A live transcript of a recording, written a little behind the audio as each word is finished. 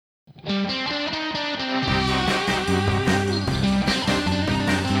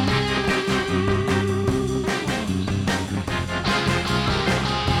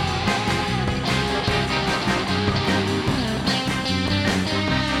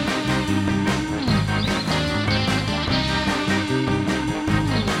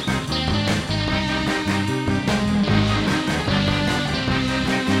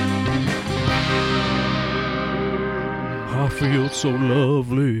so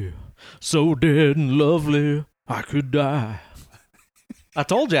lovely, so dead and lovely, I could die. I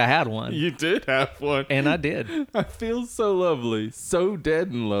told you I had one. You did have one. And I did. I feel so lovely, so dead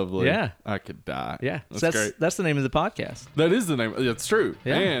and lovely. Yeah. I could die. Yeah. That's great. That's the name of the podcast. That is the name. That's true.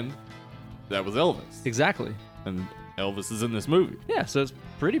 Yeah. And that was Elvis. Exactly. And Elvis is in this movie. Yeah, so it's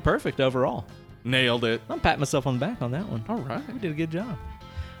pretty perfect overall. Nailed it. I'm patting myself on the back on that one. All right. We did a good job.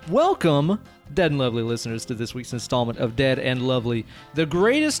 Welcome, Dead and Lovely listeners, to this week's installment of Dead and Lovely, the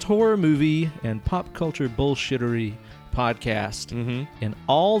greatest horror movie and pop culture bullshittery podcast in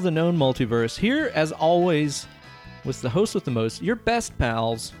all the known multiverse. Here, as always, with the host with the most, your best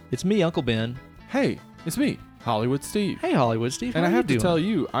pals. It's me, Uncle Ben. Hey, it's me, Hollywood Steve. Hey, Hollywood Steve. And how I you have to doing? tell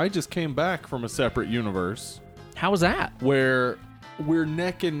you, I just came back from a separate universe How was that? where we're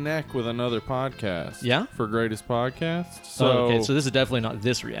neck and neck with another podcast. Yeah? For greatest podcast. So, okay, so this is definitely not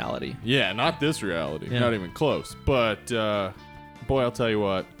this reality. yeah, not this reality. Yeah. Not even close. But, boy, I'll tell you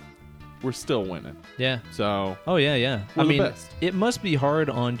what, we're still winning. Yeah. So, Oh, yeah, yeah. We're I the mean, best. it must be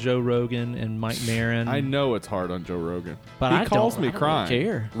hard on Joe Rogan and Mike Maron. I know it's hard on Joe Rogan. But he I calls don't- me I don't crying really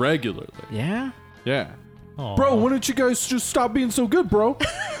care. regularly. Yeah? Yeah. Aw. Bro, why don't you guys just stop being so good, bro?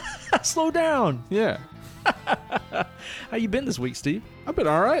 Slow down. Yeah. How you been this week, Steve? I've been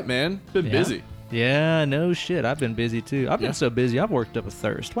all right, man. Been Yeah. busy. Yeah, no shit. I've been busy too. I've been Yeah. so busy, I've worked up a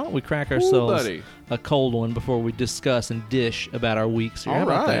thirst. Why don't we crack ourselves buddy. a cold one before we discuss and dish about our weeks here? How All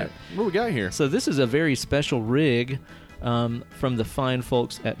about right. that? What we got here? So this is a very special rig from the fine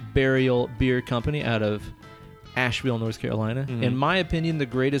folks at Burial Beer Company out of Asheville, North Carolina. In my opinion, the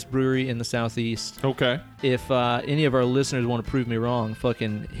greatest brewery in the Southeast. Okay. If any of our listeners want to prove me wrong,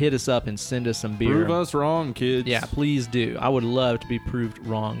 fucking hit us up and send us some beer. Prove us wrong, kids. Yeah, please do. I would love to be proved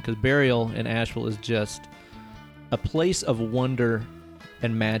wrong because Burial in Asheville is just a place of wonder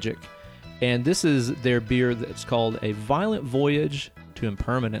and magic. And this is their beer that's called A Violent Voyage to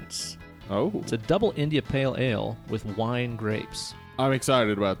Impermanence. Oh. It's a double India Pale Ale with wine grapes. I'm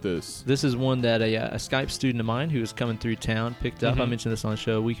excited about this. This is one that a Skype student of mine who was coming through town picked up. I mentioned this on the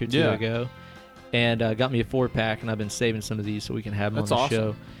show a week or two Yeah. ago. And got me a 4-pack, and I've been saving some of these so we can have them That's on the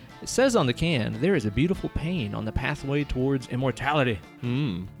awesome. show. It says on the can, there is a beautiful pain on the pathway towards immortality.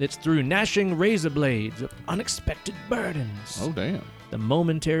 It's through gnashing razor blades of unexpected burdens. Oh, damn. The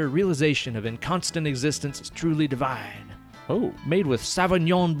momentary realization of inconstant existence is truly divine. Oh. Made with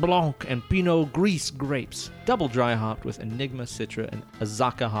Sauvignon Blanc and Pinot Gris grapes, double dry hopped with Enigma Citra and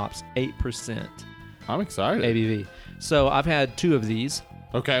Azacca hops, 8% I'm excited. ABV. So I've had 2 of these.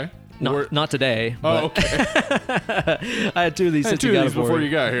 Okay. We're- Not today. Oh, but okay. I had 2 of these. Had since 2 we of got these it for before you.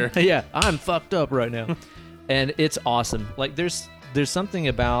 you got here. Yeah, I'm fucked up right now. And it's awesome. Like there's something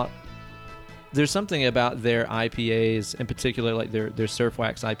about their IPAs, in particular like their Surf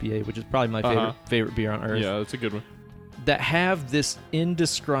Wax IPA, which is probably my favorite beer on earth. Yeah, that's a good one. That have this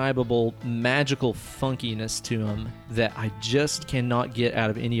indescribable magical funkiness to them that I just cannot get out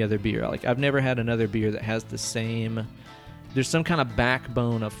of any other beer. Like I've never had another beer that has the same. There's some kind of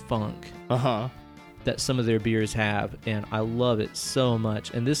backbone of funk that some of their beers have, and I love it so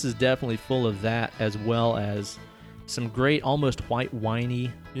much. And this is definitely full of that, as well as some great, almost white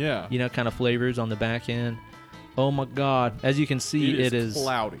winey, Yeah. kind of flavors on the back end. Oh my God! As you can see, it is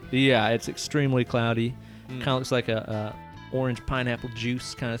cloudy. Yeah, it's extremely cloudy. Kind of looks like a orange pineapple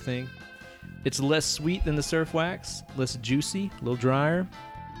juice kind of thing. It's less sweet than the Surf Wax, less juicy, a little drier.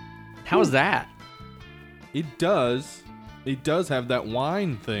 How's that? It does have that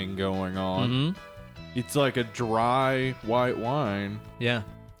wine thing going on. Mm-hmm. It's like a dry white wine. Yeah.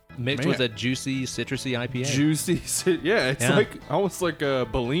 Mixed Man. with a juicy, citrusy IPA. Juicy. Yeah, it's Yeah. like almost like a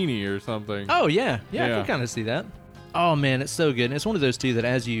Bellini or something. Oh, yeah. I Yeah. can kind of see that. Oh, man, it's so good. And it's one of those, too, that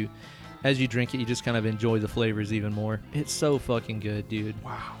as you drink it, you just kind of enjoy the flavors even more. It's so fucking good, dude.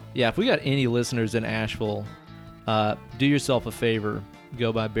 Wow. Yeah, if we got any listeners in Asheville, do yourself a favor.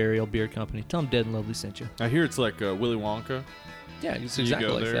 Go by Burial Beer Company. Tell them Dead and Lovely sent you. I hear it's like Willy Wonka. Yeah, it's So exactly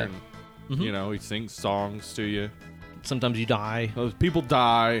you go like there that. and, he sings songs to you. Sometimes you die. Those people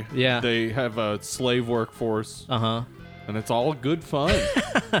die. Yeah. They have a slave workforce, Uh-huh. and it's all good fun.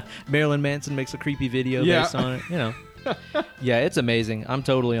 Marilyn Manson makes a creepy video Yeah. based on it, Yeah, it's amazing. I'm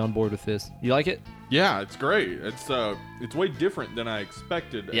totally on board with this. You like it? Yeah, it's great. It's way different than I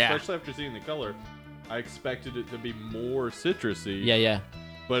expected. Yeah. Especially after seeing the color. I expected it to be more citrusy. Yeah.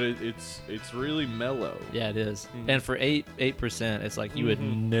 But it's really mellow. Yeah, it is. And for 8%, it's like you would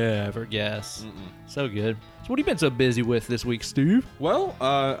never guess. So good. So what have you been so busy with this week, Steve? Well,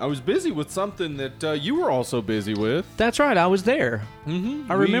 I was busy with something that you were also busy with. That's right. I was there.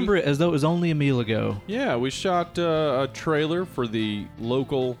 Mm-hmm. I remember it as though it was only a meal ago. Yeah, we shot a trailer for the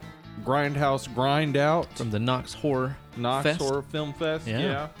local Grindhouse Grind Out. from the Knox Horror Knox Fest. Horror Film Fest.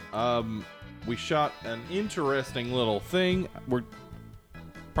 Yeah. We shot an interesting little thing. We're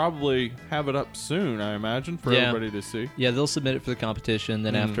probably have it up soon, I imagine, for Yeah. everybody to see. Yeah, they'll submit it for the competition.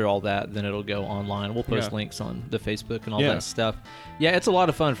 Then after all that, then it'll go online. We'll post Yeah. links on the Facebook and all Yeah. that stuff. Yeah, it's a lot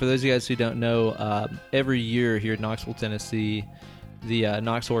of fun. For those of you guys who don't know, every year here in Knoxville, Tennessee, the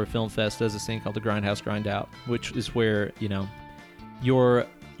Knox Horror Film Fest does this thing called the Grindhouse Grind Out, which is where, you know, your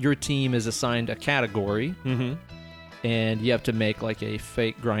team is assigned a category, Mm-hmm. and you have to make like a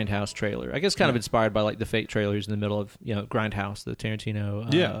fake Grindhouse trailer. I guess kind of inspired by like the fake trailers in the middle of, you know, Grindhouse, the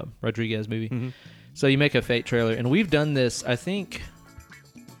Tarantino Rodriguez movie. Mm-hmm. So you make a fake trailer, and we've done this. I think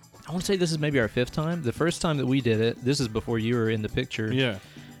I want to say this is maybe our 5th time. The first time that we did it, this is before you were in the picture. Yeah.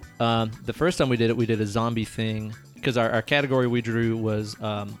 The first time we did it, we did a zombie thing because our category we drew was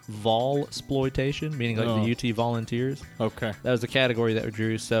vol exploitation, meaning like the UT volunteers. Okay. That was the category that we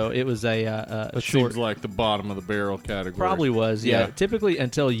drew. So it was a That short. seems like the bottom of the barrel category. Probably was, yeah. Yeah. Typically,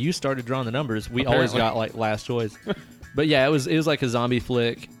 until you started drawing the numbers, we always Apparently. got like last choice. But yeah, it was like a zombie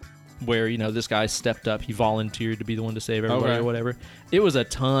flick where, you know, this guy stepped up, he volunteered to be the one to save everybody or whatever. It was a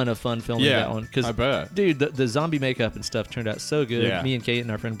ton of fun filming that one. I bet. Dude, the zombie makeup and stuff turned out so good. Yeah. Me and Kate and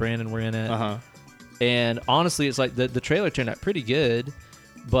our friend Brandon were in it. Uh-huh. And honestly, it's like the trailer turned out pretty good,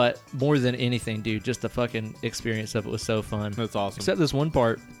 but more than anything, dude, just the fucking experience of it was so fun. That's awesome. Except this one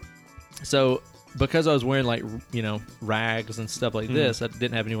part. So because I was wearing like, you know, rags and stuff like this, I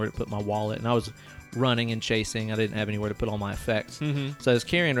didn't have anywhere to put my wallet, and I was running and chasing. I didn't have anywhere to put all my effects. So I was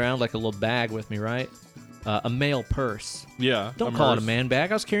carrying around like a little bag with me, right? A mail purse. Yeah. Don't call it a man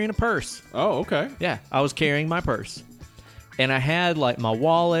bag. I was carrying a purse. Oh, okay. Yeah, I was carrying my purse. And I had like my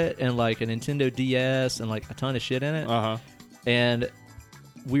wallet and like a Nintendo DS and like a ton of shit in it. Uh-huh. And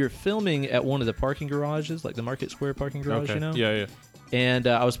we were filming at one of the parking garages, like the Market Square parking garage, Okay. you know? Yeah, yeah. And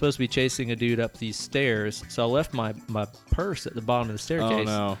I was supposed to be chasing a dude up these stairs. So I left my purse at the bottom of the staircase.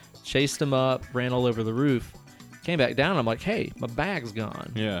 Oh, no. Chased him up, ran all over the roof. Came back down. I'm like, hey, my bag's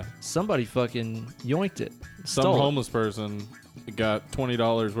gone. Yeah. Somebody fucking yoinked it. Some Stole it. homeless person got $20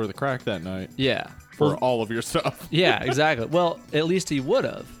 worth of crack that night Yeah. for all of your stuff. Yeah, exactly. Well, at least he would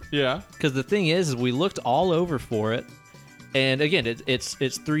have. Yeah. Because the thing is we looked all over for it, and again, it's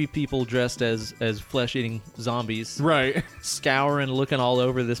 3 people dressed as flesh-eating zombies, Right. scouring, looking all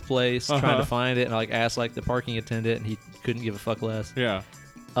over this place, trying Uh-huh. to find it, and like asked like the parking attendant, and he couldn't give a fuck less. Yeah.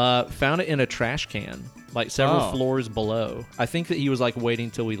 Found it in a trash can, like several Oh. floors below. I think that he was like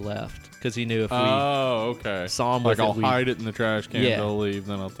waiting till we left because he knew if we Oh, okay. saw him Like, with it, I'll we- hide it in the trash can, Yeah. they'll leave,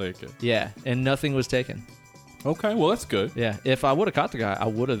 then I'll take it. yeah, and nothing was taken. Okay, well, that's good. Yeah, if I would have caught the guy, I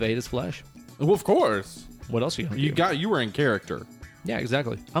would have ate his flesh. Well, of course. What else are you gonna do? You were in character. Yeah,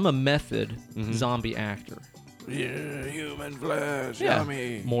 exactly. I'm a method Mm-hmm. zombie actor. Yeah, human flesh, Yeah,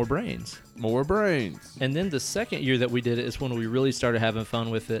 yummy. more brains. More brains. And then the second year that we did it is when we really started having fun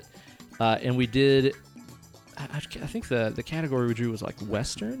with it. And we did, I think the category we drew was like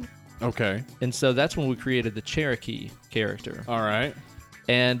Western. Okay. And so that's when we created the Cherokee character. All right.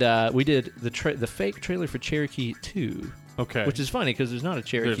 And we did the fake trailer for Cherokee 2. Okay. Which is funny because there's not a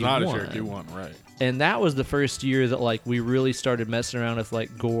Cherokee 1. There's not a Cherokee 1, right. And that was the first year that like we really started messing around with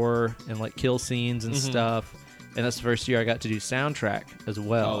like gore and like kill scenes and stuff. And that's the first year I got to do soundtrack as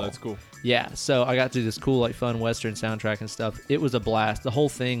well. Oh, that's cool. Yeah, so I got to do this cool, like, fun Western soundtrack and stuff. It was a blast. The whole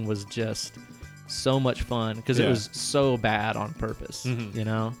thing was just so much fun because it Yeah. was so bad on purpose, you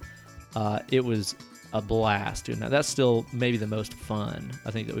know? It was a blast doing that. That's still maybe the most fun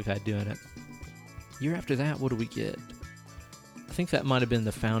I think that we've had doing it. Year after that, what do we get? I think that might have been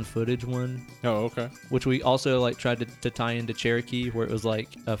the found footage one, Oh, okay. which we also like tried to tie into Cherokee, where it was like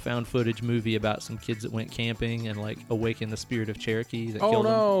a found footage movie about some kids that went camping and like awaken the spirit of Cherokee that killed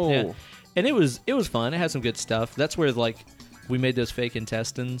no. them. Yeah. And it was fun. It had some good stuff. That's where like we made those fake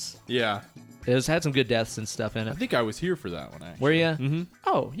intestines. Yeah. It had some good deaths and stuff in I it. think I was here for that one, actually. Were you? Mm-hmm.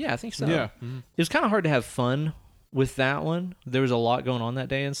 Oh yeah, I think so. Yeah. It was kind of hard to have fun with that one. There was a lot going on that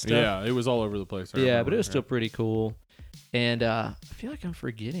day and stuff. Yeah, it was all over the place. I Yeah, remember. but it was still pretty cool. And I feel like I'm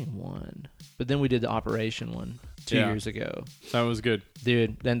forgetting one. But then we did the Operation one 2 Yeah. years ago. That was good.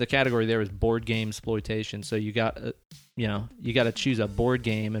 Dude, then the category there was board game exploitation. So you got, you got to choose a board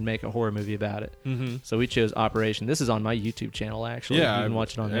game and make a horror movie about it. Mm-hmm. So we chose Operation. This is on my YouTube channel, actually. Yeah, You can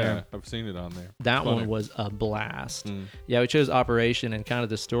watch it on there. I've seen it on there. That It's funny. one was a blast. Mm. Yeah, we chose Operation, and kind of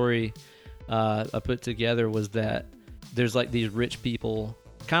the story I put together was that there's like these rich people,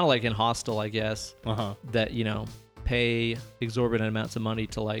 kind of like in Hostel, I guess, Uh-huh. that, pay exorbitant amounts of money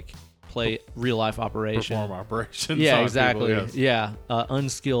to like play real life Operation. Perform operations. Yeah, on exactly. people, yes. Yeah,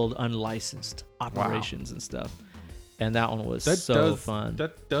 unskilled, unlicensed operations and stuff. and that one was fun.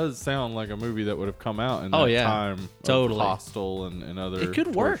 That does sound like a movie that would have come out in that time. Totally. Of Hostel and other. It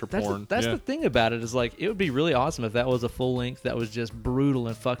could work. Porn. That's the thing about it is like it would be really awesome if that was a full length that was just brutal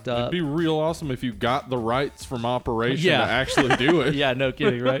and fucked up. It'd be real awesome if you got the rights from Operation to actually do it. Yeah, no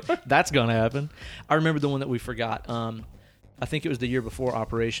kidding, right? That's gonna happen. I remember the one that we forgot. I think it was the year before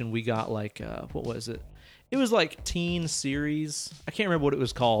Operation. We got like what was it? It was like teen series. I can't remember what it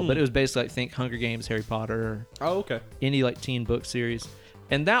was called, but it was basically like think Hunger Games, Harry Potter. Oh, okay. Any like teen book series.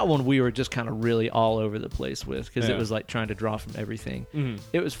 And that one we were just kind of really all over the place with because it was like trying to draw from everything. Mm-hmm.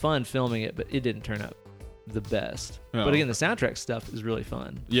 It was fun filming it, but it didn't turn out the best. Oh. But again, the soundtrack stuff is really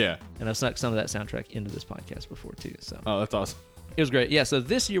fun. Yeah. And I've snuck some of that soundtrack into this podcast before too. So. Oh, that's awesome. It was great. Yeah, so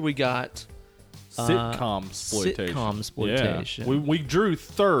this year we got... Sitcom exploitation. Yeah. We drew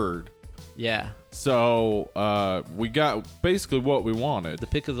third. Yeah. So we got basically what we wanted. The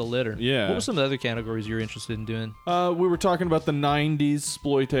pick of the litter. Yeah. What were some of the other categories you were interested in doing? We were talking about the 90s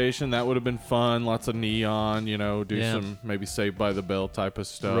exploitation. That would have been fun. Lots of neon, do some maybe Saved by the Bell type of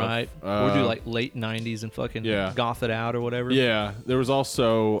stuff. Right. Or do like late 90s and fucking goth it out or whatever. Yeah. There was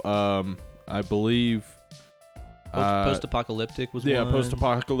also, I believe... Post-apocalyptic was one. Yeah,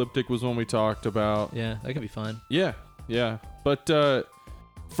 post-apocalyptic was one we talked about. Yeah, that could be fun. Yeah. But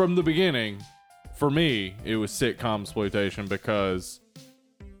from the beginning, for me, it was sitcom exploitation because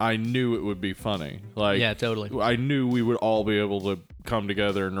I knew it would be funny. Like, yeah, totally. I knew we would all be able to come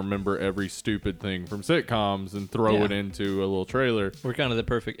together and remember every stupid thing from sitcoms and throw it into a little trailer. We're kind of the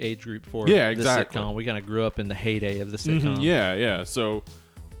perfect age group for the sitcom. We kind of grew up in the heyday of the sitcom. Mm-hmm. Yeah. So,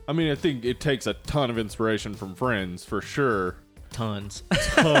 I mean, I think it takes a ton of inspiration from Friends for sure. Tons.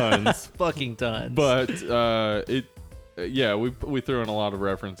 Fucking tons. But we threw in a lot of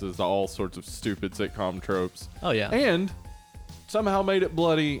references to all sorts of stupid sitcom tropes. Oh yeah. And somehow made it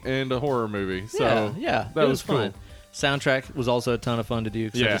bloody and a horror movie. So that was fun. Cool. Soundtrack was also a ton of fun to do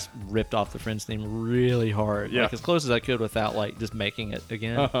because I just ripped off the Friends theme really hard. Yeah. Like as close as I could without like just making it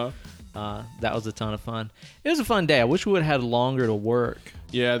again. Uh-huh. That was a ton of fun. It was a fun day. I wish we would have had longer to work.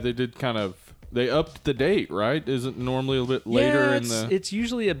 Yeah, they did they upped the date, right? Is it normally a bit later it's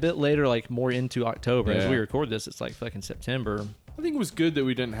usually a bit later, like more into October. As we record this, it's like fucking September. I think it was good that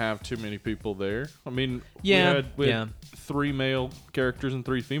we didn't have too many people there. I mean, we had 3 male characters and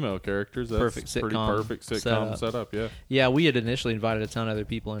 3 female characters. That's perfect sitcom setup. Yeah. Yeah, we had initially invited a ton of other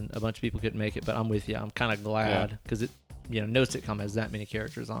people, and a bunch of people couldn't make it. But I'm with you. I'm kind of glad because no sitcom has that many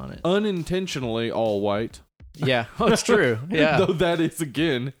characters on it. Unintentionally all white. Yeah, it's true. Yeah, though that is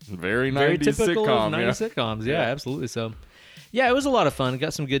again very 90s typical sitcom. Of 90s sitcoms. Yeah, absolutely. So, yeah, it was a lot of fun.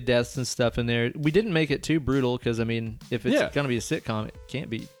 Got some good deaths and stuff in there. We didn't make it too brutal because I mean, if it's gonna be a sitcom, it can't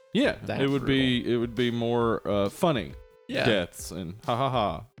be. Yeah, that it would brutal. It would be more funny. Deaths and ha ha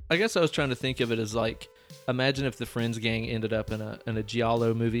ha. I guess I was trying to think of it as like, imagine if the Friends gang ended up in a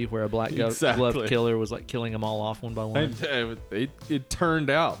Giallo movie where a black glove killer was like killing them all off one by one. It turned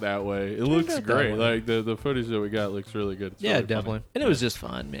out that way. It looks great. Like the footage that we got looks really good. It's really definitely. Funny. And it was just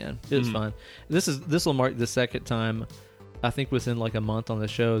fun, man. It was fun. This will mark the second time, I think within like a month on the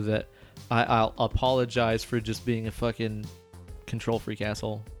show, that I'll apologize for just being a fucking control freak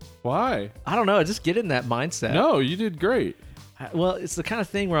asshole. Why? I don't know. I just get in that mindset. No, you did great. Well, it's the kind of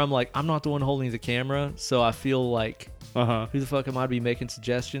thing where I'm like, I'm not the one holding the camera, so I feel like, who the fuck am I to be making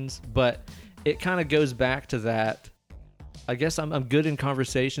suggestions? But it kind of goes back to that. I guess I'm good in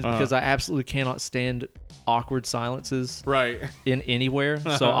conversations because I absolutely cannot stand awkward silences in anywhere.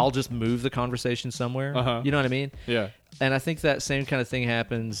 So I'll just move the conversation somewhere. You know what I mean? Yeah. And I think that same kind of thing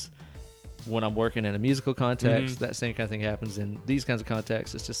happens when I'm working in a musical context. That same kind of thing happens in these kinds of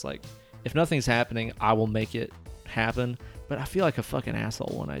contexts. It's just like, if nothing's happening, I will make it happen. But I feel like a fucking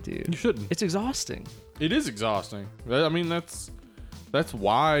asshole when I do. You shouldn't. It's exhausting. It is exhausting. I mean, that's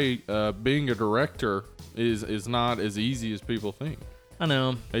why being a director is not as easy as people think. I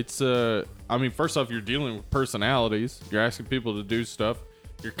know. It's I mean, first off, you're dealing with personalities. You're asking people to do stuff.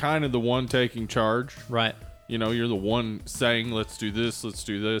 You're kind of the one taking charge. Right. You're the one saying, let's do this,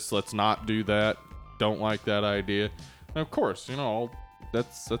 let's not do that. Don't like that idea. And of course,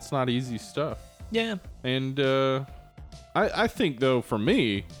 that's not easy stuff. Yeah. And I think, though, for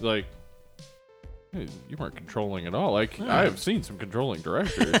me, like, you weren't controlling at all. Like, I have seen some controlling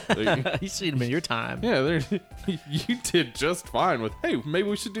directors. You've seen them in your time. Yeah, you did just fine with, hey, maybe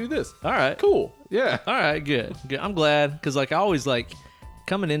we should do this. All right. Cool. Yeah. All right, good. I'm glad, because, like, I always, like,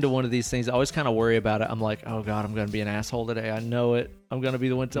 coming into one of these things, I always kind of worry about it. I'm like, oh, God, I'm going to be an asshole today. I know it. I'm going to be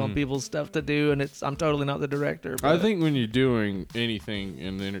the one telling people stuff to do, and I'm totally not the director. But I think when you're doing anything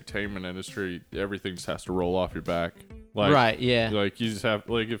in the entertainment industry, everything just has to roll off your back. Like, right, yeah. Like you just have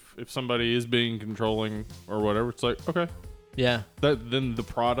like if somebody is being controlling or whatever, it's like okay, Yeah. then the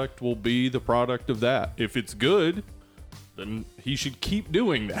product will be the product of that. If it's good, then he should keep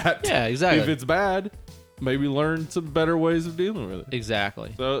doing that. Yeah, exactly. If it's bad, maybe learn some better ways of dealing with it.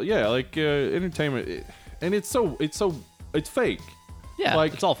 Exactly. So yeah, like entertainment, and it's fake. Yeah,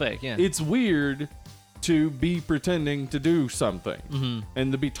 like, it's all fake, yeah. It's weird to be pretending to do something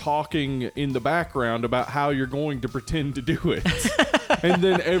and to be talking in the background about how you're going to pretend to do it. And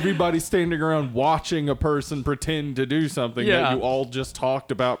then everybody standing around watching a person pretend to do something that you all just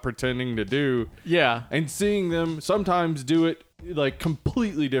talked about pretending to do. Yeah. And seeing them sometimes do it like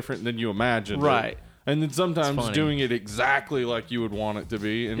completely different than you imagined. Right. And then sometimes doing it exactly like you would want it to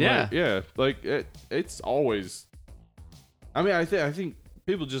be. And it's always, I mean, I think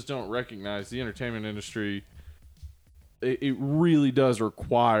people just don't recognize the entertainment industry. It really does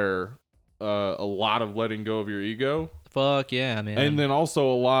require a lot of letting go of your ego. Fuck yeah, man. And then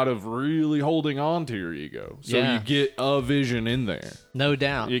also a lot of really holding on to your ego. So you get a vision in there. No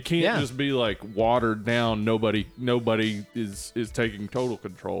doubt. It can't just be like watered down. Nobody is taking total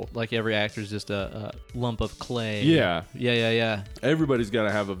control. Like every actor's just a lump of clay. Yeah. Yeah. Everybody's got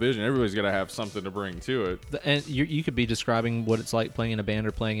to have a vision. Everybody's got to have something to bring to it. And you could be describing what it's like playing in a band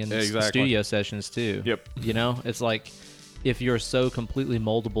or playing in studio sessions too. Yep. You know, it's like if you're so completely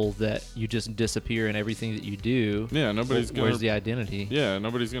moldable that you just disappear in everything that you do. Yeah, where's the identity? Yeah,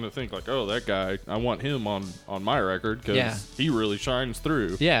 nobody's gonna think like, oh, that guy, I want him on my record because he really shines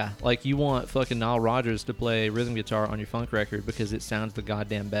through. Yeah, like you want fucking Nile Rodgers to play rhythm guitar on your funk record because it sounds the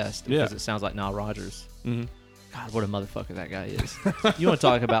goddamn best. Because it sounds like Nile Rodgers. Mm-hmm. God, what a motherfucker that guy is. You want to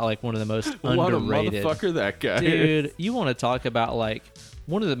talk about like one of the most underrated. What a motherfucker that guy Dude, is. you want to talk about like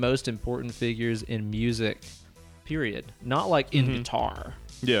one of the most important figures in music, period. Not like in guitar.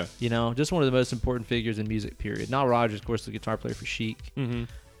 Yeah. You know, just one of the most important figures in music, period. Nile Rodgers, of course, the guitar player for Chic. Mm-hmm.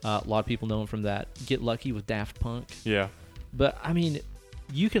 A lot of people know him from that Get Lucky with Daft Punk. Yeah. But, I mean,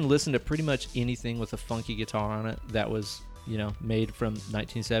 you can listen to pretty much anything with a funky guitar on it that was, you know, made from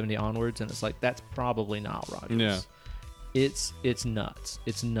 1970 onwards, and it's like, that's probably Nile Rodgers. Yeah. It's nuts.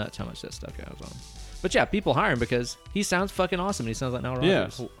 It's nuts how much that stuff goes on. But yeah, people hire him because he sounds fucking awesome. And he sounds like Nile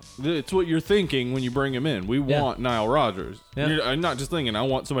Rodgers. Yeah, it's what you're thinking when you bring him in. We want Nile Rodgers. Yeah. I'm not just thinking I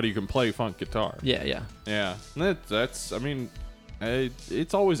want somebody who can play funk guitar. Yeah. That's. I mean,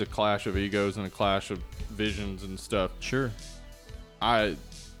 it's always a clash of egos and a clash of visions and stuff. Sure. I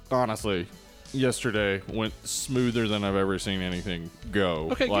honestly, yesterday went smoother than I've ever seen anything go.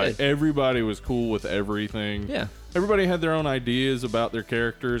 Okay, like, good. Everybody was cool with everything. Yeah. Everybody had their own ideas about their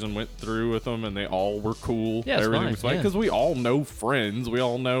characters and went through with them, and they all were cool. Yeah, it's everything fine. was fine because we all know Friends. We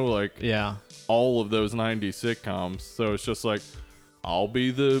all know all of those 90s sitcoms. So it's just like, I'll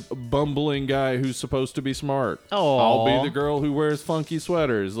be the bumbling guy who's supposed to be smart. Oh, I'll be the girl who wears funky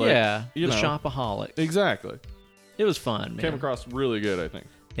sweaters. Like, the shopaholic. Exactly. It was fun, man. Came across really good, I think.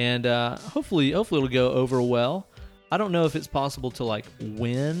 And hopefully it'll go over well. I don't know if it's possible to like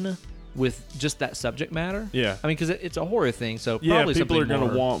win with just that subject matter. Yeah. I mean, because it's a horror thing, so probably people are going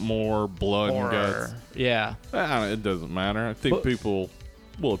to want more blood and guts. Yeah. It doesn't matter. I think people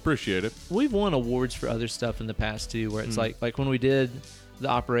will appreciate it. We've won awards for other stuff in the past too, where it's like when we did the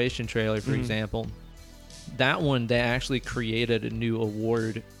Operation trailer, for example, that one they actually created a new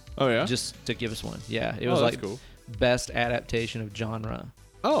award. Oh yeah, just to give us one. Yeah, it was like cool. Best adaptation of genre.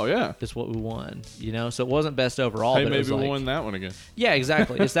 Oh yeah, is what we won. You know, so it wasn't best overall. Hey, but maybe it was we'll win that one again. Yeah,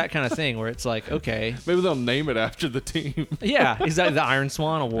 exactly. It's that kind of thing where it's like, okay, maybe they'll name it after the team. Yeah, exactly. The Iron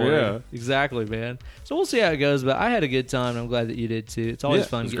Swan Award. Yeah, exactly, man. So we'll see how it goes. But I had a good time. I'm glad that you did too. It's always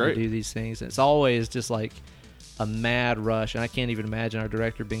fun getting to do these things. It's always just like a mad rush, and I can't even imagine our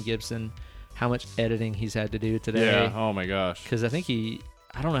director Ben Gibson how much editing he's had to do today. Yeah. Oh my gosh. Because I think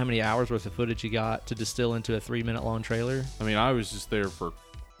I don't know how many hours worth of footage he got to distill into a 3-minute long trailer. I mean, I was just there for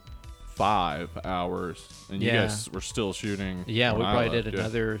 5 hours, and you guys were still shooting. Yeah, we probably did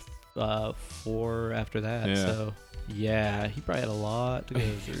another 4 after that. Yeah. So yeah, he probably had a lot to go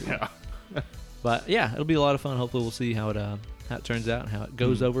through. Yeah. But yeah, it'll be a lot of fun. Hopefully, we'll see how it turns out and how it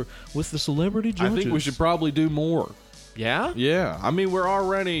goes over with the celebrity judges. I think we should probably do more. Yeah? Yeah. I mean, we're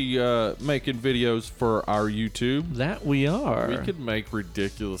already making videos for our YouTube. That we are. We could make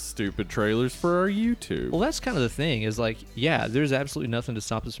ridiculous, stupid trailers for our YouTube. Well, that's kind of the thing is like, yeah, there's absolutely nothing to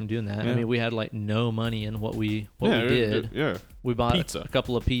stop us from doing that. Yeah. I mean, we had like no money in what we did. Yeah. We bought a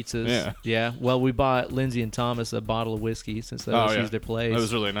couple of pizzas. Yeah. Yeah. Well, we bought Lindsay and Thomas a bottle of whiskey since they always used their place. That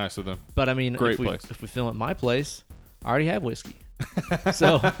was really nice of them. But I mean, if we film at my place, I already have whiskey.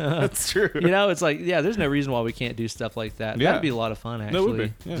 So that's true. You know, it's like, yeah, there's no reason why we can't do stuff like that. Yeah. That'd be a lot of fun, actually. That would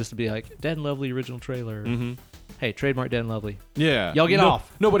be. Yeah. Just to be like, Dead and Lovely original trailer. Mm-hmm. Hey, trademark Dead and Lovely. Yeah. Y'all get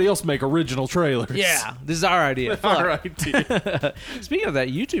off. Nobody else make original trailers. Yeah, this is our idea. Our idea. Speaking of that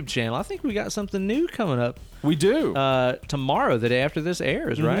YouTube channel, I think we got something new coming up. We do. Tomorrow, the day after this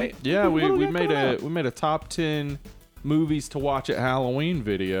airs, right? Yeah, we made a top 10 movies to watch at Halloween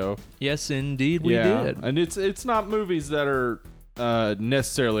video. Yes, indeed, we did. And it's not movies that are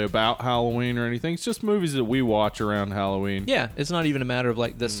necessarily about Halloween or anything. It's just movies that we watch around Halloween. Yeah, it's not even a matter of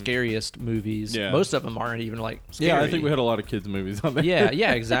like the scariest movies. Yeah. Most of them aren't even like scary. Yeah, I think we had a lot of kids movies on there.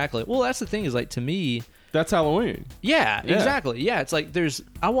 Yeah, exactly. Well, that's the thing is like to me, that's Halloween. Yeah, exactly. Yeah, it's like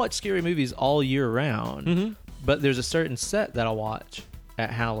I watch scary movies all year round, but there's a certain set that I watch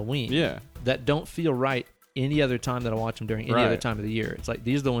at Halloween. Yeah, that don't feel right any other time that I watch them during any other time of the year. It's like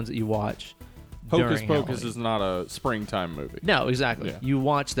these are the ones that you watch. Hocus Pocus is not a springtime movie. No, exactly. Yeah. You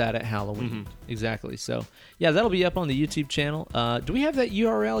watch that at Halloween. Exactly. So, yeah, that'll be up on the YouTube channel. Do we have that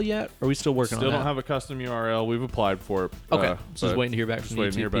URL yet? Or are we still working on that? Still don't have a custom URL. We've applied for it. Okay. Just waiting to hear back from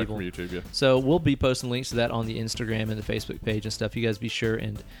YouTube. Yeah. So, we'll be posting links to that on the Instagram and the Facebook page and stuff. You guys be sure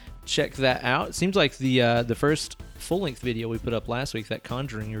and check that out. It seems like the first full-length video we put up last week, that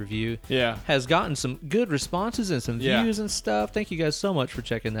Conjuring review, has gotten some good responses and some views and stuff. Thank you guys so much for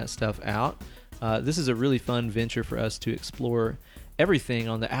checking that stuff out. This is a really fun venture for us to explore everything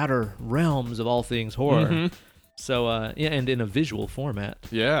on the outer realms of all things horror. So, and in a visual format.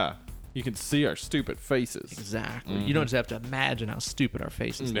 Yeah. You can see our stupid faces. Exactly. You don't just have to imagine how stupid our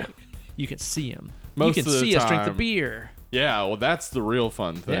faces look. You can see them. Most you can of the see time, us drink the beer. Yeah, well, that's the real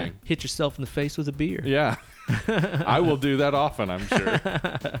fun thing. Yeah. Hit yourself in the face with a beer. Yeah. I will do that often, I'm sure.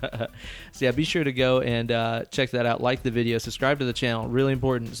 So yeah, be sure to go and check that out. Like the video, subscribe to the channel. Really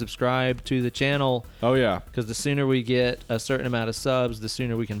important. Subscribe to the channel. Oh yeah, because the sooner we get a certain amount of subs, the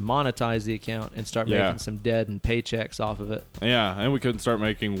sooner we can monetize the account and start making some dead and paychecks off of it. Yeah, and we can start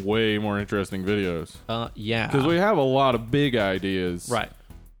making way more interesting videos. Yeah, because we have a lot of big ideas. Right.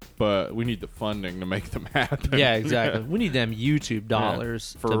 But we need the funding to make them happen. Yeah, exactly. We need them YouTube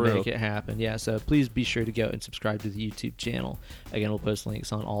dollars to real. make it happen. Yeah, so please be sure to go and subscribe to the YouTube channel. Again, we'll post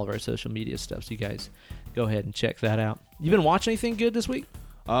links on all of our social media stuff, so you guys go ahead and check that out. You been watching anything good this week?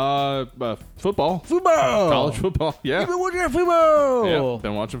 Football. College football. Yeah. You've been watching football. Yeah,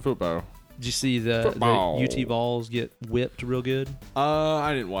 been watching football. Did you see the UT Vols get whipped real good?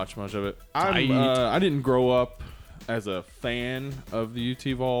 I didn't watch much of it. I didn't grow up as a fan of the UT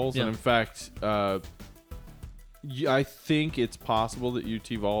Vols, and in fact, I think it's possible that UT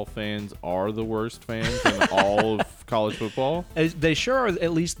Vol fans are the worst fans in all of college football. They sure are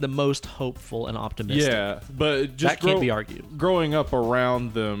at least the most hopeful and optimistic. Yeah, but just that can't be argued. Growing up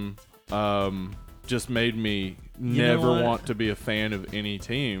around them just made me never want to be a fan of any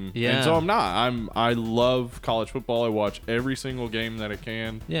team. Yeah. And so I'm not. I love college football. I watch every single game that I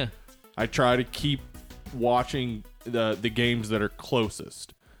can. Yeah. I try to keep watching the games that are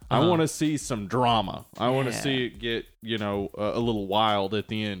closest. I want to see some drama. I want to see it get, a little wild at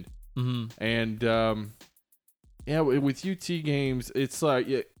the end. And with UT games, it's like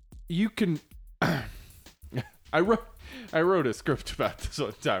you can. I wrote a script about this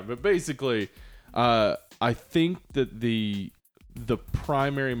one time, but basically, I think that the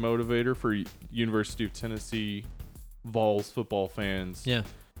primary motivator for University of Tennessee Vols football fans,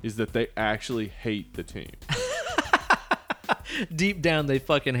 is that they actually hate the team. Deep down, they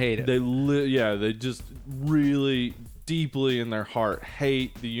fucking hate it. They just really deeply in their heart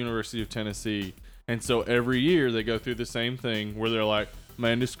hate the University of Tennessee. And so every year they go through the same thing where they're like,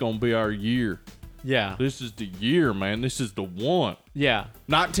 man, this is going to be our year. Yeah. This is the year, man. This is the one. Yeah.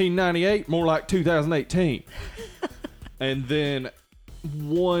 1998, more like 2018. And then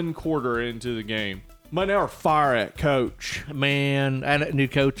one quarter into the game, man, they were fire at coach. Man, that new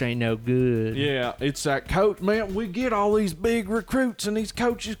coach ain't no good. Yeah, it's that coach, man. We get all these big recruits, and these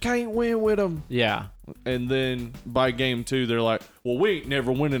coaches can't win with them. Yeah. And then by game 2, they're like, well, we ain't never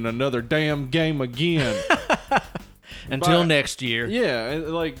winning another damn game again. Until next year. Yeah, and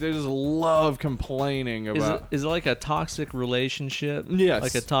like they just love complaining about. Is it like a toxic relationship? Yes.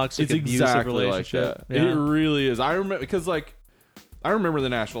 Like a toxic, it's abusive exactly relationship? Like that. Yeah. It really is. I remember, because I remember the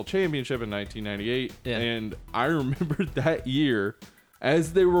national championship in 1998, and I remember that year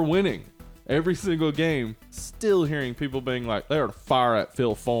as they were winning every single game, still hearing people being like, they're to fire at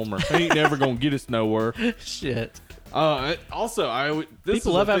Phil Fulmer. He ain't never going to get us nowhere. Shit. Also,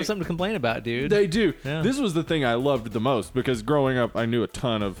 people love having something to complain about, dude. They do. Yeah. This was the thing I loved the most, because growing up, I knew a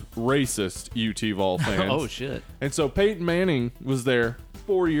ton of racist UT Vol fans. Oh, shit. And so Peyton Manning was there,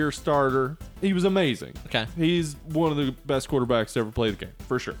 4-year starter. He was amazing. Okay. He's one of the best quarterbacks to ever play the game,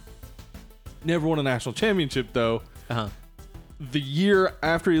 for sure. Never won a national championship, though. Uh-huh. The year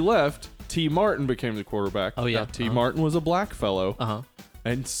after he left, T. Martin became the quarterback. Oh, yeah. Now, T. Martin was a black fellow. Uh-huh.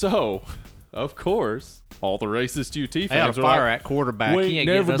 And so, of course, all the racist UT fans are fire at quarterback. We ain't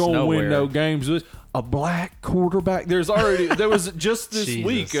never going to win no games with a black quarterback. There was just this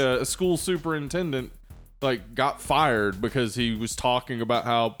week a school superintendent got fired because he was talking about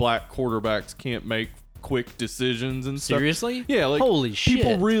how black quarterbacks can't make quick decisions and stuff. Seriously? Yeah, holy shit.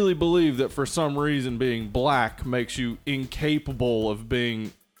 People really believe that for some reason being black makes you incapable of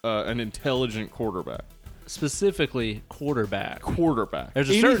being an intelligent quarterback. Specifically, quarterback. There's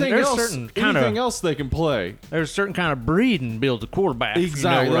anything else they can play. There's a certain kind of breeding builds a quarterback.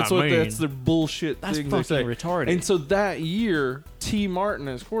 Exactly. You know That's the bullshit thing they say. That's fucking retarded. And so that year, T. Martin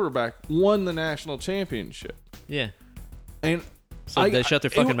as quarterback won the national championship. Yeah. And so they shut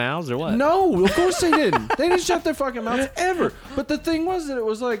their fucking mouths or what? No, of course they didn't. They didn't shut their fucking mouths ever. But the thing was that it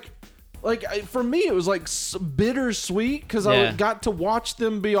was for me, it was bittersweet because I got to watch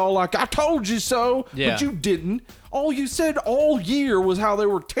them be all like, I told you so, but you didn't. All you said all year was how they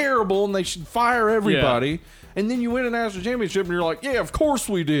were terrible and they should fire everybody. Yeah. And then you win a national championship and you're like, yeah, of course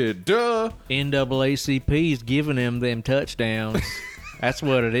we did. Duh. NAACP's giving him them touchdowns. That's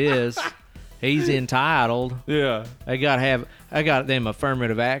what it is. He's entitled. Yeah. I got them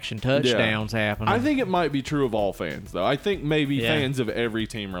affirmative action touchdowns happening. I think it might be true of all fans, though. I think maybe fans of every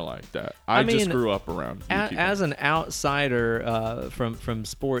team are like that. I mean, just grew up around. As an outsider from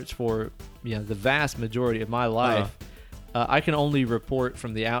sports for the vast majority of my life, I can only report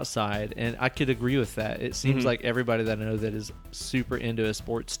from the outside, and I could agree with that. It seems like everybody that I know that is super into a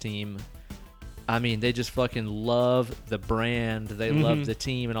sports team, I mean, they just fucking love the brand. They love the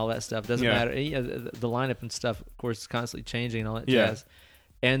team and all that stuff. Doesn't matter. The lineup and stuff, of course, is constantly changing and all that jazz.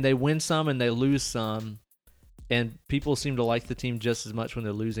 And they win some and they lose some. And people seem to like the team just as much when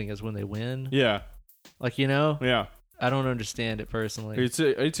they're losing as when they win. Yeah. Yeah. I don't understand it personally.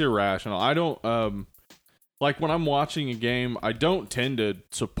 It's irrational. I don't... when I'm watching a game, I don't tend to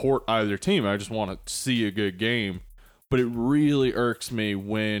support either team. I just want to see a good game. But it really irks me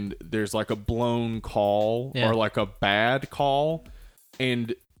when there's a blown call or a bad call,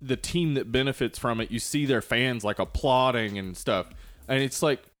 and the team that benefits from it, you see their fans applauding and stuff. And it's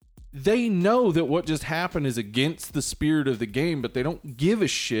they know that what just happened is against the spirit of the game, but they don't give a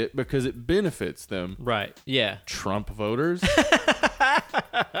shit because it benefits them. Right. Yeah. Trump voters.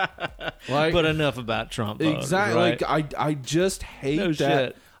 But enough about Trump voters. Exactly. Right? I just hate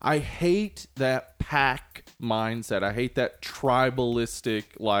that. Shit. I hate that pack mindset. I hate that tribalistic,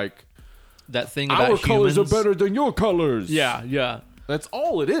 that thing about our humans. colors are better than your colors. Yeah. That's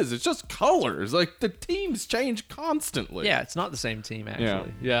all it is. It's just colors. The teams change constantly. Yeah, it's not the same team,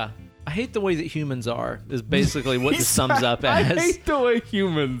 actually. Yeah. I hate the way that humans are, is basically what this sums up as. I hate the way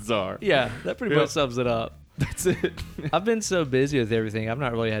humans are. Yeah, that pretty much sums it up. That's it. I've been so busy with everything. I've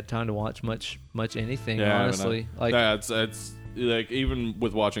not really had time to watch much anything, honestly. It's even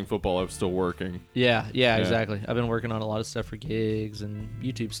with watching football, I'm still working. Yeah, exactly. I've been working on a lot of stuff for gigs and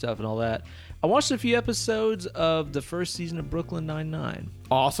YouTube stuff and all that. I watched a few episodes of the first season of Brooklyn Nine-Nine.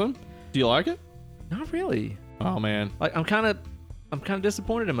 Awesome. Do you like it? Not really. Oh man. I'm kind of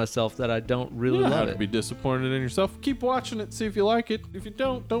disappointed in myself that I don't really love it. You don't have to be disappointed in yourself. Keep watching it, see if you like it. If you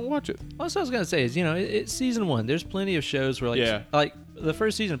don't watch it. Well, that's what I was gonna say is, it's season 1. There's plenty of shows where like the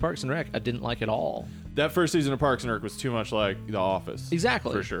first season of Parks and Rec, I didn't like at all. That first season of Parks and Rec was too much like The Office.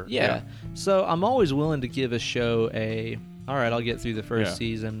 Exactly. For sure. Yeah. So I'm always willing to give a show all right, I'll get through the first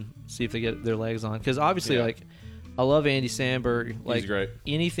season, see if they get their legs on. Because obviously, I love Andy Samberg. He's great.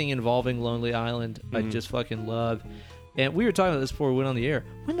 Anything involving Lonely Island, I just fucking love. And we were talking about this before we went on the air.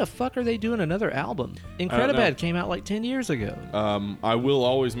 When the fuck are they doing another album? Incredibad came out 10 years ago. I will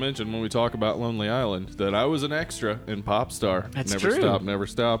always mention when we talk about Lonely Island that I was an extra in Popstar. That's never true. Never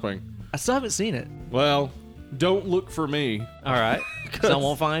stopping. I still haven't seen it. Well, don't look for me. All right. So I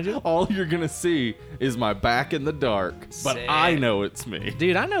won't find you? All you're going to see is my back in the dark. But I know it's me.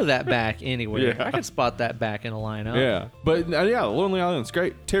 Dude, I know that back anywhere. I can spot that back in a lineup. Yeah. But Lonely Island's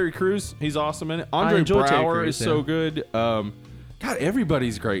great. Terry Crews, he's awesome in it. Andre Braugher is so good. God,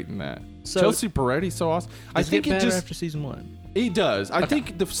 everybody's great in that. So, Chelsea Peretti's so awesome. I think it just after season 1. He does. I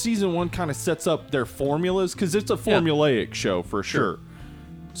think the season 1 kind of sets up their formulas because it's a formulaic show for sure.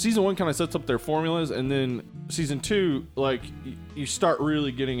 Season 1 kind of sets up their formulas, and then season 2, you start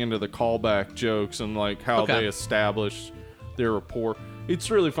really getting into the callback jokes and how they establish their rapport. It's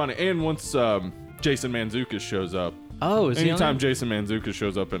really funny. And once Jason Mantzoukas shows up, anytime Jason Mantzoukas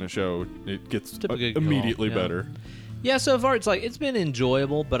shows up in a show, it gets immediately better. Yeah, so far it's been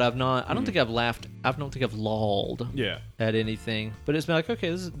enjoyable, but I don't think I've laughed. I don't think I've lolled at anything. But it's been okay,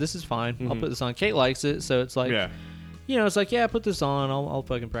 this is fine. I'll put this on. Kate likes it, so it's it's like, yeah, put this on. I'll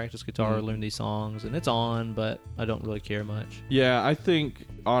fucking practice guitar, learn these songs, and it's on, but I don't really care much. Yeah, I think,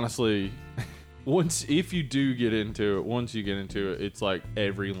 honestly, once you get into it, it's like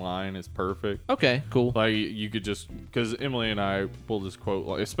every line is perfect. Okay, cool. Like, you could just, because Emily and I will just quote,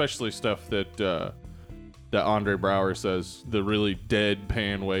 like, especially stuff that Andre Braugher says, the really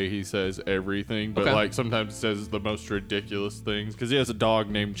deadpan way he says everything, but like sometimes he says the most ridiculous things, because he has a dog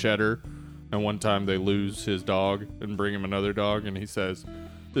named Cheddar, and one time they lose his dog and bring him another dog, and he says,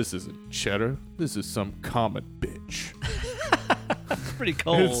 "This isn't Cheddar, this is some common bitch." Pretty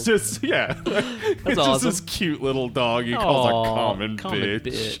cold. It's just, yeah. It's awesome. just this cute little dog he calls a common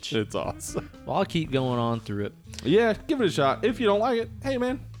bitch. It's awesome. Well, I'll keep going on through it. Yeah, give it a shot. If you don't like it, hey,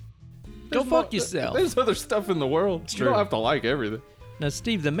 man. Go fuck yourself. There's other stuff in the world. You don't have to like everything. Now,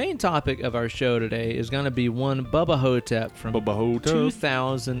 Steve, the main topic of our show today is going to be one Bubba Hotep from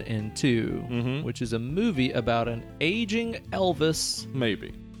 2002, which is a movie about an aging Elvis.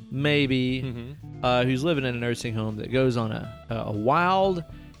 Maybe. Who's living in a nursing home that goes on a wild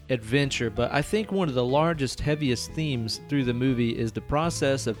adventure. But I think one of the largest, heaviest themes through the movie is the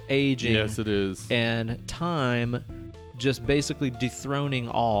process of aging. Yes, it is. And time just basically dethroning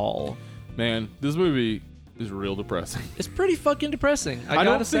all. Man, this movie is real depressing. It's pretty fucking depressing. I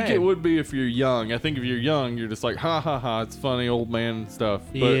don't think it would be if you're young. I think if you're young, you're just like, ha ha ha, it's funny, old man stuff.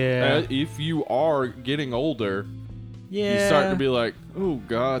 But if you are getting older, you start to be like, oh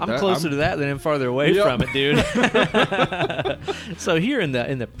God. I'm closer to that than I'm farther away from it, dude. So here in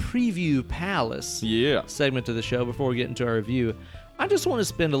the Preview Palace segment of the show, before we get into our review, I just want to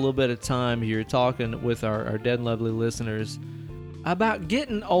spend a little bit of time here talking with our dead and lovely listeners about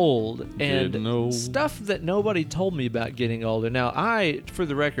getting old and stuff that nobody told me about getting older. Now, for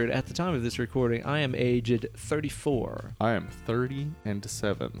the record, at the time of this recording, I am aged 34. I am 30 and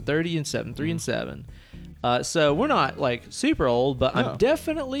 7. 30 and 7. 3 and 7. So we're not like super old, but I'm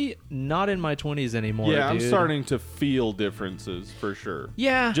definitely not in my 20s anymore. Yeah, dude. I'm starting to feel differences for sure.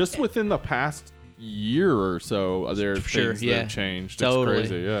 Yeah. Just within the past year or so, there are things that have changed. Totally. It's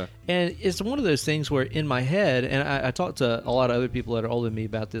crazy, yeah. And it's one of those things where in my head, and I talked to a lot of other people that are older than me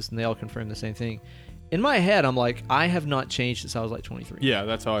about this, and they all confirm the same thing. In my head, I'm like, I have not changed since I was like 23. Yeah,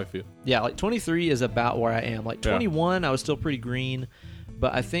 that's how I feel. Yeah, like 23 is about where I am. Like 21, I was still pretty green.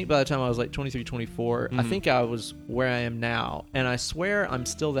 But I think by the time I was like 23, 24, I think I was where I am now. And I swear I'm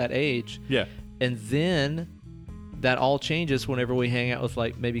still that age. Yeah. And then that all changes whenever we hang out with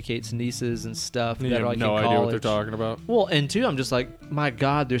like maybe Kate's nieces and stuff. You that have are like no in idea college. what they're talking about. Well, and two, I'm just like, my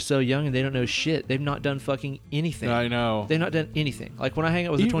God, they're so young and they don't know shit. They've not done fucking anything. I know. They've not done anything. Like when I hang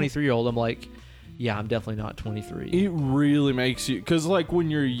out with a 23-year-old, I'm like, yeah, I'm definitely not 23. It really makes you, because like when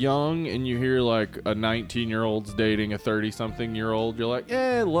you're young and you hear like a 19-year-old's dating a 30-something-year-old, you're like,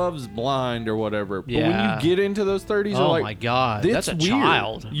 love's blind or whatever. But when you get into those 30s, you're like, oh my God, that's a weird.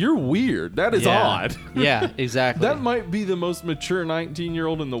 Child. You're weird. That is odd. Yeah, exactly. That might be the most mature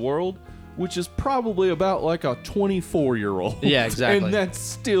 19-year-old in the world, which is probably about like a 24-year-old. Yeah, exactly. And that's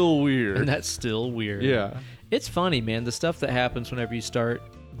still weird. Yeah. It's funny, man, the stuff that happens whenever you start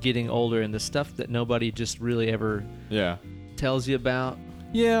getting older and the stuff that nobody just really ever tells you about.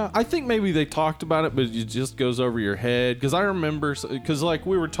 Yeah, I think maybe they talked about it, but it just goes over your head. Because I remember, because like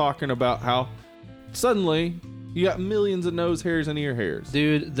we were talking about how suddenly you got millions of nose hairs and ear hairs.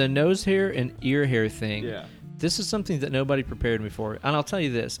 Dude, the nose hair and ear hair thing. Yeah. This is something that nobody prepared me for. And I'll tell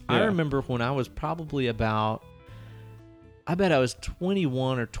you this. Yeah. I remember when I was probably about, I bet I was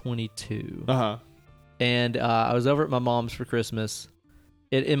 21 or 22. Uh-huh. And I was over at my mom's for Christmas.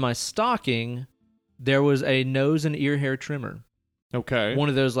 In my stocking, there was a nose and ear hair trimmer. Okay. One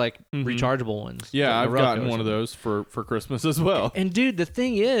of those like rechargeable ones. Yeah, I've gotten one of those for Christmas as well. And dude, the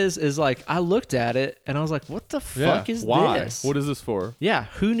thing is like I looked at it and I was like, what the fuck is this? What is this for? Yeah,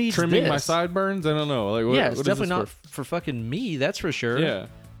 who needs trimming this? my sideburns? I don't know. Like, what, it's definitely not for fucking me, that's for sure. Yeah.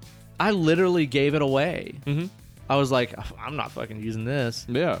 I literally gave it away. Mm-hmm. I was like, I'm not fucking using this.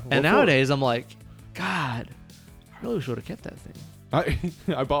 Yeah. And nowadays I'm like, God, I really should have kept that thing.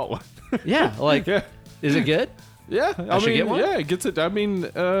 I bought one. Yeah, like, is it good? Yeah, I should get one? Yeah, it gets it. I mean,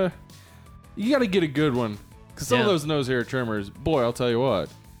 you got to get a good one because some of those nose hair trimmers, boy, I'll tell you what,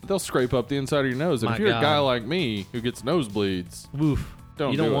 they'll scrape up the inside of your nose. And if you're a guy like me who gets nosebleeds, oof,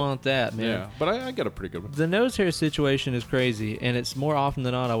 you don't want that, man. Yeah, but I got a pretty good one. The nose hair situation is crazy, and it's more often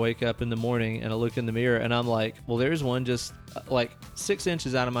than not I wake up in the morning and I look in the mirror and I'm like, well, there's one just like 6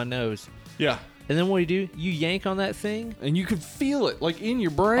 inches out of my nose. Yeah. And then what do? You yank on that thing, and you can feel it like in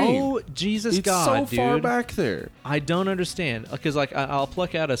your brain. Oh, Jesus it's God, so dude. far back there. I don't understand because like I'll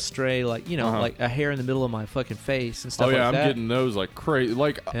pluck out a stray, like like a hair in the middle of my fucking face and stuff like that. I'm getting those like crazy.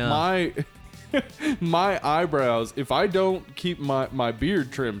 Like my eyebrows, if I don't keep my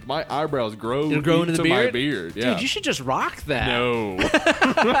beard trimmed, my eyebrows grow into the beard? my beard. Yeah. Dude, you should just rock that. No.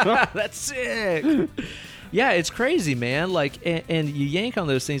 That's sick. Yeah, it's crazy, man. Like, and you yank on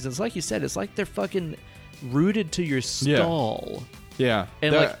those things, and it's like you said, it's like they're fucking rooted to your skull. Yeah.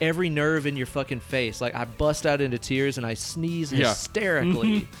 And like every nerve in your fucking face. Like, I bust out into tears and I sneeze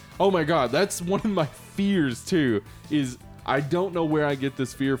hysterically. Oh my God, that's one of my fears too, is I don't know where I get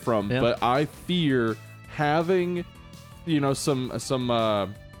this fear from, but I fear having, some what are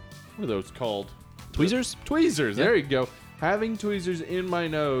those called? Tweezers? Tweezers, there you go. Having tweezers in my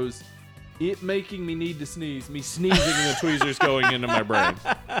nose, it making me need to sneeze, me sneezing and the tweezers going into my brain.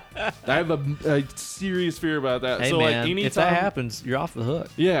 I have a serious fear about that. Hey, so man, like anytime if that happens, you're off the hook.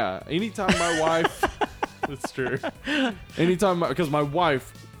 Yeah, anytime my wife, that's true. Anytime, because my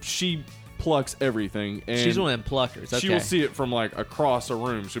wife, she plucks everything, and she's one of them pluckers. Okay. She will see it from like across a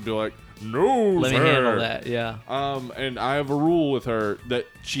room. She'll be like, "No, let me handle that." Yeah. And I have a rule with her that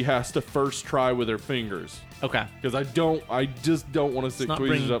she has to first try with her fingers. Okay. Because I just don't want to stick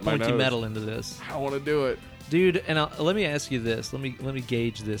tweezers up my nose. Pointy metal into this. I want to do it, dude. And let me ask you this. Let me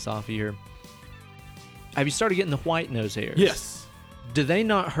gauge this off of here. Have you started getting the white nose hairs? Yes. Do they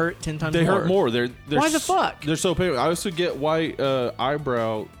not hurt 10 times more? They hurt more. They're why the fuck? They're so painful. I also get white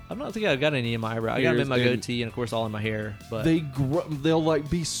eyebrow. I don't think I've got any in my eyebrow. I got them in my goatee and of course all in my hair. But they'll like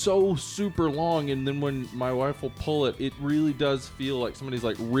be so super long, and then when my wife will pull it, it really does feel like somebody's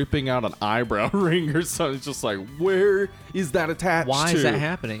like ripping out an eyebrow ring or something. It's just like, where is that attached to? Why is that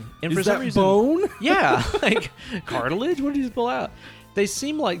happening? And is for some that reason, bone? Yeah, like cartilage. What did you pull out? They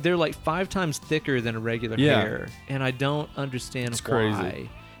seem like they're like 5 times thicker than a regular hair, and I don't understand why. Crazy.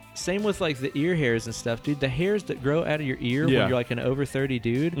 Same with like the ear hairs and stuff, dude. The hairs that grow out of your ear when you're like an over 30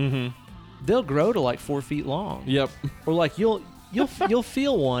 dude, they'll grow to like 4 feet long. Yep. Or like you'll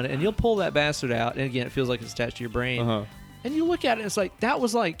feel one and you'll pull that bastard out, and again it feels like it's attached to your brain. And you look at it and it's like that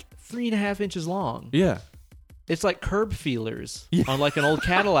was like 3.5 inches long. Yeah. It's like curb feelers on like an old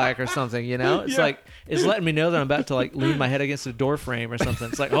Cadillac or something, It's like it's letting me know that I'm about to like lean my head against a door frame or something.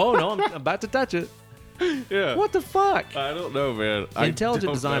 It's like, oh no, I'm about to touch it. Yeah. What the fuck? I don't know, man.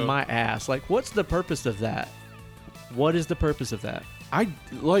 Intelligent design, my ass. Like, what's the purpose of that? What is the purpose of that? I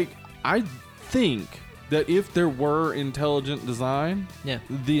think that if there were intelligent design,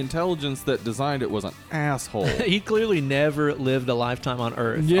 the intelligence that designed it was an asshole. He clearly never lived a lifetime on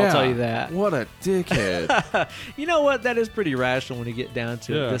Earth. Yeah. I'll tell you that. What a dickhead. You know what? That is pretty rational when you get down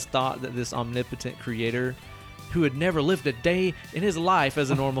to it. This thought that this omnipotent creator who had never lived a day in his life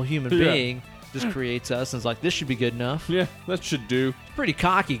as a normal human being just creates us and is like, this should be good enough. Yeah, that should do. Pretty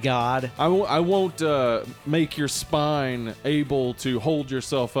cocky, God. I won't make your spine able to hold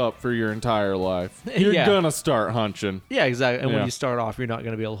yourself up for your entire life. You're gonna start hunching. Yeah, exactly. And when you start off, you're not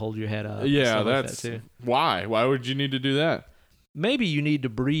gonna be able to hold your head up. Yeah, that's like that too. Why? Why would you need to do that? Maybe you need to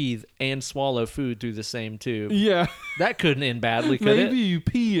breathe and swallow food through the same tube. Yeah. That couldn't end badly, could it? Maybe you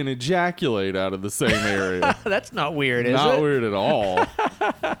pee and ejaculate out of the same area. That's not weird, is it? Not weird at all.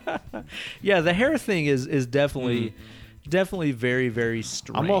 Yeah, the hair thing is definitely very, very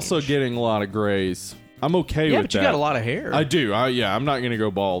strange. I'm also getting a lot of grays. I'm okay with that. Yeah, but you got a lot of hair. I do. I'm not going to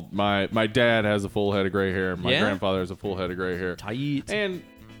go bald. My dad has a full head of gray hair. My grandfather has a full head of gray hair. Tight. And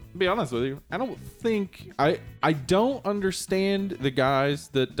to be honest with you, I don't think I don't understand the guys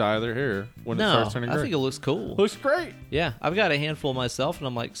that dye their hair when it starts turning gray. I think it looks cool. Looks great. Yeah, I've got a handful myself, and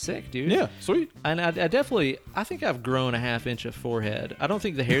I'm like, sick, dude. Yeah, sweet. And I think I've grown a ½ inch of forehead. I don't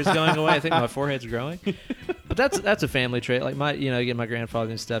think the hair's going away. I think my forehead's growing. But that's a family trait. Like again, my grandfather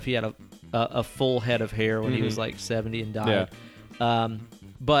and stuff. He had a full head of hair when he was like 70 and died. Yeah.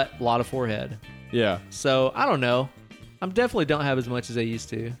 But a lot of forehead. Yeah. So I don't know. I definitely don't have as much as I used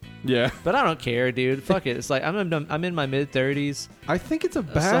to. Yeah. But I don't care, dude. Fuck it. It's like I'm in my mid-30s. I think it's a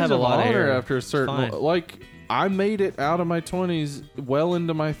badge of honor after a certain... Like, I made it out of my 20s well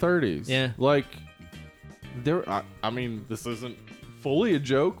into my 30s. Yeah. Like, I mean, this isn't fully a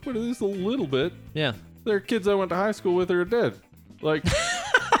joke, but it is a little bit. Yeah. There are kids I went to high school with who are dead. Like...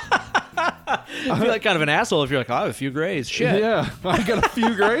 I feel like kind of an asshole if you're like, I have a few grays. Shit. Yeah, I got a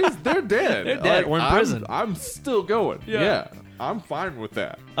few grays. They're dead. They're dead. We're in prison. I'm still going. Yeah. I'm fine with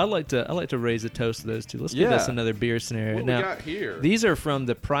that. I like to raise a toast to those two. Let's give us another beer scenario. What now, we got here? These are from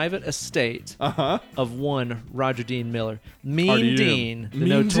the private estate of one Roger Dean Miller. Mean Dean, the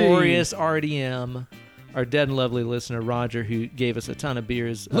notorious RDM. Our dead and lovely listener, Roger, who gave us a ton of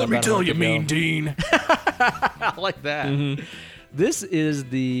beers. Let me tell you, Mean Dean. I like that. Mm-hmm. This is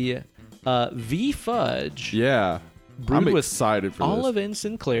the V Fudge. Yeah. Brewed I'm excited for Olive and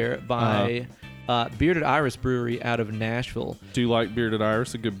Sinclair by Bearded Iris Brewery out of Nashville. Do you like Bearded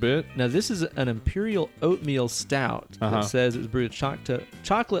Iris a good bit? Now, this is an Imperial Oatmeal Stout that says it's brewed with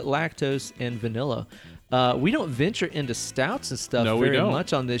chocolate, lactose, and vanilla. We don't venture into stouts and stuff very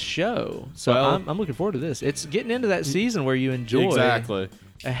much on this show, so I'm looking forward to this. It's getting into that season where you enjoy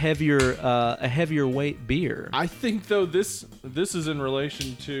a heavier weight beer. I think though this is in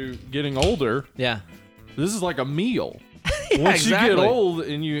relation to getting older. Yeah, this is like a meal. Yeah, Once you get old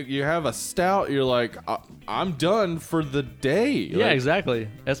and you have a stout, you're like, I'm done for the day. Yeah, exactly.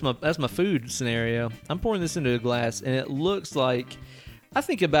 That's my food scenario. I'm pouring this into a glass, and it looks like, I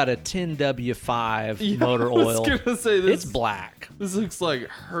think about a 10W5 motor oil. I was gonna say this. It's black. This looks like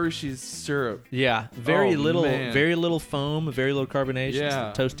Hershey's syrup. Yeah, very little foam, very little carbonation.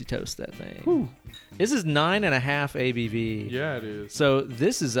 Yeah, toasty toast that thing. Whew. This is 9.5 ABV. Yeah, it is. So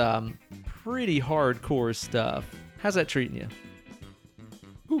this is pretty hardcore stuff. How's that treating you?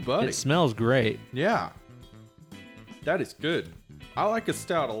 Ooh, buddy. It smells great. Yeah. That is good. I like a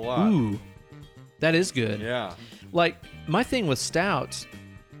stout a lot. Ooh. That is good. Yeah. Like, my thing with stouts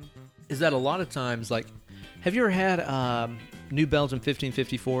is that a lot of times, like, have you ever had New Belgium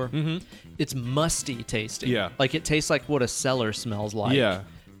 1554? Mm-hmm. It's musty tasting. Yeah. Like, it tastes like what a cellar smells like. Yeah.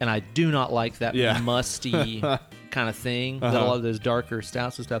 And I do not like that musty kind of thing that a lot of those darker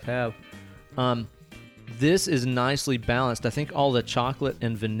stouts and stuff have. This is nicely balanced. I think all the chocolate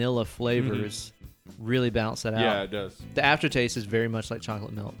and vanilla flavors really balance that out. Yeah, it does. The aftertaste is very much like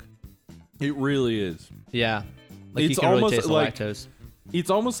chocolate milk. It really is. Yeah. Like, it's you can really almost taste the like lactose. It's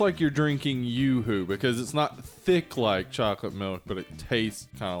almost like you're drinking Yoo-Hoo because it's not thick like chocolate milk, but it tastes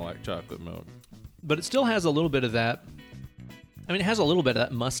kind of like chocolate milk. But it still has a little bit of that. I mean, it has a little bit of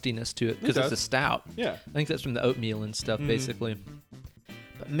that mustiness to it because it's a stout. Yeah. I think that's from the oatmeal and stuff, basically.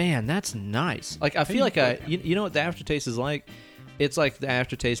 But man, that's nice. Like, I feel like you know what the aftertaste is like? It's like the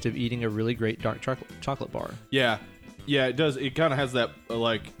aftertaste of eating a really great dark chocolate bar. Yeah. Yeah, it does. It kind of has that,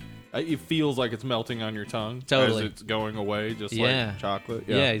 like, it feels like it's melting on your tongue. Totally. As it's going away, just like chocolate.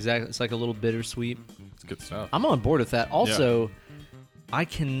 Yeah, exactly. It's like a little bittersweet. It's good stuff. I'm on board with that. Also, I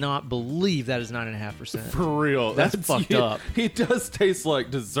cannot believe that is 9.5%. For real. That's fucked up. It does taste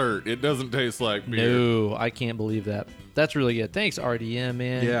like dessert. It doesn't taste like beer. No, I can't believe that. That's really good. Thanks, RDM,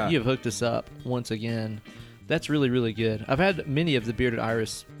 man. Yeah. You have hooked us up once again. That's really, really good. I've had many of the Bearded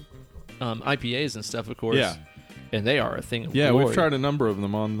Iris IPAs and stuff, of course. Yeah. And they are a thing of glory. glory. We've tried a number of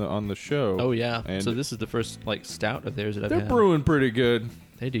them on the show. Oh, yeah. And so this is the first, like, stout of theirs that I've had. They're brewing pretty good.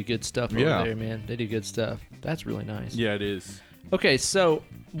 They do good stuff over there, man. They do good stuff. That's really nice. Yeah, it is. Okay, so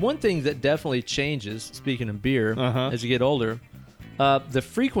one thing that definitely changes, speaking of beer, as you get older, the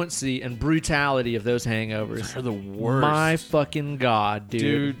frequency and brutality of those hangovers are the worst. My fucking God,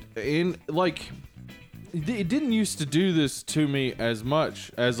 dude. And, like, it didn't used to do this to me as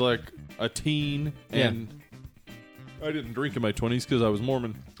much as, like, a teen. And I didn't drink in my 20s because I was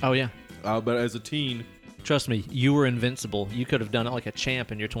Mormon. Oh, yeah. But as a teen... Trust me, you were invincible. You could have done it like a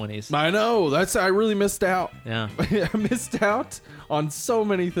champ in your 20s. I know. I really missed out. Yeah. I missed out on so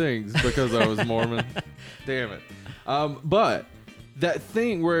many things because I was Mormon. Damn it. But that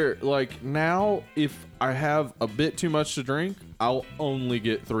thing where, like, now if I have a bit too much to drink, I'll only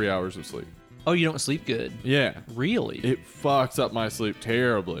get 3 hours of sleep. Oh, you don't sleep good? Yeah. Really? It fucks up my sleep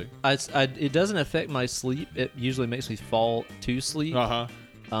terribly. It doesn't affect my sleep. It usually makes me fall to sleep.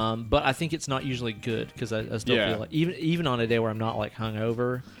 But I think it's not usually good because I still feel like even on a day where I'm not like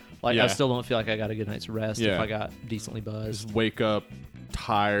hungover, like I still don't feel like I got a good night's rest if I got decently buzzed. Just wake up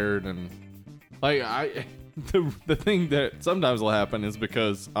tired and like the thing that sometimes will happen is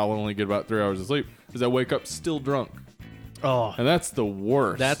because I'll only get about 3 hours of sleep is I wake up still drunk. Oh, and that's the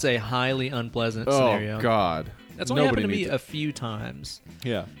worst. That's a highly unpleasant scenario. Oh God, that's only happened to me a few times.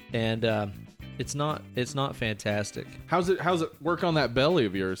 Yeah, and it's not fantastic. How's it work on that belly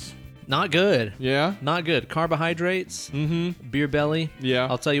of yours? Not good. Yeah, not good. Carbohydrates. Beer belly. Yeah,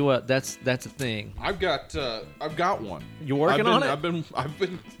 I'll tell you what. That's a thing. I've got one. You working on it? I've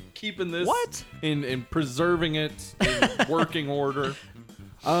been keeping this in preserving it in working order.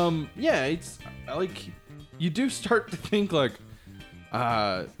 Yeah, it's like you do start to think like,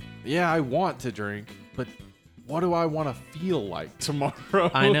 yeah, I want to drink, but what do I want to feel like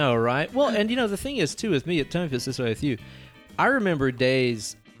tomorrow? I know, right? Well, and the thing is too with me, tell me if it's this way with you. I remember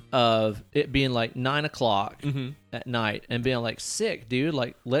days of it being like 9 o'clock at night and being like, sick, dude.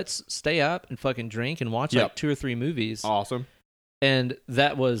 Like, let's stay up and fucking drink and watch like 2 or 3 movies. Awesome. And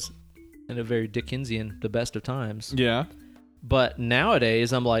that was, in a very Dickensian, the best of times. Yeah. But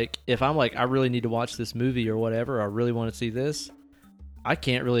nowadays, I'm like, if I'm like, I really need to watch this movie or whatever, or I really want to see this, I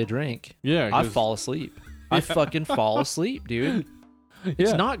can't really drink. Yeah. I fall asleep. I fucking fall asleep, dude.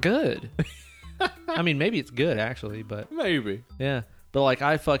 It's not good. I mean, maybe it's good actually, but maybe. Yeah, but like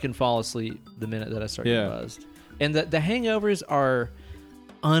I fucking fall asleep the minute that I start getting buzzed, and the hangovers are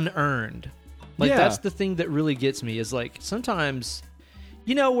unearned. Like that's the thing that really gets me is like sometimes,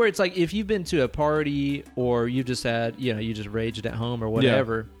 you know, where it's like if you've been to a party or you just had, you know, you just raged at home or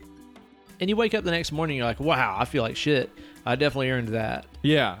whatever, and you wake up the next morning, you're like, wow, I feel like shit. I definitely earned that.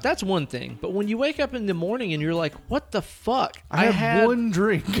 Yeah. That's one thing. But when you wake up in the morning and you're like, what the fuck? I had one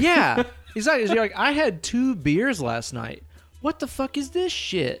drink. Yeah. Exactly. You're like, I had 2 beers last night. What the fuck is this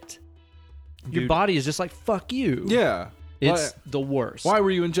shit? Dude. Your body is just like, fuck you. Yeah. It's the worst. Why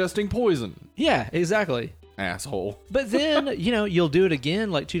were you ingesting poison? Yeah, exactly. Asshole. But then, you know, you'll do it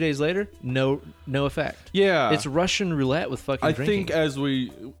again like 2 days later. No effect. Yeah. It's Russian roulette with fucking drinking. I think as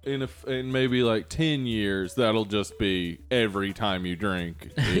we, in maybe like 10 years, that'll just be every time you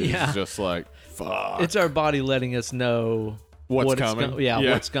drink. It's just like, fuck. It's our body letting us know what's coming.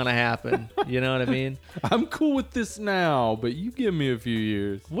 What's going to happen. You know what I mean? I'm cool with this now, but you give me a few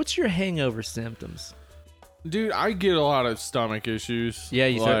years. What's your hangover symptoms? Dude, I get a lot of stomach issues. Yeah,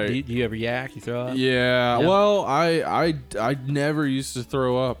 do you ever yak? You throw up? Yeah. Well, I never used to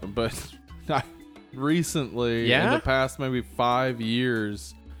throw up, but recently, in the past maybe 5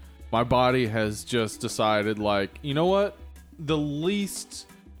 years, my body has just decided, like, you know what? The least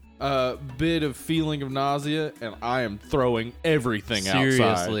bit of feeling of nausea, and I am throwing everything outside.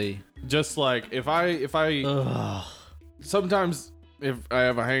 Seriously. Just like if I sometimes. If I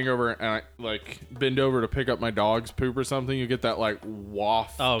have a hangover and I like bend over to pick up my dog's poop or something, you get that like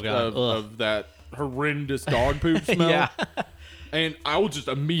waft of that horrendous dog poop smell. Yeah. And I will just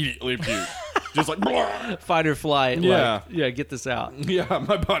immediately puke. Just like fight or flight. Yeah. Like, get this out. Yeah,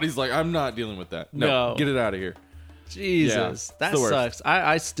 my body's like, I'm not dealing with that. No. Get it out of here. Jesus. That sucks.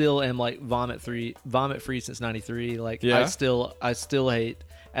 I still am like vomit free since 93. Like I still hate,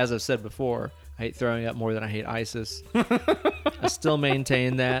 as I've said before, I hate throwing up more than I hate ISIS. I still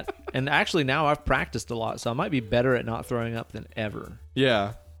maintain that. And actually now I've practiced a lot, so I might be better at not throwing up than ever.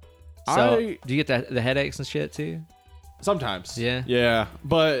 Yeah. So do you get the headaches and shit too? Sometimes. Yeah. Yeah.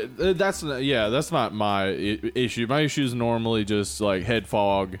 But that's not my issue. My issue is normally just like head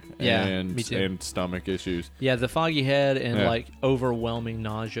fog and stomach issues. Yeah, the foggy head and like overwhelming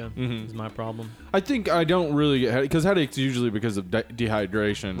nausea is my problem. I think I don't really get because headaches usually because of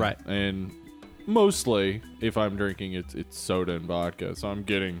dehydration. Right. And mostly, if I'm drinking, it's soda and vodka, so I'm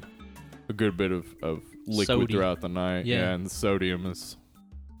getting a good bit of liquid sodium throughout the night. Yeah, and the sodium is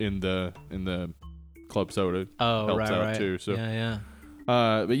in the club soda. Oh, helps out right. too. So yeah.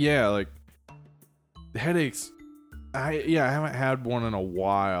 But yeah, like headaches. I haven't had one in a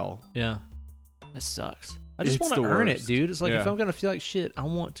while. Yeah, that sucks. I just want to earn it, dude. It's like if I'm gonna feel like shit, I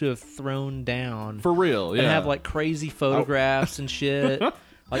want to have thrown down for real. Yeah, and have like crazy photographs and shit.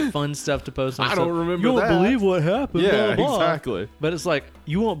 Like fun stuff to post on. I don't remember You won't that. believe what happened. Yeah, blah, blah. Exactly. But it's like,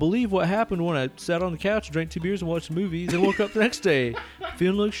 you won't believe what happened when I sat on the couch, drank 2 beers, and watched movies, and woke up the next day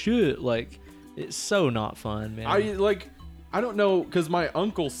feeling like shit. Like, it's so not fun, man. I don't know, because my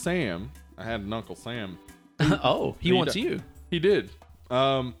Uncle Sam, I had an Uncle Sam. He wants you. He did.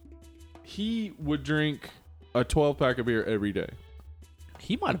 He would drink a 12-pack of beer every day.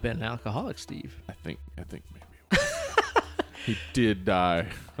 He might have been an alcoholic, Steve. I think maybe. He did die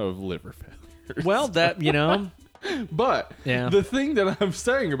of liver failure. Well, that, you know. But the thing that I'm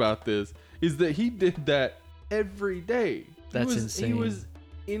saying about this is that he did that every day. That's insane. He was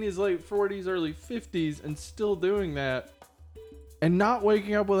in his late 40s, early 50s, and still doing that and not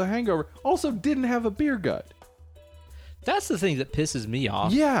waking up with a hangover. Also didn't have a beer gut. That's the thing that pisses me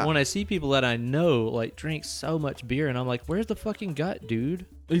off. Yeah. When I see people that I know, like, drink so much beer, and I'm like, where's the fucking gut, dude?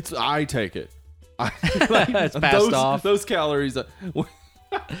 I take it. It's passed off. Those calories.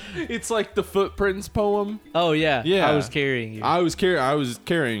 It's like the Footprints poem. Oh yeah. I was carrying you. I was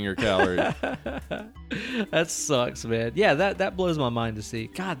carrying your calories. That sucks, man. Yeah, that blows my mind to see.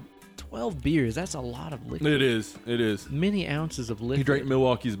 God, 12 beers. That's a lot of liquid. It is. Many ounces of liquid. He drank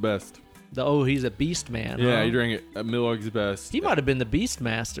Milwaukee's Best. He's a beast man. Yeah, huh? He drank it at Milwaukee's Best. He might have been the Beast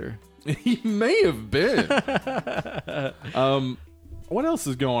Master. He may have been. What else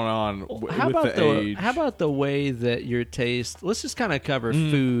is going on with the age? How about the way that your taste... Let's just kind of cover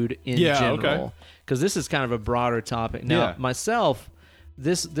food in general. Because this is kind of a broader topic. Now, myself,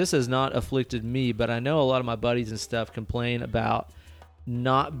 this has not afflicted me, but I know a lot of my buddies and stuff complain about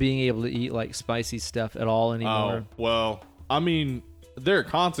not being able to eat like spicy stuff at all anymore. Oh, well, I mean, there are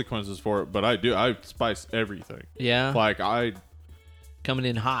consequences for it, but I spice everything. Yeah? Like, coming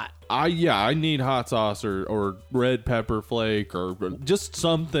in hot. I need hot sauce or red pepper flake or just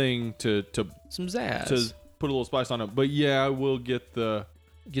something to some zazz to put a little spice on it. But yeah, I will get the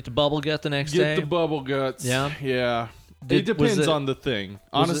Get the bubble gut the next day. Get the bubble guts. Yeah. It depends on the thing.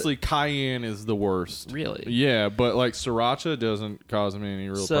 Honestly, cayenne is the worst. Really? Yeah, but like sriracha doesn't cause me any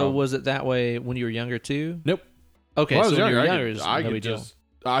real problem. So was it that way when you were younger too? Nope. Okay, when so I was when younger, you were younger,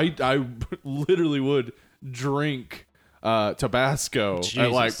 I literally would drink Tabasco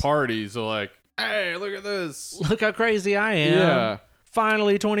at like parties. So like, hey, look at this. Look how crazy I am. Yeah.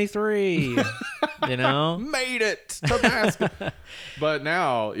 Finally 23. You know? Made it. Tabasco. But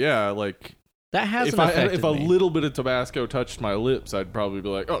now, yeah, like... That hasn't affected if a little bit of Tabasco touched my lips, I'd probably be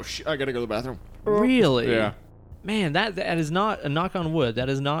like, oh, shit, I gotta go to the bathroom. Really? Yeah. Man, that is not, a knock on wood, that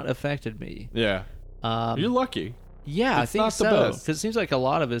has not affected me. Yeah. You're lucky. Yeah, I think so. Because it seems like a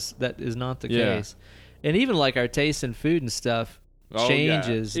lot of us, that is not the case. And even like our taste in food and stuff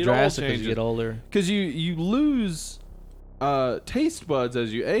changes drastically as you get older. Because you lose taste buds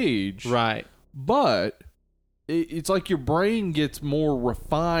as you age. Right. But... it's like your brain gets more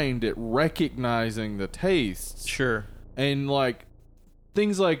refined at recognizing the tastes. Sure. And like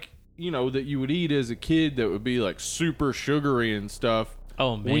things like, you know, that you would eat as a kid that would be like super sugary and stuff.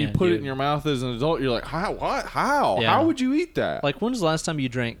 Oh man. When you put it in your mouth as an adult, you're like, how? What? How? Yeah. How would you eat that? Like, when was the last time you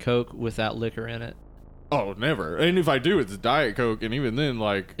drank Coke without liquor in it? Oh, never. And if I do, it's Diet Coke, and even then,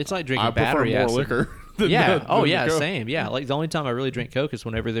 like, it's like drinking battery acid. I prefer more liquor. Yeah. Same. Yeah. Like, the only time I really drink Coke is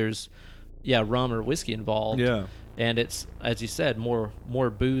whenever there's rum or whiskey involved. Yeah. And it's, as you said, more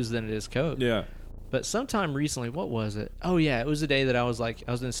booze than it is Coke. Yeah. But sometime recently, what was it? Oh, yeah. It was a day that I was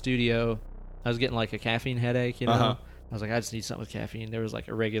in the studio. I was getting like a caffeine headache, you know? Uh-huh. I was like, I just need something with caffeine. There was like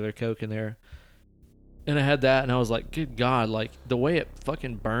a regular Coke in there. And I had that, and I was like, good God, like, the way it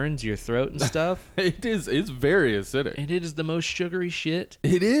fucking burns your throat and stuff. It's very acidic. And it is the most sugary shit.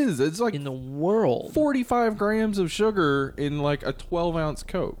 It is. It's like in the world. 45 grams of sugar in like a 12-ounce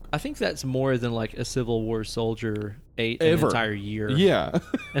Coke. I think that's more than like a Civil War soldier ate an entire year. Yeah.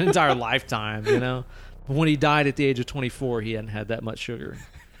 An entire lifetime, you know? But when he died at the age of 24, he hadn't had that much sugar.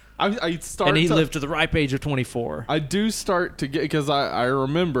 And he lived to the ripe age of 24. I do start to get, because I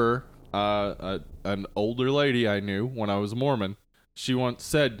remember an older lady I knew when I was a Mormon, she once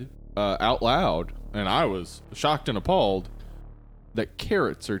said out loud, and I was shocked and appalled, that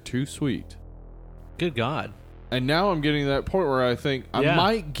carrots are too sweet. Good God. And now I'm getting to that point where I think I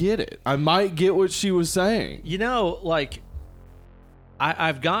might get it. I might get what she was saying. You know, like,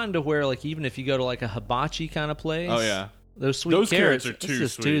 I've gotten to where, like, even if you go to like a hibachi kind of place. Oh, yeah. Those carrots are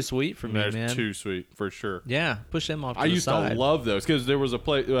too sweet for me, man. They're too sweet, for sure. Yeah, push them off to the I used side. to love those, because there was a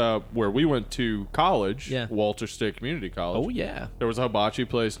place where we went to college, Walter State Community College. Oh, yeah. There was a hibachi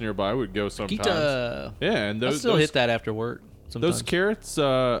place nearby. We'd go sometimes. Kita. Yeah, and I still hit that after work sometimes. Those carrots,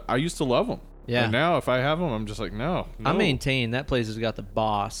 I used to love them. Yeah. And now if I have them, I'm just like, no. I maintain that place has got the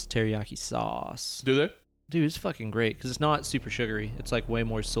boss teriyaki sauce. Do they? Dude, it's fucking great because it's not super sugary. It's like way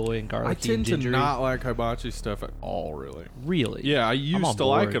more soy and garlic. I tend to not like hibachi stuff at all, really. Really? Yeah, I used to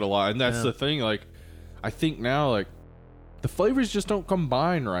like it a lot, and that's the thing. Like, I think now, like, the flavors just don't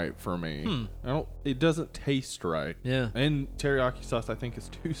combine right for me. It doesn't taste right. Yeah. And teriyaki sauce, I think, is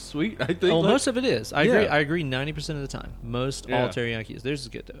too sweet. I think. Oh, most of it is. I agree. I agree 90% of the time. All teriyaki is. Theirs is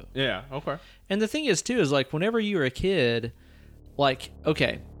good though. Yeah. Okay. And the thing is too is like whenever you were a kid, like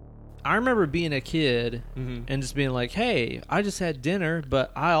I remember being a kid and just being like, hey, I just had dinner,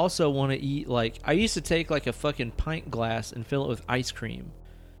 but I also want to eat, like, I used to take like a fucking pint glass and fill it with ice cream.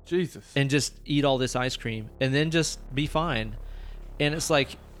 Jesus. And just eat all this ice cream and then just be fine. And it's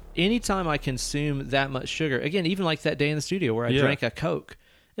like, anytime I consume that much sugar, again, even like that day in the studio where I drank a Coke,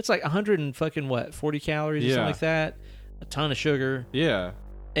 it's like 40 calories or something like that, a ton of sugar. Yeah.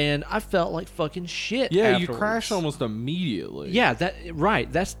 And I felt like fucking shit. Yeah, afterwards. You crash almost immediately. Yeah,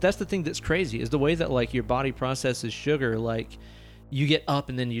 that's the thing that's crazy is the way that like your body processes sugar. Like you get up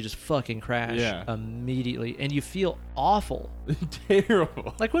and then you just fucking crash immediately, and you feel awful,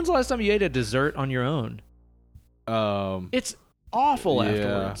 terrible. Like when's the last time you ate a dessert on your own? It's awful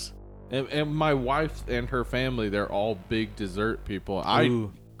afterwards. And my wife and her family, they're all big dessert people. I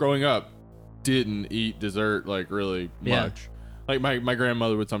growing up didn't eat dessert like really much. Like my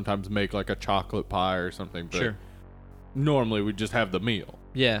grandmother would sometimes make like a chocolate pie or something, but normally we'd just have the meal.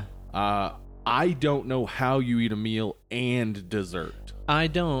 Yeah. I don't know how you eat a meal and dessert. I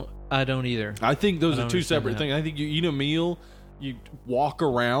don't either. I think those are two separate things. I think you eat a meal, you walk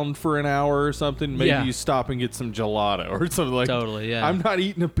around for an hour or something, maybe you stop and get some gelato or something like that. Totally, yeah. I'm not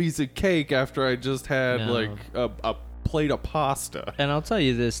eating a piece of cake after I just had like a plate of pasta. And I'll tell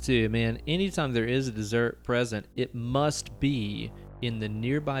you this too, man. Anytime there is a dessert present, it must be in the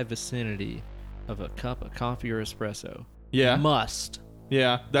nearby vicinity of a cup of coffee or espresso. Yeah. Must.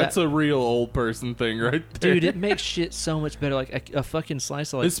 Yeah, that's a real old person thing right there. Dude, it makes shit so much better. Like a fucking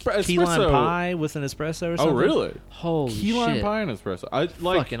slice of like key lime pie with an espresso or something. Oh, really? Holy key lime pie and espresso. I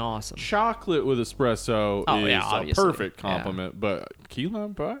like fucking awesome. Chocolate with espresso is a perfect compliment, but key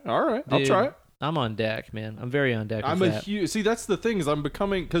lime pie? All right, dude, I'll try it. I'm on deck, man. I'm very on deck. I'm a huge. See, that's the thing is I'm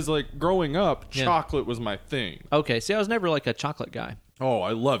becoming because like growing up, chocolate was my thing. Okay, see, I was never like a chocolate guy. Oh,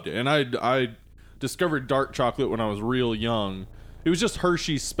 I loved it, and I discovered dark chocolate when I was real young. It was just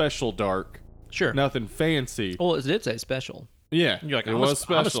Hershey's Special Dark. Sure, nothing fancy. Well, it did say special. Yeah, you're like, it was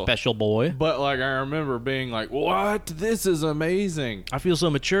special. I'm a special boy. But like, I remember being like, "What? This is amazing." I feel so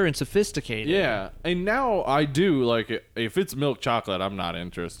mature and sophisticated. Yeah, and now I do like if it's milk chocolate, I'm not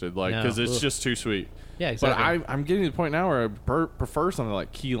interested, like because it's just too sweet. Yeah, exactly. But I'm getting to the point now where I prefer something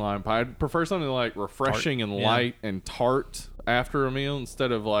like key lime pie. I prefer something like refreshing and light and tart after a meal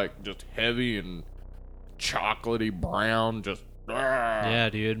instead of like just heavy and chocolatey brown. Just yeah,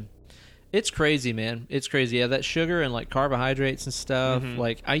 dude. It's crazy, man. It's crazy. Yeah, that sugar and like carbohydrates and stuff. Mm-hmm.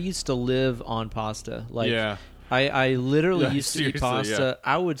 Like I used to live on pasta. Like I literally used to eat pasta. Yeah.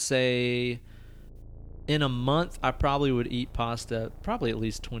 I would say in a month I probably would eat pasta probably at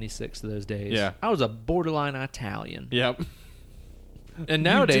least 26 of those days. Yeah. I was a borderline Italian. Yep. And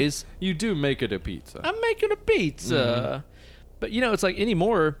nowadays you do make it a pizza. I'm making a pizza. Mm-hmm. But it's like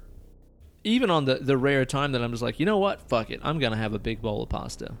anymore, even on the rare time that I'm just like, you know what? Fuck it. I'm going to have a big bowl of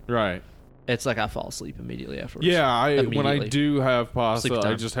pasta. Right. It's like I fall asleep immediately afterwards. Yeah, when I do have pasta,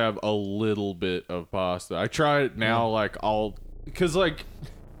 I just have a little bit of pasta. I try it now, like because like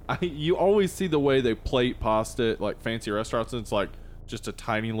you always see the way they plate pasta at like fancy restaurants, and it's like just a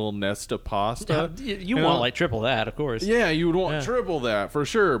tiny little nest of pasta. You want like triple that, of course. Yeah, you would want triple that for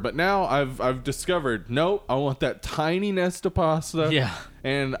sure. But now I've discovered, nope, I want that tiny nest of pasta. Yeah,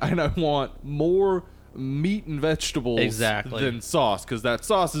 and I want more meat and vegetables than sauce, because that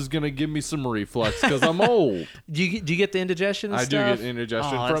sauce is going to give me some reflux because I'm old. Do you get the indigestion and stuff? I do get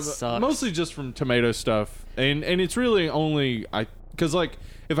indigestion from mostly just from tomato stuff, and it's really only because like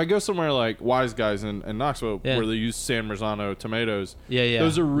if I go somewhere like Wise Guys in Knoxville where they use San Marzano tomatoes,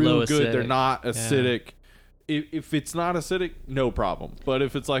 those are real low good. Acidic. They're not acidic. If it's not acidic, no problem. But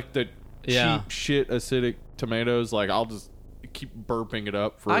if it's like the cheap shit acidic tomatoes, like I'll just keep burping it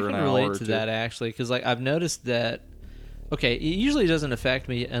up for an hour or two. I can relate to that actually, because like I've noticed that. Okay, it usually doesn't affect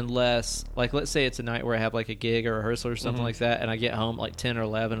me unless, like, let's say it's a night where I have like a gig or a rehearsal or something like that, and I get home like 10 or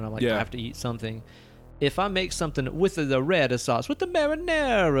 11, and I'm like, I have to eat something. If I make something with the red sauce, with the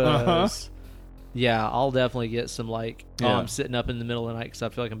marinaras, I'll definitely get some like, I'm sitting up in the middle of the night because I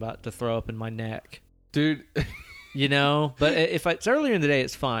feel like I'm about to throw up in my neck, dude. But if it's earlier in the day,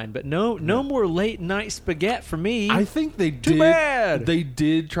 it's fine. But no more late night spaghetti for me. I think they did. Too bad. They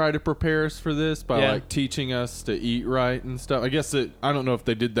did try to prepare us for this by like teaching us to eat right and stuff. I guess I don't know if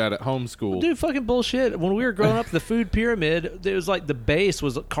they did that at homeschool. Dude, fucking bullshit. When we were growing up, the food pyramid, it was like the base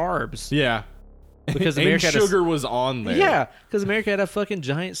was carbs. Yeah. Because America and sugar was on there. Yeah, because America had a fucking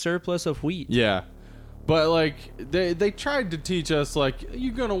giant surplus of wheat. Yeah. But like they tried to teach us like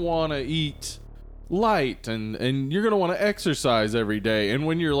you're gonna want to eat light and you're gonna want to exercise every day, and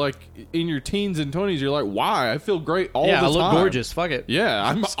when you're like in your teens and 20s, you're like, why? I feel great all the time. I look gorgeous. Fuck it. Yeah,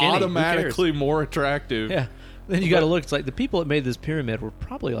 I'm skinny. Automatically more attractive. Yeah. Then you got to look. It's like the people that made this pyramid were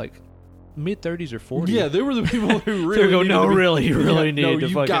probably like mid 30s or 40s. Yeah, they were the people who really need to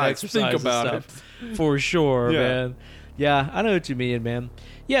fucking exercise. Think about it for sure, man. Yeah, I know what you mean, man.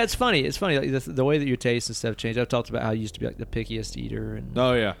 Yeah, it's funny. It's funny, like the way that your taste and stuff changed. I've talked about how I used to be like the pickiest eater, and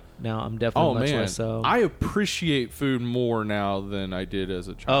now I'm definitely much less so. I appreciate food more now than I did as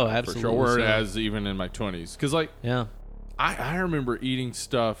a child. Oh, absolutely. For sure. Whereas even in my 20s, because like, I remember eating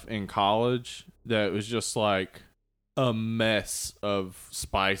stuff in college that was just like a mess of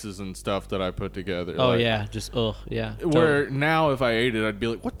spices and stuff that I put together. Oh, like, Where now if I ate it, I'd be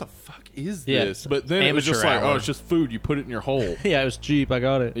like, what the fuck is this? But then it was just like, it's just food. You put it in your hole. Yeah, it was cheap. I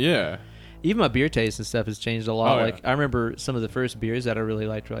got it. Yeah. Even my beer taste and stuff has changed a lot. Like I remember some of the first beers that I really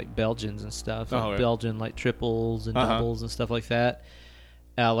liked were like Belgians and stuff. Like Belgian like triples and doubles and stuff like that.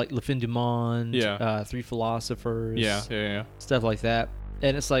 Like Le Fin du Monde, Three Philosophers, stuff like that.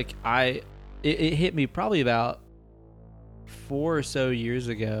 And it's like it hit me probably about 4 or so years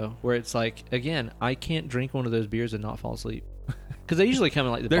ago, where it's like, again, I can't drink one of those beers and not fall asleep, because they usually come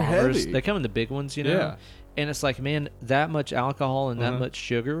in like the bombers. They come in the big ones, and it's like, man, that much alcohol and that much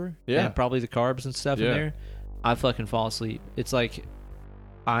sugar, and probably the carbs and stuff in there, I fucking fall asleep. It's like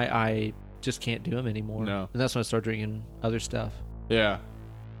I just can't do them anymore. No. And that's when I start drinking other stuff. Yeah.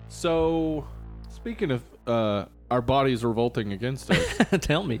 So speaking of our bodies revolting against us,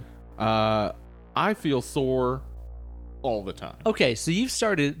 tell me. I feel sore all the time. Okay, so you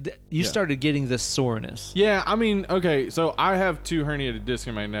started getting this soreness. Yeah, I mean, okay, so I have 2 herniated discs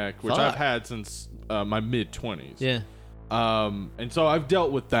in my neck, which I've had since my mid-20s. Yeah. And so I've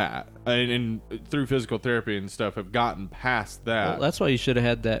dealt with that, and through physical therapy and stuff, have gotten past that. Well, that's why you should have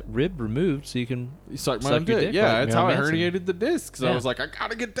had that rib removed so you can suck my dick. Yeah, like that's how I herniated the discs. I was like, I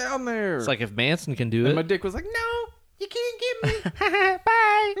gotta get down there. It's like if Manson can do it. And my dick was like, no, you can't get me.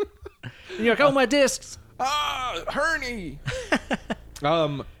 Bye. And you're like, oh, my discs. Hernie.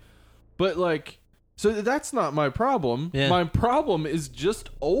 But like, so that's not my problem. Yeah. My problem is just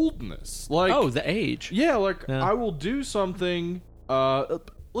oldness. Like, the age. Yeah, like I will do something.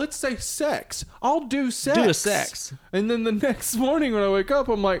 Let's say sex. I'll do sex. Do a sex, and then the next morning when I wake up,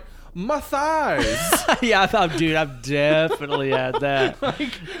 I'm like, my thighs. Yeah, I thought, dude, I've definitely had that.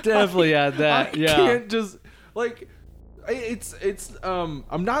 Definitely had that. I can't just like. It's I'm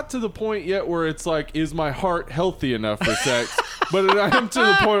not to the point yet where it's like, is my heart healthy enough for sex? But I am to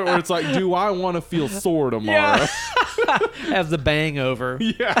the point where it's like, do I want to feel sore tomorrow? Yeah. Have the bang over.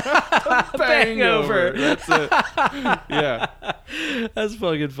 Yeah. Bang over. That's it. Yeah. That's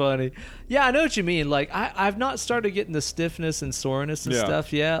fucking funny. Yeah, I know what you mean. Like, I've not started getting the stiffness and soreness and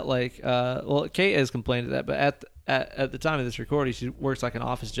stuff yet. Like, well, Kate has complained of that, but at the time of this recording, she works like an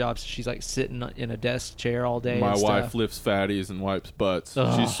office job, so she's like sitting in a desk chair all day. My and wife stuff. lifts fatties and wipes butts.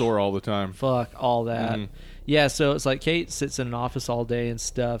 Ugh. She's sore all the time. Fuck all that. Mm-hmm. Yeah, so it's like Kate sits in an office all day and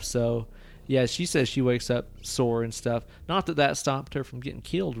stuff. So yeah, she says she wakes up sore and stuff. Not that stopped her from getting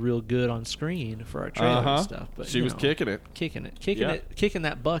killed real good on screen for our trailer and stuff. But she was kicking it, kicking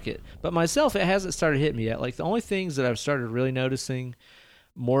that bucket. But myself, it hasn't started hitting me yet. Like, the only things that I've started really noticing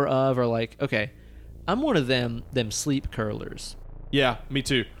more of are like, okay, I'm one of them sleep curlers. Yeah, me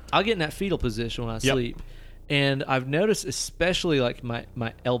too. I'll get in that fetal position when I sleep. And I've noticed, especially like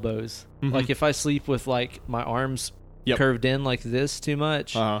my elbows, like if I sleep with like my arms curved in like this too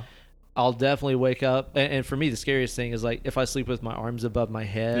much, I'll definitely wake up. And for me, the scariest thing is like if I sleep with my arms above my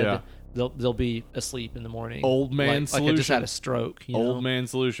head, they'll be asleep in the morning. Old man solution. Like I just had a stroke. Old man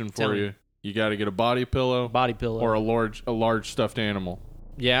solution for you. You got to get a body pillow, or a large stuffed animal.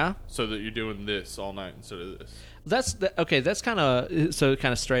 Yeah. So that you're doing this all night instead of this. That's kind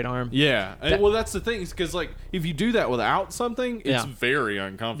of straight arm. Yeah. Well, that's the thing, because like if you do that without something, it's very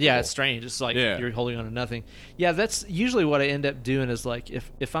uncomfortable. Yeah, it's strange. It's like you're holding on to nothing. Yeah, that's usually what I end up doing is like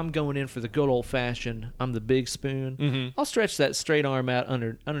if I'm going in for the good old fashioned, I'm the big spoon. I'll stretch that straight arm out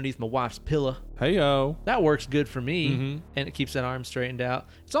underneath my wife's pillow. Hey-o. That works good for me, and it keeps that arm straightened out.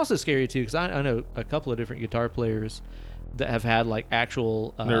 It's also scary too, because I know a couple of different guitar players that have had like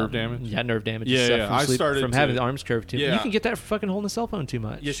actual nerve damage. Yeah, nerve damage. Yeah, and stuff from having the arms curved too. Yeah. You can get that from fucking holding a cell phone too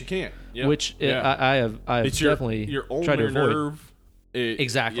much. Yes, you can. Yep. Which I have definitely your tried to avoid. Nerve.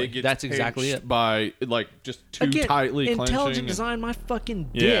 Exactly. That's exactly it. By like just too tightly clenching. Intelligent design, my fucking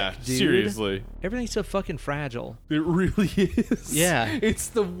dick, dude. Seriously. Everything's so fucking fragile. It really is. Yeah. It's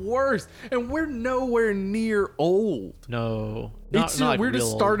the worst. And we're nowhere near old. No. We're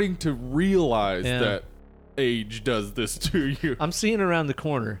just starting to realize that age does this to you. I'm seeing around the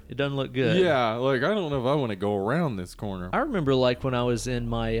corner. It doesn't look good. Yeah, like I don't know if I want to go around this corner. I remember like when I was in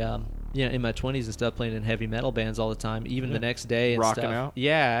my in my 20s and stuff, playing in heavy metal bands all the time, even the next day and rocking stuff. Out.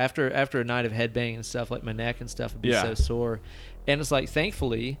 Yeah, after a night of headbanging and stuff, like my neck and stuff would be so sore. And it's like,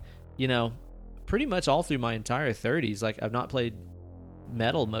 thankfully, pretty much all through my entire 30s, like I've not played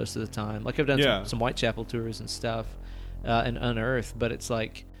metal most of the time. Like I've done some Whitechapel tours and stuff and Unearth, but it's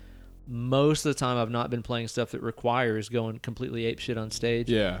like most of the time I've not been playing stuff that requires going completely apeshit on stage.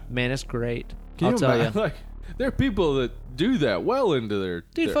 Yeah. Man, it's great. I'll tell you. Like, there are people that do that well into their...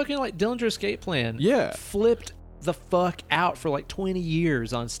 Dude, fucking like Dillinger Escape Plan. Yeah. Flipped the fuck out for like 20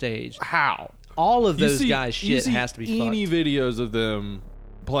 years on stage. How? All of those guys' shit has to be fucked. Any videos of them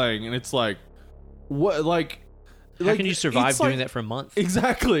playing, and it's like, what, like... How can you survive doing that for a month?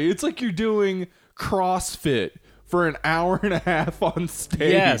 Exactly. It's like you're doing CrossFit for an hour and a half on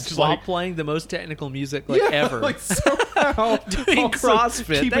stage. Yes, while playing the most technical music ever. Like somehow doing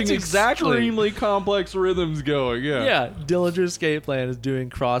CrossFit. Keeping That's exactly extremely complex rhythms going. Yeah. Yeah. Dillinger Escape Plan is doing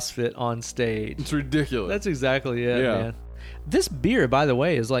CrossFit on stage. It's ridiculous. That's exactly it, man. This beer, by the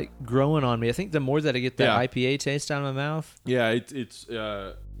way, is like growing on me. I think the more that I get that IPA taste out of my mouth. Yeah,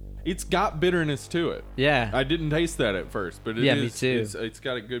 it's got bitterness to it. Yeah. I didn't taste that at first, but me too. It's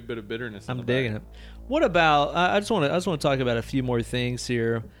got a good bit of bitterness. I'm digging it. What about? I just want to talk about a few more things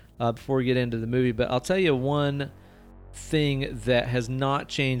here before we get into the movie. But I'll tell you one thing that has not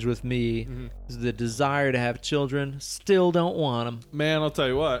changed with me is the desire to have children. Still don't want them. Man, I'll tell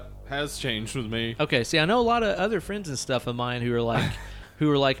you what has changed with me. Okay, see, I know a lot of other friends and stuff of mine who are like, who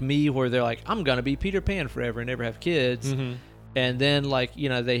are like me, where they're like, I'm gonna be Peter Pan forever and never have kids, and then like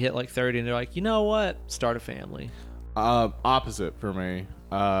they hit like 30 and they're like, you know what, start a family. Opposite for me.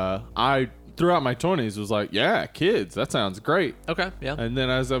 I throughout my 20s was like, yeah, kids, that sounds great. Okay, yeah. And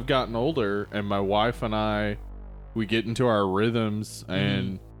then as I've gotten older, and my wife and I, we get into our rhythms,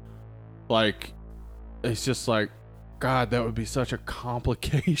 and like, it's just like, God, that would be such a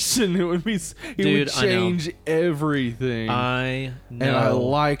complication. It would change everything. I know. And I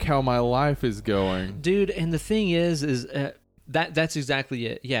like how my life is going. Dude, and the thing is that's exactly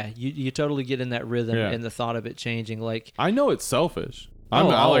it. Yeah, you totally get in that rhythm and the thought of it changing. Like, I know it's selfish. I'm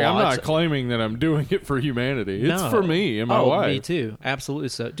not claiming that I'm doing it for humanity. It's for me and my wife. Me too. Absolutely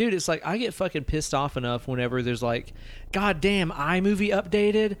so. Dude, it's like I get fucking pissed off enough whenever there's like, God damn, iMovie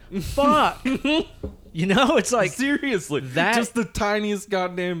updated? Fuck. It's like, seriously, just the tiniest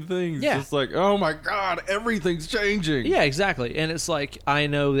goddamn things. Yeah. Just like, oh my God, everything's changing. Yeah, exactly. And it's like, I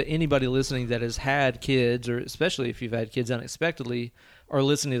know that anybody listening that has had kids, or especially if you've had kids unexpectedly, are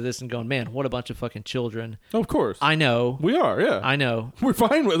listening to this and going, man, what a bunch of fucking children. Of course. I know. We are, yeah. I know. We're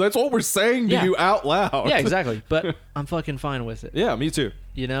fine with it. That's what we're saying to you out loud. Yeah, exactly. But I'm fucking fine with it. Yeah, me too.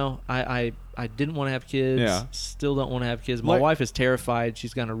 I didn't want to have kids. Yeah. Still don't want to have kids. My wife is terrified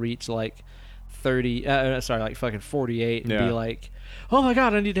she's going to reach like 48 and be like, oh my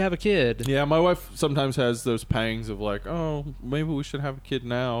God, I need to have a kid. Yeah, my wife sometimes has those pangs of like, oh, maybe we should have a kid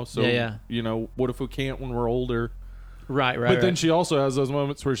now. So, what if we can't when we're older? Right. But then she also has those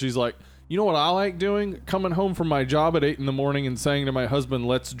moments where she's like, you know what I like doing? Coming home from my job at 8 a.m. and saying to my husband,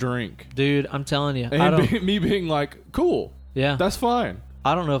 let's drink. Dude, I'm telling you. And me being like, cool. Yeah. That's fine.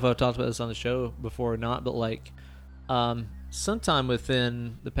 I don't know if I've talked about this on the show before or not, but like sometime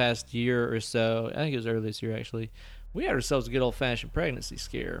within the past year or so, I think it was early this year actually, we had ourselves a good old-fashioned pregnancy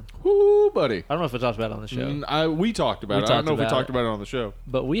scare. Woo, buddy. I don't know if I talked about it on the show. We talked about it. I don't know if we talked about it on the show.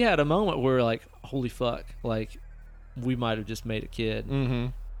 But we had a moment where we're like, holy fuck, like, we might have just made a kid. Mm-hmm.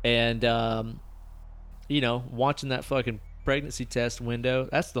 And, watching that fucking pregnancy test window,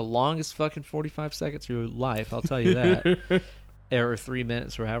 that's the longest fucking 45 seconds of your life, I'll tell you that. Or 3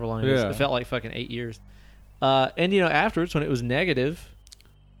 minutes or however long it is. It felt like fucking 8 years. And, afterwards, when it was negative,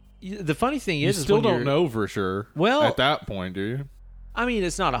 the funny thing is... You still don't know for sure at that point, do you? I mean,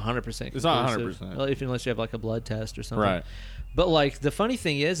 it's not 100%. It's not 100%. Unless you have like a blood test or something. Right. But like the funny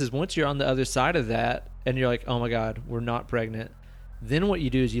thing is once you're on the other side of that and you're like, oh my God, we're not pregnant. Then what you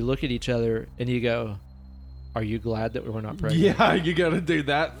do is you look at each other and you go, are you glad that we're not pregnant? Yeah, you got to do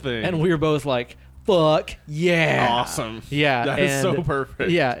that thing. And we were both like, fuck yeah. Awesome. Yeah. That is so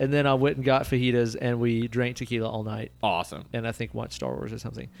perfect. Yeah. And then I went and got fajitas and we drank tequila all night. Awesome. And I think watched Star Wars or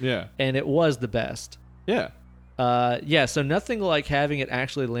something. Yeah. And it was the best. Yeah. So nothing like having it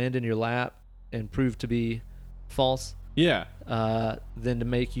actually land in your lap and prove to be false. Yeah. Than to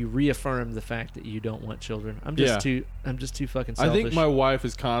make you reaffirm the fact that you don't want children. I'm just too fucking selfish. I think my wife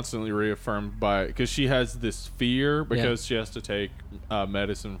is constantly reaffirmed by it because she has this fear because she has to take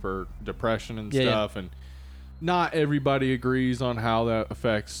medicine for depression and stuff, and not everybody agrees on how that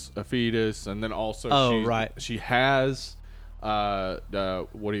affects a fetus. And then also, she has what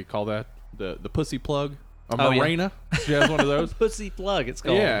do you call that? The pussy plug. A Mirena. She has one of those. Pussy plug, it's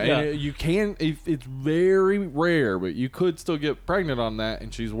called. Yeah. And you can. It's very rare, but you could still get pregnant on that.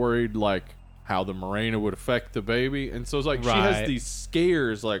 And she's worried like how the Mirena would affect the baby, and so it's like she has these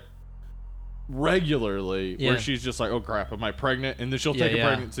scares like regularly where she's just like, oh crap, am I pregnant? And then she'll take a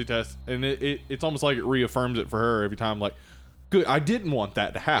pregnancy test, and it's almost like it reaffirms it for her every time. Like, good, I didn't want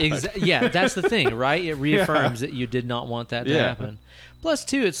that to happen. That's the thing, right? It reaffirms that you did not want that to happen. Plus,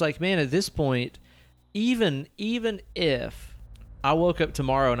 too, it's like, man, at this point. Even if I woke up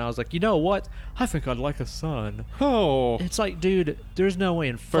tomorrow and I was like, you know what? I think I'd like a son. Oh. It's like, dude, there's no way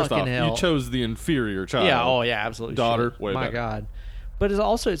in fucking hell. You chose the inferior child. Yeah, absolutely. Daughter, way my better. God. But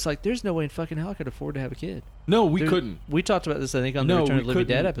it's like, there's no way in fucking hell I could afford to have a kid. No, we couldn't. We talked about this, I think, on the Return of the Living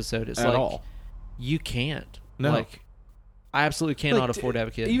Dead episode. It's like, all. You can't. No. Like, I absolutely cannot afford to have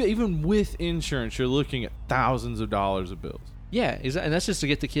a kid. Even with insurance, you're looking at thousands of dollars of bills. Yeah, exactly, and that's just to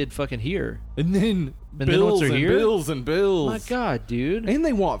get the kid fucking here. And then bills and bills and bills. My God, dude. And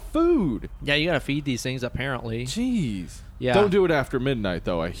they want food. Yeah, you gotta feed these things, apparently. Jeez. Yeah. Don't do it after midnight,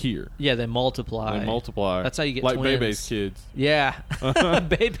 though, I hear. Yeah, they multiply. That's how you get like twins. Bebe's kids. Yeah.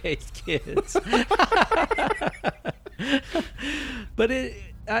 Bebe's kids. But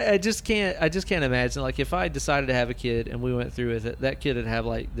I just can't imagine, like, if I decided to have a kid and we went through with it, that kid would have,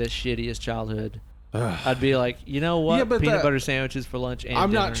 like, the shittiest childhood. I'd be like, you know what? Peanut butter sandwiches for lunch and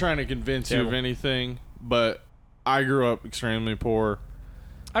I'm dinner. not trying to convince you of anything, but I grew up extremely poor.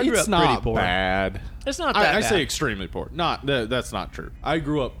 I grew up pretty poor. Bad. It's not that bad. I say extremely poor. Not that's not true. I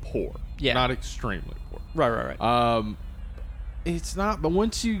grew up poor. Yeah. Not extremely poor. Right. It's not. But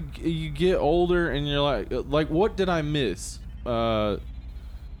once you get older and you're like, what did I miss? Having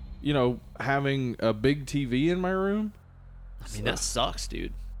a big TV in my room. I mean, that sucks,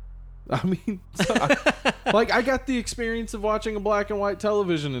 dude. I mean, I got the experience of watching a black and white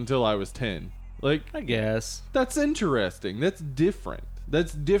television until I was 10. Like, I guess that's interesting. That's different.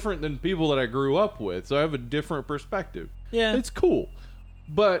 That's different than people that I grew up with. So I have a different perspective. Yeah, it's cool.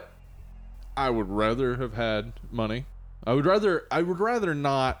 But I would rather have had money. I would rather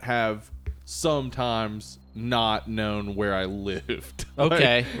not have sometimes not known where I lived.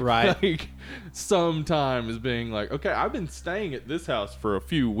 Okay, right. Like sometimes being like, okay, I've been staying at this house for a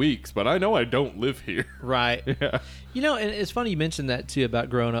few weeks, but I know I don't live here. Right. Yeah. And it's funny you mentioned that too about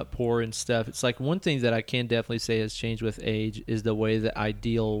growing up poor and stuff. It's like one thing that I can definitely say has changed with age is the way that I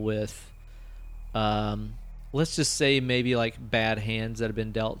deal with, let's just say maybe like bad hands that have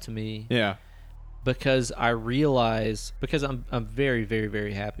been dealt to me. Yeah. Because I realize, because I'm very, very,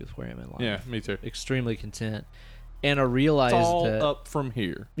 very happy with where I'm in life. Yeah, me too. Extremely content. And I realized it's all that up from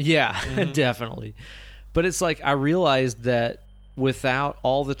here. Yeah, definitely. But it's like I realized that without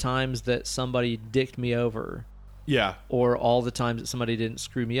all the times that somebody dicked me over, yeah, or all the times that somebody didn't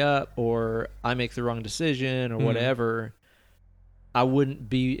screw me up, or I make the wrong decision, or whatever, I wouldn't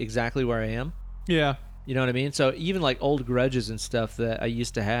be exactly where I am. Yeah. You know what I mean? So even like old grudges and stuff that I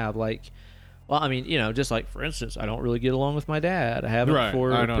used to have, like, well, I mean, just like, for instance, I don't really get along with my dad. I haven't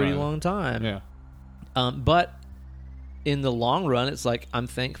for a pretty long time. Yeah. But in the long run, it's like I'm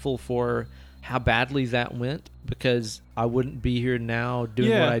thankful for how badly that went, because I wouldn't be here now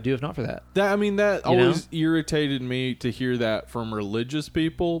doing what I do if not for that. That always irritated me to hear that from religious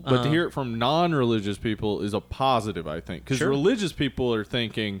people, but to hear it from non-religious people is a positive, I think. Because religious people are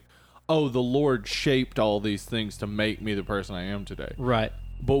thinking, oh, the Lord shaped all these things to make me the person I am today. Right.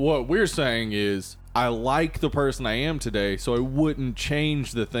 But what we're saying is, I like the person I am today, so I wouldn't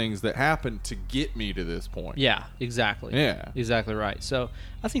change the things that happened to get me to this point. Yeah, exactly. Yeah. Exactly right. So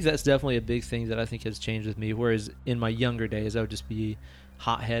I think that's definitely a big thing that I think has changed with me, whereas in my younger days, I would just be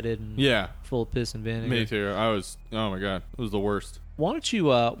hot-headed and full of piss and vinegar. Me too. Oh my God, it was the worst. Why don't you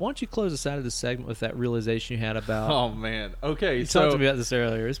close us out of this segment with that realization you had about... Oh, man. Okay, you talked to me about this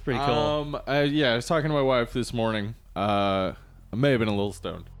earlier. It's pretty cool. I was talking to my wife this morning. I may have been a little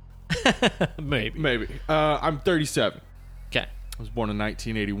stoned. Maybe. I'm 37. Okay. I was born in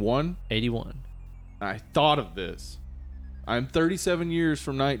 1981. 81. I thought of this. I'm 37 years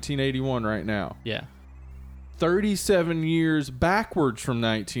from 1981 right now. Yeah. 37 years backwards from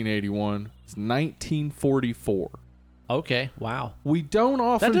 1981 is 1944. Okay. Wow. We don't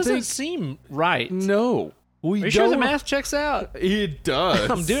often That doesn't seem right. No. Are you sure the math checks out? It does.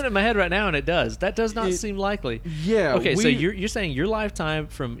 I'm doing it in my head right now, and it does. That does not seem likely. Yeah. Okay, so you're saying your lifetime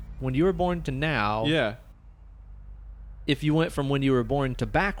from when you were born to now. Yeah. If you went from when you were born to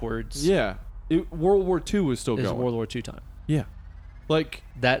backwards. Yeah. World War II was still going. It's World War II time. Yeah. Like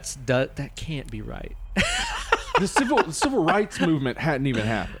that can't be right. The civil rights movement hadn't even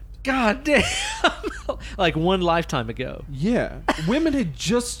happened. God damn. Like one lifetime ago. Yeah. Women had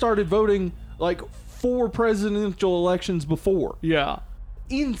just started voting like 4 presidential elections before. Yeah.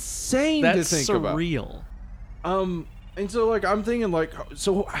 Insane to think about. That's surreal. And so like I'm thinking like,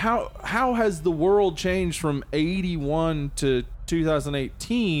 so how has the world changed from 81 to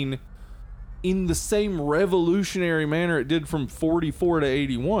 2018 in the same revolutionary manner it did from 44 to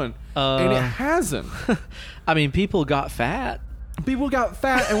 81? And it hasn't. I mean, people got fat. People got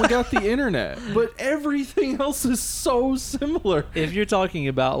fat and we got the internet, but everything else is so similar. If you're talking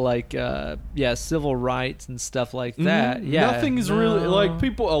about like civil rights and stuff like that, nothing is really like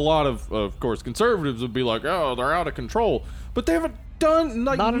people. A lot of course conservatives would be like, oh, they're out of control, but they haven't done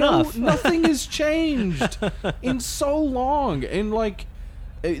like not enough. Nothing has changed in so long, and like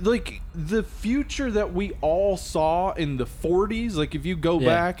the future that we all saw in the 40s. Like if you go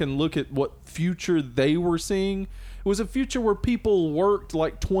back and look at what future they were seeing. It was a future where people worked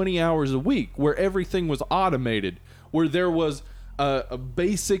like 20 hours a week, where everything was automated, where there was a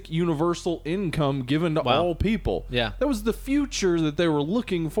basic universal income given to all people. Yeah. That was the future that they were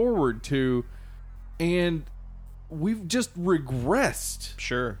looking forward to, and we've just regressed.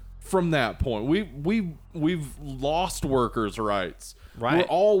 Sure. From that point. We've lost workers' rights. Right. We're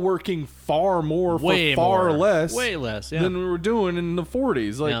all working far more for far less. Way less, than we were doing in the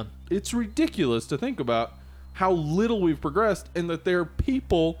 40s. Like it's ridiculous to think about how little we've progressed, and that there are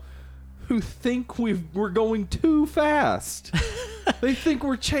people who think we're going too fast. They think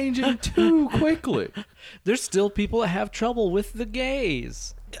we're changing too quickly. There's still people that have trouble with the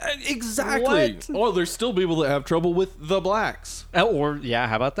gays. Exactly. What? Well, there's still people that have trouble with the blacks. Or, yeah,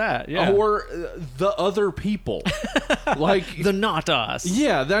 how about that? Yeah. Or the other people. Like the not us.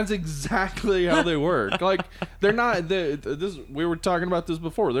 Yeah, that's exactly how they work. Like, they're not, we were talking about this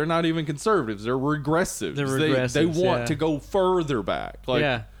before. They're not even conservatives. They're regressives. They want to go further back.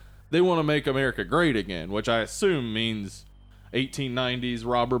 Like, they want to make America great again, which I assume means 1890s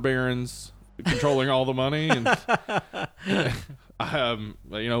robber barons controlling all the money and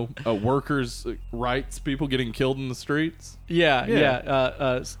workers' rights, people getting killed in the streets.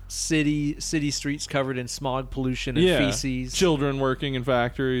 City streets covered in smog pollution and feces. Children working in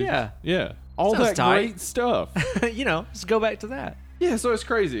factories. Yeah. All Sounds that tight. great stuff. Let's go back to that. Yeah, so it's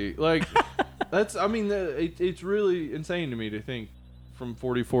crazy. Like, it's really insane to me to think from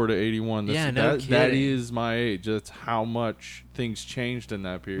 44 to 81. That is my age. That's how much things changed in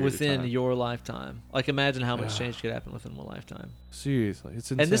that period within of time. your lifetime. Like, imagine how much change could happen within one lifetime. Seriously,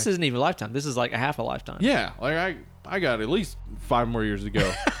 it's insane. And this isn't even a lifetime. This is like a half a lifetime. Yeah, like I got at least 5 more years to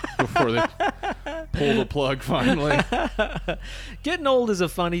go before they pull the plug finally. Getting old is a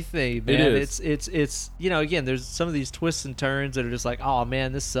funny thing, man. It is. It's again, there's some of these twists and turns that are just like, oh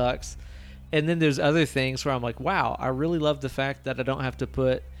man, this sucks. And then there's other things where I'm like, wow, I really love the fact that I don't have to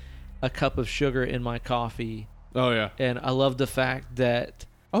put a cup of sugar in my coffee. Oh, yeah. And I love the fact that...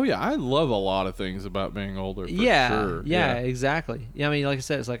 Oh, yeah. I love a lot of things about being older, for sure. Yeah, exactly. Yeah, I mean, like I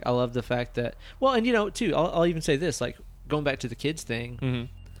said, it's like I love the fact that... Well, and too, I'll even say this, like, going back to the kids thing,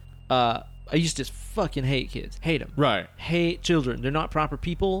 I used to fucking hate kids. Hate them. Right. Hate children. They're not proper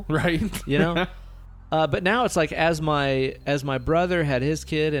people. Right. But now it's like as my brother had his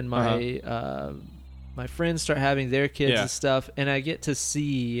kid and my my friends start having their kids and stuff, and I get to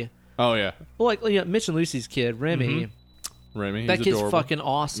see. Oh yeah. Well, like Mitch and Lucy's kid, Remy. Remy, that kid's adorable. fucking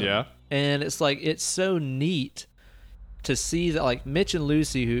awesome. Yeah. And it's like it's so neat to see that, like, Mitch and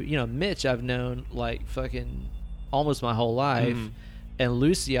Lucy, who Mitch I've known like fucking almost my whole life, and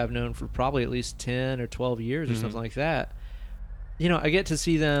Lucy I've known for probably at least 10 or 12 years or something like that. I get to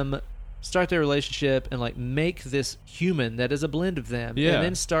see them start their relationship and like make this human that is a blend of them, and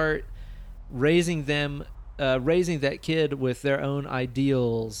then start raising that kid with their own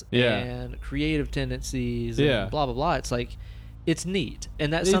ideals and creative tendencies and blah blah blah. It's like it's neat,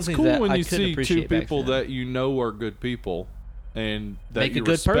 and that's something cool that when I you couldn't see appreciate two people back then. that are good people and that Make you a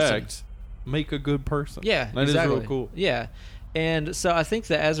good respect person. Make a good person. Yeah, that exactly. is real cool. Yeah, and so I think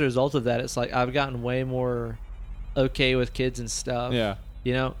that as a result of that, it's like I've gotten way more okay with kids and stuff. Yeah.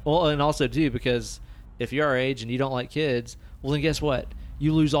 Well, and also too, because if you're our age and you don't like kids, well then guess what?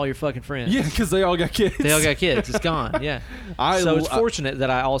 You lose all your fucking friends. Yeah, because they all got kids. They all got kids. It's gone. Yeah. So it's fortunate that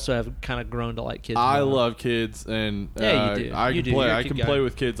I also have kind of grown to like kids. I love kids, and you do. I can play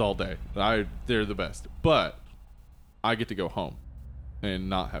with kids all day. They're the best. But I get to go home and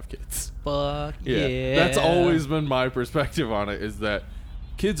not have kids. Fuck yeah. That's always been my perspective on it, is that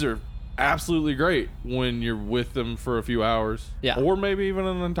kids are absolutely great when you're with them for a few hours, or maybe even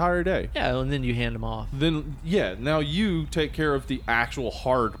an entire day. Yeah, and then you hand them off. Then now you take care of the actual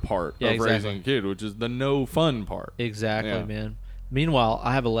hard part of raising a kid, which is the no fun part. Exactly, man. Meanwhile,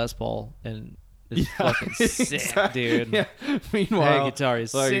 I have a Les Paul, and it's fucking sick, dude. Yeah. Meanwhile, that guitar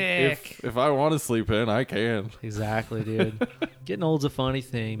is sick. If I want to sleep in, I can. Exactly, dude. Getting old's a funny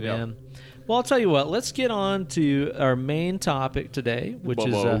thing, man. Well, I'll tell you what. Let's get on to our main topic today, which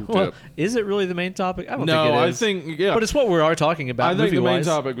is it really the main topic? I don't think it is. I think, but it's what we are talking about. I think the main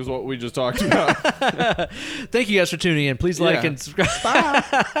topic was what we just talked about. Thank you guys for tuning in. Please like and subscribe.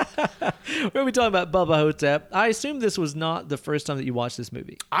 We're going to be talking about Bubba Ho-Tep. I assume this was not the first time that you watched this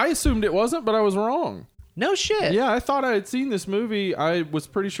movie. I assumed it wasn't, but I was wrong. No shit. Yeah, I thought I had seen this movie. I was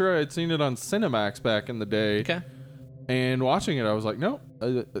pretty sure I had seen it on Cinemax back in the day. Okay. And watching it, I was like, no,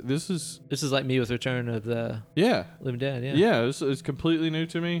 this is like me with Return of the Living Dead. Yeah, this is completely new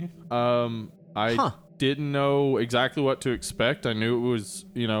to me. I didn't know exactly what to expect. I knew it was,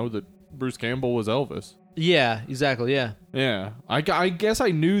 that Bruce Campbell was Elvis. Yeah, exactly. Yeah. Yeah. I guess I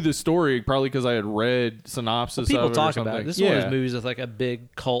knew the story probably because I had read synopsis people of it talk or about it. This is one of those movies with like a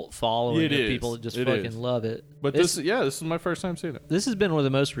big cult following. It is. People that just fucking love it. But this is my first time seeing it. This has been one of the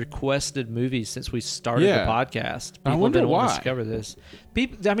most requested movies since we started the podcast. People I wonder have been why. wanting to discover this.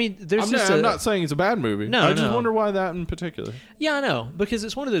 People, I mean, I'm not saying it's a bad movie. No, I just wonder why that in particular. Yeah, I know. Because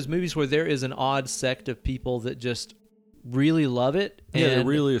it's one of those movies where there is an odd sect of people that just really love it. Yeah, they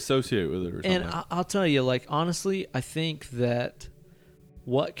really associate with it or something. And I'll tell you, like, honestly, I think that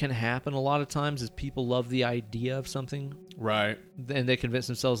what can happen a lot of times is people love the idea of something, right? And they convince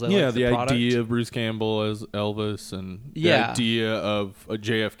themselves that the idea of Bruce Campbell as Elvis, and the idea of a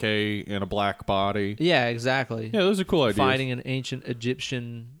JFK in a black body. Yeah, exactly. Yeah, those are cool ideas. Fighting an ancient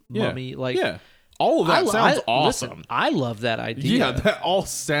Egyptian mummy, all of that sounds awesome. Listen, I love that idea. Yeah, that all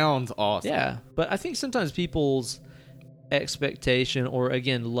sounds awesome. Yeah, but I think sometimes people's expectation or,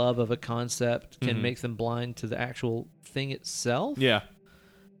 again, love of a concept can make them blind to the actual thing itself. Yeah.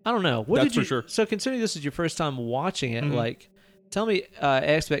 I don't know. That's for sure. So considering this is your first time watching it, tell me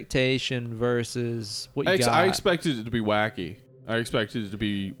expectation versus what you got. I expected it to be wacky. I expected it to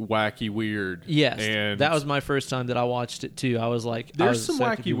be wacky, weird. Yes, and that was my first time that I watched it too. I was like, there's some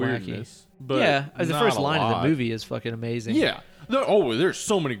wacky weirdness. But the first line of the movie is fucking amazing. Yeah. There's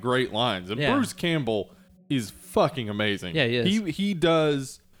so many great lines. And Bruce Campbell is fucking amazing. Yeah, he is. He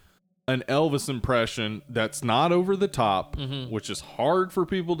does an Elvis impression that's not over the top, which is hard for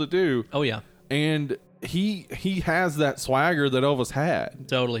people to do. Oh, yeah. And he has that swagger that Elvis had.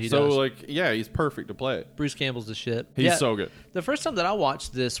 Totally, he does. So, he's perfect to play it. Bruce Campbell's the shit. He's so good. The first time that I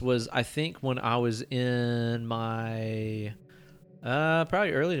watched this was, I think, when I was in my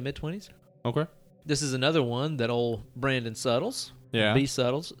probably early to mid-20s. Okay. This is another one that old Brandon Suttles, B.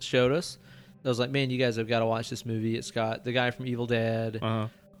 Suttles, showed us. I was like, man, you guys have got to watch this movie. It's got the guy from Evil Dead.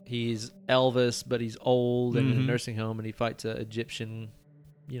 He's Elvis, but he's old and in a nursing home, and he fights an Egyptian,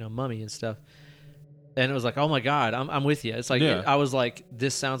 mummy and stuff. And it was like, oh my God, I'm with you. It's like, I was like,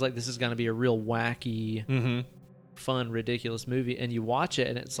 this sounds like this is going to be a real wacky, fun, ridiculous movie. And you watch it,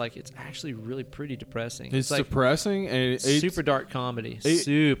 and it's like, it's actually really pretty depressing. It's like depressing, and it's super dark comedy.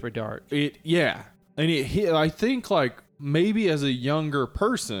 Super dark. And I think maybe as a younger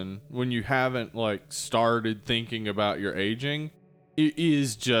person, when you haven't started thinking about your aging, it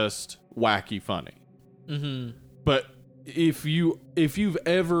is just wacky funny. But if you've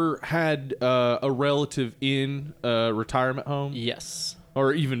ever had a relative in a retirement home, yes,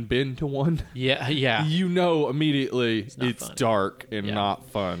 or even been to one, immediately it's dark and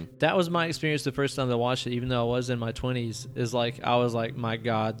not fun. That was my experience the first time I watched it, even though I was in my 20s. Is I was like, my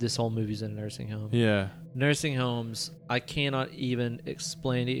God, this whole movie's in a nursing home. Yeah. Nursing homes, I cannot even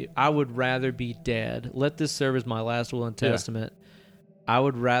explain to you. I would rather be dead. Let this serve as my last will and testament. I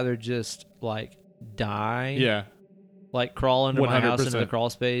would rather just die. Yeah. Crawl into 100%. my house into the crawl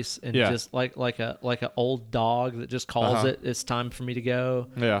space and just like a old dog that just calls it's time for me to go.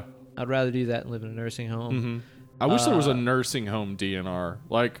 Yeah. I'd rather do that than live in a nursing home. I wish there was a nursing home DNR.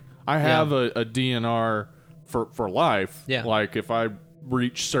 I have a DNR for life. Yeah. If I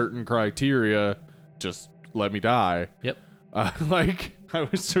reach certain criteria, just let me die. Yep. I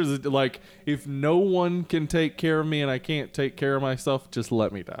wish there was if no one can take care of me and I can't take care of myself, just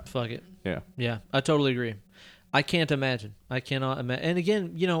let me die. Fuck it. Yeah. Yeah, I totally agree. I can't imagine. I cannot imagine. And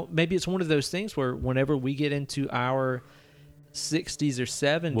again, maybe it's one of those things where whenever we get into our 60s or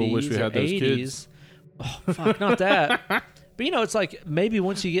 70s or 80s, kids. Oh, fuck, not that. But it's maybe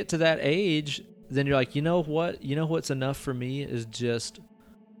once you get to that age, then you're like, you know what? You know what's enough for me is just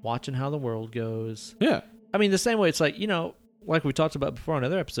watching how the world goes. Yeah. I mean, the same way it's like we talked about before on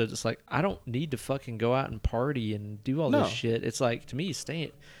other episodes, it's like, I don't need to fucking go out and party and do all this shit. It's like, to me,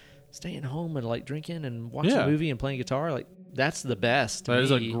 staying home and drinking and watching a movie and playing guitar, that's the best. That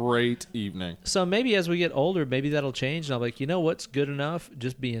is a great evening. So maybe as we get older, maybe that'll change. And I'm like, what's good enough?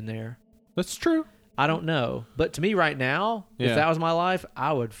 Just being there. That's true. I don't know. But to me right now, if that was my life,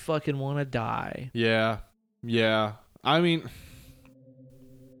 I would fucking want to die. Yeah. Yeah. I mean,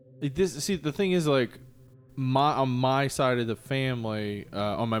 the thing is, on my side of the family,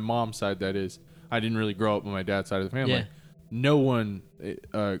 on my mom's side, that is, I didn't really grow up on my dad's side of the family. Yeah. No one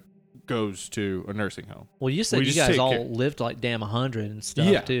goes to a nursing home. Well, you said you guys all lived 100 and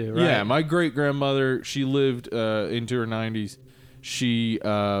stuff too, right? Yeah, my great grandmother, she lived into her 90s. She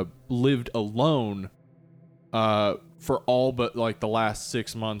lived alone for all but the last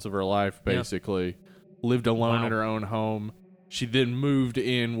 6 months of her life, basically. Yep. Lived alone in her own home. She then moved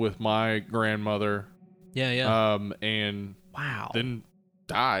in with my grandmother. Yeah. And then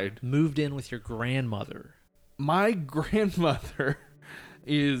died. Moved in with your grandmother. My grandmother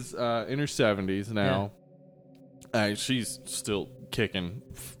is in her 70s now. Yeah. She's still kicking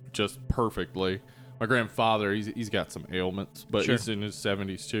just perfectly. My grandfather, he's got some ailments, but he's in his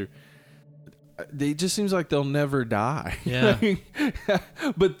 70s too. It just seems like they'll never die. Yeah.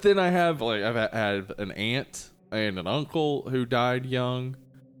 But then I've had an aunt and an uncle who died young.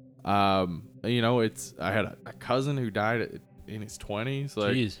 I had a cousin who died in his 20s.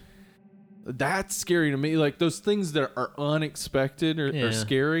 Jeez. That's scary to me. Those things that are unexpected are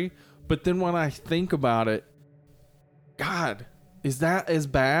scary. But then when I think about it, God, is that as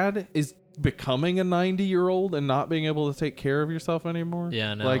bad as becoming a 90-year-old and not being able to take care of yourself anymore?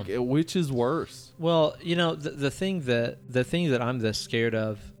 Yeah, no. Like, which is worse? Well, the thing that I'm the scared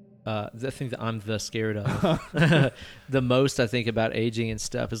of, the most I think about aging and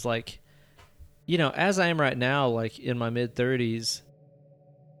stuff is like, as I am right now, like in my mid-30s,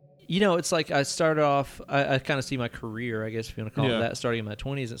 it's like I started off, I kind of see my career, I guess if you want to call it that, starting in my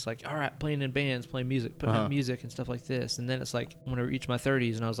 20s. It's like, all right, playing in bands, playing music, putting out music and stuff like this. And then it's like, when I reach my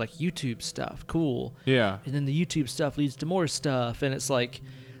 30s and I was like, YouTube stuff, cool. Yeah. And then the YouTube stuff leads to more stuff. And it's like,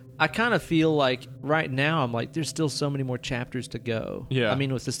 I kind of feel like right now I'm like, there's still so many more chapters to go. Yeah. I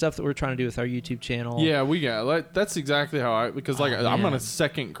mean, with the stuff that we're trying to do with our YouTube channel. Yeah, we got, like, that's exactly how because I'm on a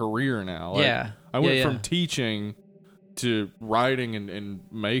second career now. Like, I went from teaching to writing and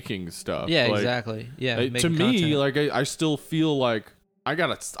making stuff. Yeah, like, exactly. Yeah. To me, like I still feel like I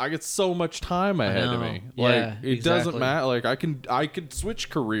get so much time ahead of me. Like it doesn't matter. Like I could switch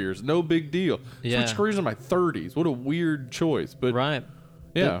careers, no big deal. Switch careers in my 30s. What a weird choice. But right.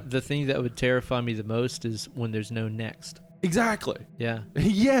 Yeah. The thing that would terrify me the most is when there's no next. Exactly. Yeah.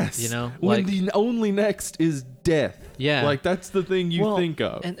 Yes. When the only next is death. Yeah. Like that's the thing you think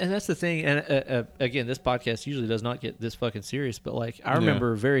of. And that's the thing. And again, this podcast usually does not get this fucking serious, but like I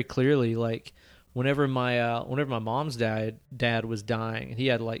remember very clearly, like whenever my mom's dad was dying, and he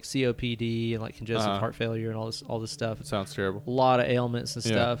had like COPD and like congestive heart failure and all this stuff. It sounds terrible. A lot of ailments and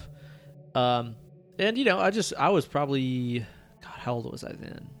stuff. And I was probably, God, how old was I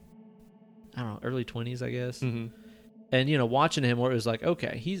then? I don't know, early 20s, I guess. Mm-hmm. And watching him, where it was like,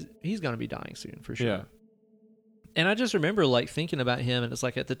 okay, he's gonna be dying soon for sure. Yeah. And I just remember like thinking about him, and it's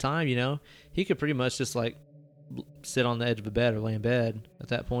like at the time, he could pretty much just like sit on the edge of a bed or lay in bed at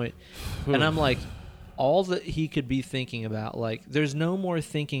that point. And I'm like, all that he could be thinking about, like, there's no more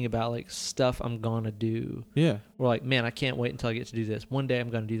thinking about like stuff I'm gonna do. Yeah. Or like, man, I can't wait until I get to do this. One day I'm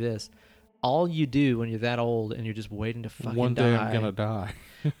gonna do this. All you do when you're that old and you're just waiting to fucking die. One day I'm gonna die.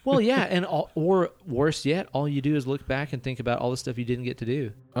 Well, yeah, and or worse yet, all you do is look back and think about all the stuff you didn't get to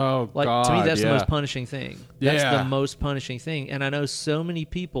do. Oh, like, God, to me, that's the most punishing thing. That's the most punishing thing. And I know so many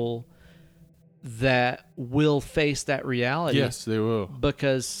people that will face that reality. Yes, they will.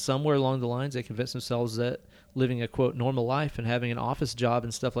 Because somewhere along the lines, they convince themselves that living a, quote, normal life and having an office job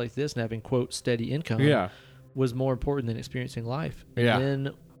and stuff like this and having, quote, steady income was more important than experiencing life. And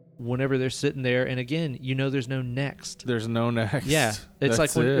then whenever they're sitting there, and again, there's no next. There's no next. Yeah,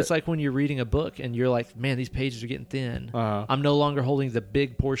 it's like when you're reading a book and you're like, man, these pages are getting thin. I'm no longer holding the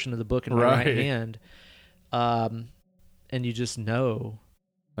big portion of the book in my right hand, and you just know,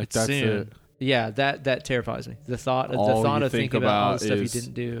 like that's soon. it. Yeah, that terrifies me. The thought of thinking about all the stuff you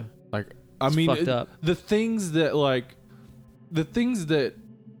didn't do. Like, I mean, fucked up. The things that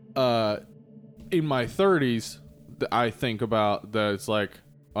in my 30s that I think about, that it's like.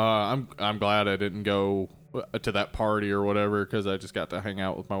 I'm glad I didn't go to that party or whatever because I just got to hang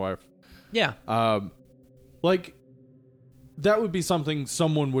out with my wife. Yeah. Like that would be something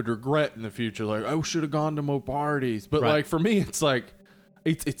someone would regret in the future. Like, I should have gone to more parties. But like for me, it's like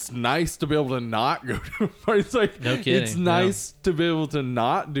it's nice to be able to not go to a party. It's like, no kidding. It's nice to be able to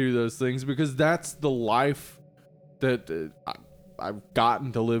not do those things because that's the life that I've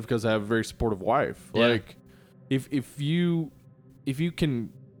gotten to live because I have a very supportive wife. Yeah. Like if you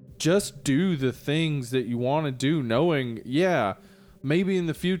can just do the things that you want to do, knowing, maybe in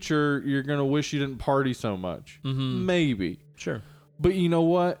the future you're going to wish you didn't party so much. Mm-hmm. Maybe. Sure. But you know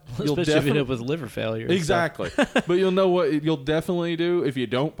what? You'll definitely end up with liver failure. Exactly. But you'll know what you'll definitely do if you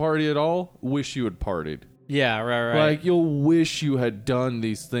don't party at all? Wish you had partied. Yeah, right. Like, you'll wish you had done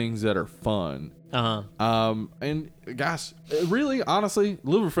these things that are fun. And gosh, really, honestly,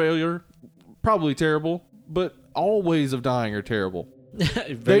 liver failure, probably terrible, but all ways of dying are terrible.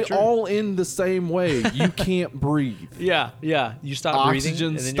 They all end the same way. You can't breathe. Yeah. You stop breathing.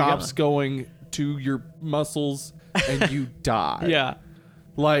 Oxygen stops going to your muscles and you die. Yeah.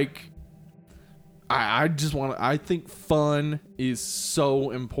 Like, I think fun is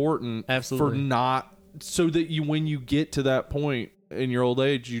so important. Absolutely. So that when you get to that point in your old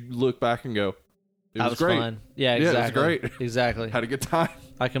age, you look back and go, it was great. Fun. Yeah, exactly. Yeah, it was great. Exactly. Had a good time.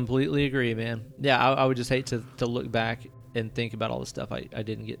 I completely agree, man. Yeah, I would just hate to look back and think about all the stuff I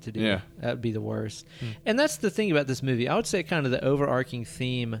didn't get to do. Yeah. That would be the worst. And that's the thing about this movie. I would say kind of the overarching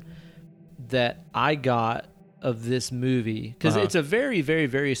theme that I got of this movie, because it's a very, very,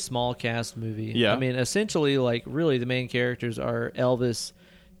 very small cast movie. Yeah. I mean, essentially, like, really the main characters are Elvis,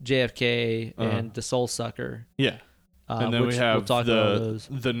 JFK, and the Soul Sucker. Yeah. And then we have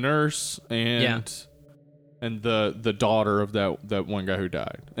the nurse and the daughter of that one guy who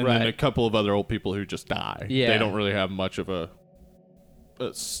died. And then a couple of other old people who just die. Yeah. They don't really have much of a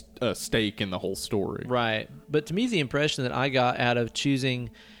a stake in the whole story. Right. But to me, the impression that I got out of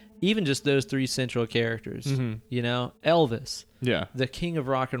choosing even just those three central characters, Elvis, the king of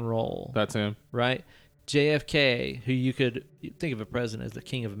rock and roll. That's him. Right? JFK, who you could think of a president as the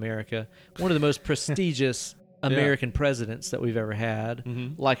king of America, one of the most prestigious American presidents that we've ever had,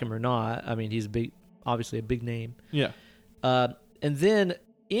 like him or not. I mean, he's obviously a big name. Yeah. And then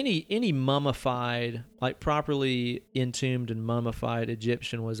any mummified, like properly entombed and mummified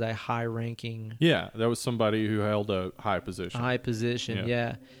Egyptian was a high-ranking. Yeah, that was somebody who held a high position.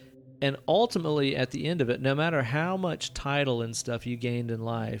 Yeah. And ultimately, at the end of it, no matter how much title and stuff you gained in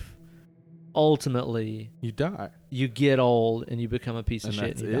life, ultimately you die. You get old and you become a piece of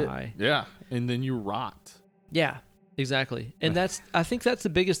shit and you die. Yeah, and then you rot. Yeah, exactly. And I think that's the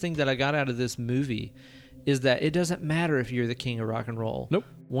biggest thing that I got out of this movie. Is that it doesn't matter if you're the king of rock and roll. Nope.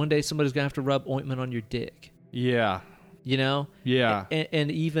 One day somebody's gonna have to rub ointment on your dick. Yeah. Yeah.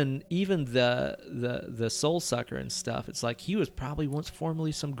 And even the soul sucker and stuff. It's like he was probably once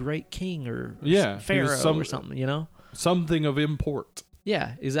formerly some great king or pharaoh or something. Something of import.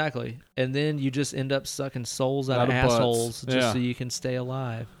 Yeah, exactly. And then you just end up sucking souls out of assholes just so you can stay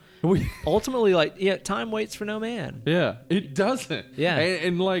alive. Ultimately, time waits for no man. Yeah, it doesn't. Yeah,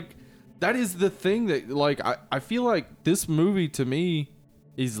 and like. That is the thing that, like, I feel like this movie to me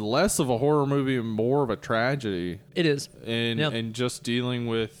is less of a horror movie and more of a tragedy. It is. And just dealing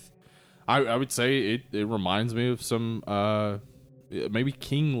with, I would say it reminds me of some, maybe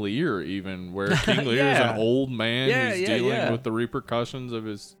King Lear even, where King Lear is an old man who's dealing with the repercussions of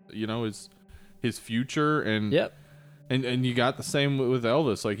his, his future. And, and you got the same with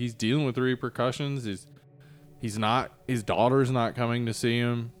Elvis. Like, he's dealing with the repercussions. His daughter's not coming to see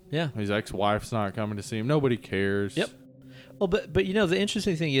him. Yeah. His ex-wife's not coming to see him. Nobody cares. Yep. Well, but the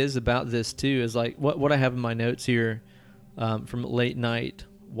interesting thing is about this too is like what I have in my notes here from late night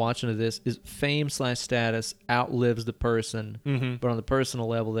watching of this is fame/status outlives the person, but on the personal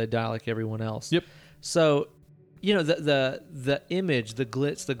level they die like everyone else. Yep. So, the image, the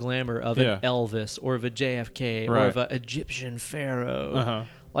glitz, the glamour of an Elvis or of a JFK or of an Egyptian pharaoh.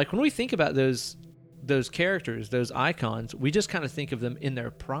 Like when we think about those characters, those icons, we just kind of think of them in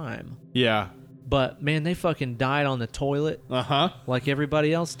their prime. Yeah. But, man, they fucking died on the toilet like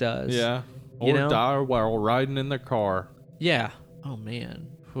everybody else does. Yeah. Or die while riding in their car. Yeah. Oh, man.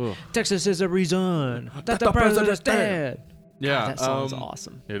 Texas is a reason that the president's dead. Yeah. God, that sounds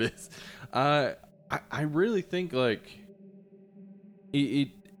awesome. It is. I really think, like,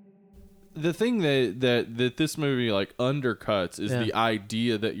 the thing that this movie, like, undercuts is the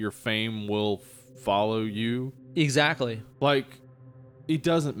idea that your fame will follow you. Exactly. Like, it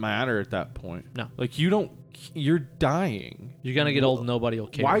doesn't matter at that point. No. Like, you're dying. You're going to get old and nobody will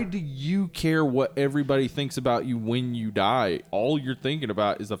care. Why do you care what everybody thinks about you when you die? All you're thinking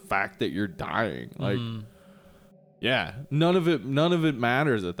about is the fact that you're dying. Like, none of it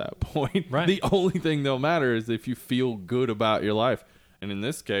matters at that point. Right. The only thing that'll matter is if you feel good about your life. And in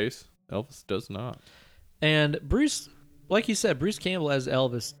this case, Elvis does not. And Bruce... Like you said, Bruce Campbell as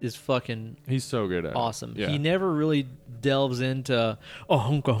Elvis is fucking... He's so good at awesome. it. Yeah. He never really delves into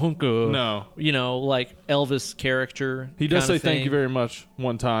hunka. No. Like Elvis character. He does say thank you very much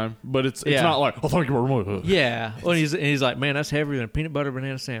one time, but it's not like, thank you very much. Yeah. Well, he's like, man, that's heavier than a peanut butter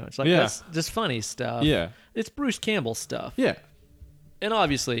banana sandwich. Like, that's just funny stuff. Yeah. It's Bruce Campbell stuff. Yeah. And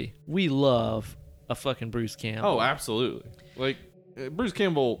obviously, we love a fucking Bruce Campbell. Oh, absolutely. Like, Bruce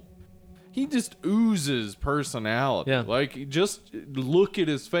Campbell... He just oozes personality. Yeah. Like, just look at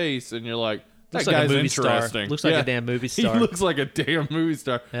his face and you're like, that guy's like interesting. Star. Looks like a damn movie star. He looks like a damn movie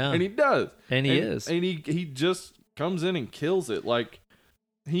star. Yeah. And he does. And he is. And he just comes in and kills it. Like,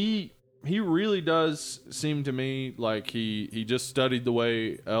 he really does seem to me like he just studied the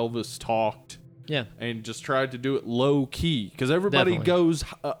way Elvis talked. Yeah. And just tried to do it low key. Because everybody goes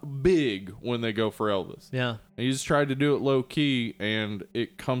big when they go for Elvis. Yeah. And he just tried to do it low key, and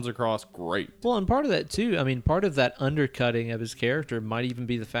it comes across great. Well, and part of that, too, I mean, part of that undercutting of his character might even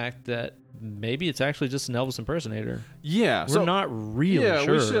be the fact that maybe it's actually just an Elvis impersonator. Yeah. We're not really sure.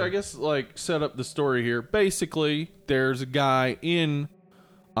 Yeah, we should, I guess, like, set up the story here. Basically, there's a guy in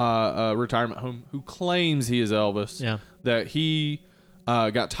a retirement home who claims he is Elvis. Yeah. That he...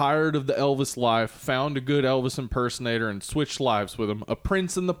 got tired of the Elvis life, found a good Elvis impersonator, and switched lives with him. A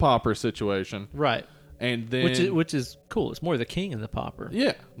Prince and the Pauper situation. Right. And then... Which is cool. It's more the King and the Pauper.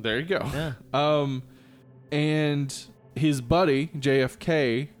 Yeah. There you go. Yeah. And his buddy,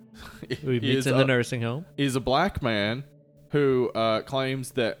 JFK... who he meets in the nursing home. Is a black man who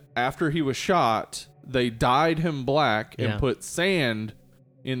claims that after he was shot, they dyed him black and put sand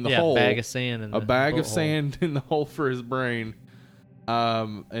in the hole. A bag of sand in the bag of sand in the hole for his brain.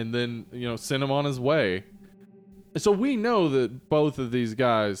 and then send him on his way. So we know that both of these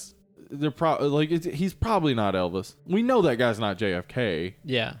guys, they're he's probably not Elvis. We know that guy's not JFK.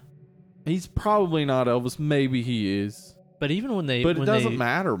 Yeah, he's probably not Elvis. Maybe he is. But even when it doesn't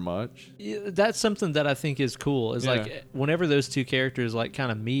matter much. That's something that I think is cool. Is like whenever those two characters like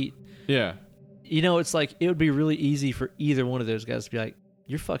kind of meet. Yeah. It's like it would be really easy for either one of those guys to be like,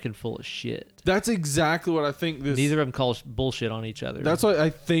 "You're fucking full of shit." That's exactly what I think. Neither of them call bullshit on each other. That's what I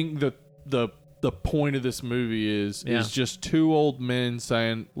think the point of this movie is just two old men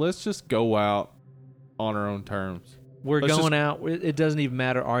saying, "Let's just go out on our own terms. We're going out. It doesn't even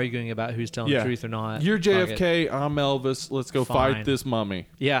matter arguing about who's telling the truth or not. You're JFK. I'm Elvis. Let's go fight this mummy."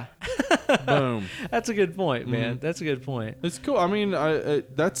 Yeah. Boom. That's a good point, man. That's a good point. It's cool. I mean,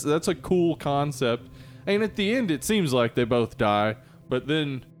 that's a cool concept. And at the end, it seems like they both die. But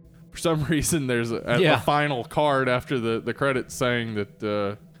then, for some reason, there's a final card after the credits saying that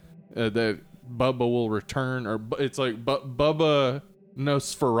that Bubba will return, or it's like Bubba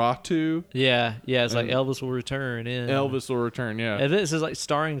Nosferatu. Yeah. It's like Elvis will return. Elvis will return. Yeah. And this is like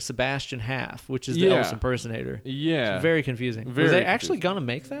starring Sebastian Haff, which is the Elvis impersonator. Yeah. It's very confusing. Were they actually gonna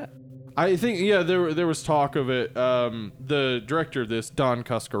make that? I think there was talk of it. The director of this, Don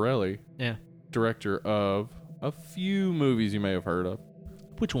Coscarelli. Yeah. Director of a few movies you may have heard of.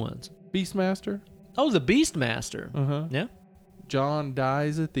 Which ones? Beastmaster. Oh, the Beastmaster. Uh-huh. Yeah. John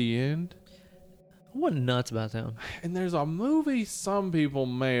dies at the end. I wasn't nuts about them. And there's a movie some people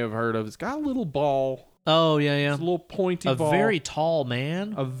may have heard of. It's got a little ball. Oh, yeah. It's a little pointy ball. A very tall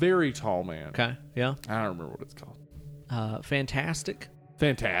man. A very tall man. Okay, yeah. I don't remember what it's called. Fantastic.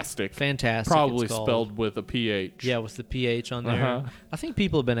 Fantastic. Probably spelled with a PH. Yeah, with the PH on there. I think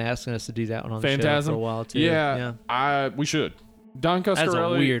people have been asking us to do that one on the show for a while, too. Yeah. We should. Don Coscarelli. That's a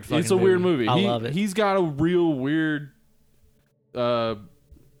weird fucking It's a weird movie. I love it. He's got a real weird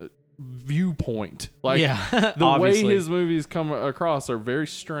viewpoint. Like, the way his movies come across are very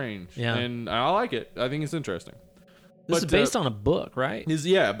strange. Yeah. And I like it. I think it's interesting. This is based on a book, right?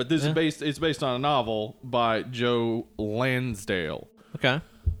 But this is based on a novel by Joe Lansdale. Okay.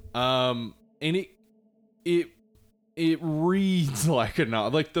 And it reads like a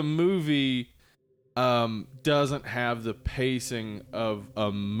novel. Like, the movie doesn't have the pacing of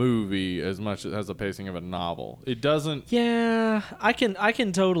a movie as much as it has the pacing of a novel. It doesn't. Yeah, I can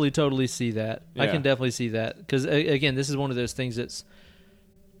totally see that. Yeah. I can definitely see that because again, this is one of those things that's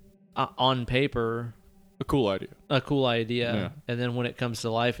on paper a cool idea. Yeah. And then when it comes to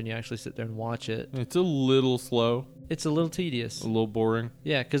life and you actually sit there and watch it, it's a little slow. It's a little tedious. A little boring.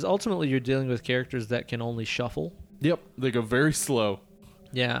 Yeah, because ultimately you're dealing with characters that can only shuffle. Yep, they go very slow.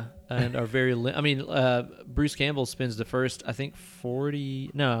 Yeah, and are very... Bruce Campbell spends the first, I think,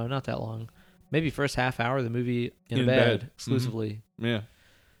 40... No, not that long. Maybe first half hour of the movie in bed exclusively. Mm-hmm. Yeah.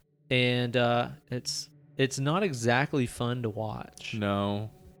 And it's not exactly fun to watch. No.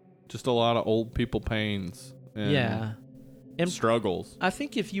 Just a lot of old people pains. And struggles. I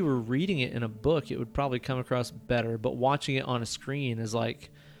think if you were reading it in a book, it would probably come across better, but watching it on a screen is like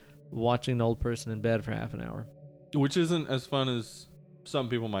watching an old person in bed for half an hour. Which isn't as fun as some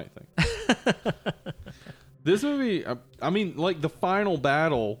people might think. This movie, like the final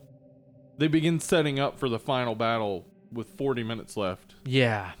battle, they begin setting up for the final battle with 40 minutes left.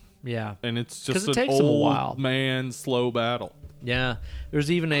 Yeah. And it's just an old man slow battle. Yeah. There's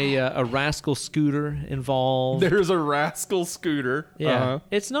even a rascal scooter involved. There's a rascal scooter. Yeah. Uh-huh.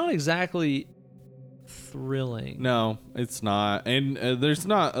 It's not exactly thrilling. No, it's not. And there's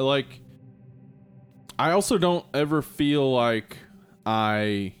not, like... I also don't ever feel like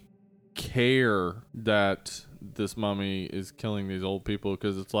I care that this mummy is killing these old people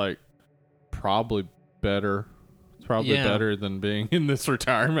because it's like probably better. It's probably better than being in this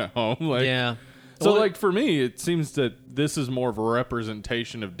retirement home. Like, yeah. So, like, for me, it seems that this is more of a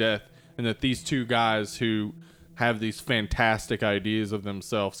representation of death and that these two guys who have these fantastic ideas of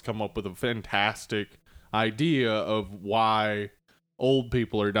themselves come up with a fantastic idea of why old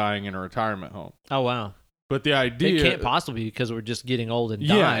people are dying in a retirement home. Oh, wow. But the idea... It can't possibly be because we're just getting old and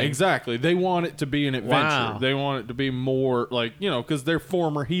dying. Yeah, exactly. They want it to be an adventure. Wow. They want it to be more like, because they're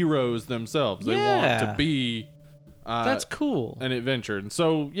former heroes themselves. They want it to be... that's cool. An adventure. And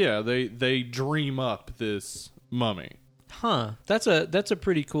so, they dream up this mummy. Huh. That's a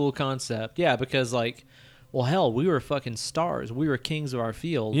pretty cool concept. Yeah, because like, well, hell, we were fucking stars. We were kings of our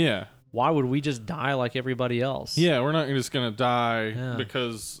field. Yeah. Why would we just die like everybody else? Yeah, we're not just going to die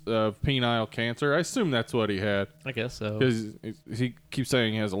because of penile cancer. I assume that's what he had. I guess so. Because he keeps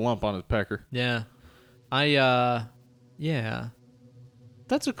saying he has a lump on his pecker. Yeah.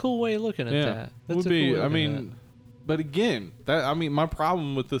 That's a cool way of looking at that. That's again, my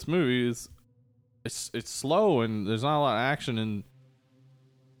problem with this movie is it's slow and there's not a lot of action, and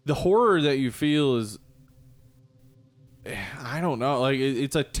the horror that you feel is, I don't know, like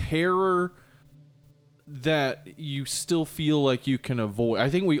it's a terror that you still feel like you can avoid. I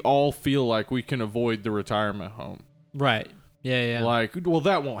think we all feel like we can avoid the retirement home. Right. Yeah. Like, well,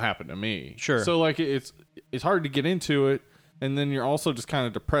 that won't happen to me. Sure. So like it's hard to get into it, and then you're also just kind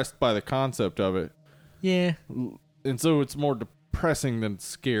of depressed by the concept of it. Yeah. And so it's more depressing than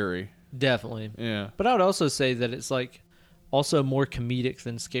scary. Definitely. Yeah. But I would also say that it's like also more comedic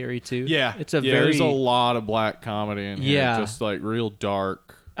than scary too. Yeah. There's a lot of black comedy in here. Yeah. Just like real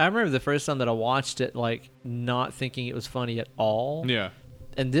dark. I remember the first time that I watched it, like, not thinking it was funny at all. Yeah.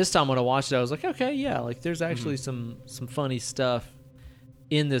 And this time when I watched it, I was like, okay, yeah, like, there's actually some funny stuff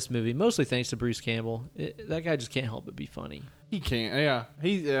in this movie, mostly thanks to Bruce Campbell. That guy just can't help but be funny. He can't, yeah.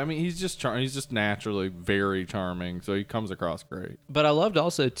 He's just he's just naturally very charming, so he comes across great. But I loved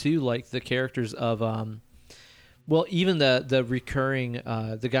also, too, like, the characters of, even the recurring,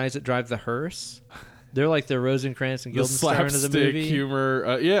 the guys that drive the hearse. They're like the Rosencrantz and Guildenstern of the movie.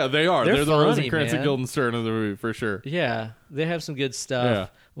 Humor. Yeah, they are. They're the Rosencrantz and Guildenstern of the movie, for sure. Yeah, they have some good stuff. Yeah.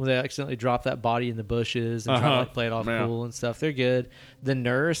 When they accidentally drop that body in the bushes and try to like play it off cool and stuff. They're good. The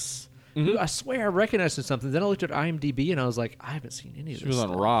nurse, who I swear I recognized her something. Then I looked at IMDb and I was like, I haven't seen any of this. She was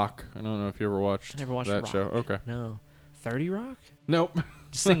on Rock. I don't know if you ever watched, that Rock. Show. Okay. No. 30 Rock? Nope.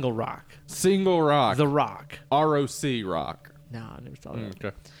 Single Rock. Single Rock. The Rock. ROC Rock. No, I never saw that.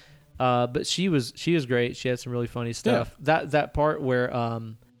 Okay. But she was great. She had some really funny stuff. Yeah. That part where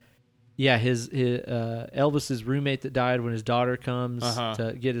his Elvis's roommate that died when his daughter comes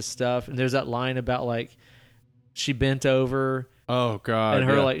to get his stuff, and there's that line about like she bent over. Oh God! And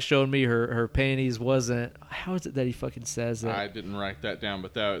her like showing me her panties wasn't. How is it that he fucking says it? I didn't write that down,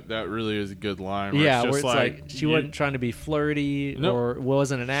 but that really is a good line. Yeah, where it's like she wasn't trying to be flirty or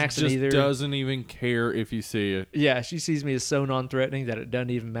wasn't an accident either. She just doesn't even care if you see it. Yeah, she sees me as so non-threatening that it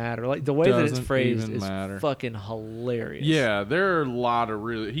doesn't even matter. Like the way that it's phrased is fucking hilarious. Yeah, there are a lot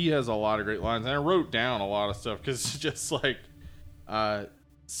of he has a lot of great lines, and I wrote down a lot of stuff because it's just like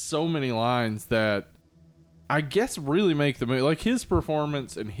so many lines that I guess really make the movie. Like his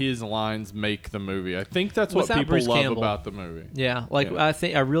performance and his lines make the movie. I think that's what people love about the movie. Yeah,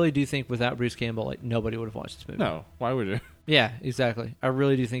 I really do think without Bruce Campbell, like nobody would have watched this movie. No, why would you? Yeah, exactly. I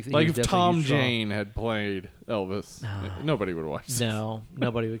really do think that like if Tom Jane had played Elvis, nobody would watch this. No,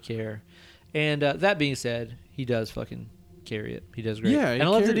 nobody would care. And that being said, he does fucking carry it. He does great. Yeah, and I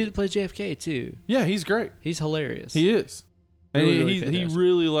love the dude that plays JFK too. Yeah, he's great. He's hilarious. He is. And he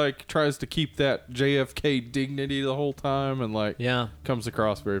really like tries to keep that JFK dignity the whole time, and like comes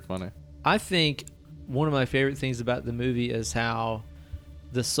across very funny. I think one of my favorite things about the movie is how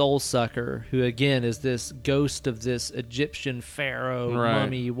the soul sucker, who again is this ghost of this Egyptian pharaoh,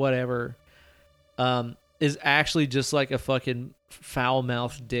 mummy, whatever, is actually just like a fucking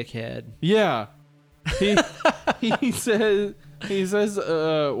foul-mouthed dickhead. Yeah, he says. He says,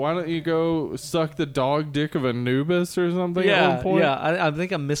 why don't you go suck the dog dick of Anubis or something at one point? Yeah, I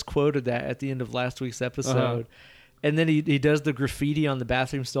think I misquoted that at the end of last week's episode. And then he does the graffiti on the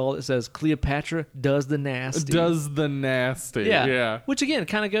bathroom stall that says, Cleopatra does the nasty. Does the nasty, yeah. Which, again,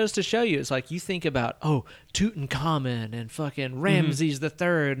 kind of goes to show you, it's like you think about, Tutankhamun and fucking Ramses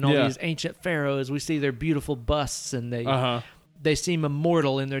III and all these ancient pharaohs. We see their beautiful busts and they seem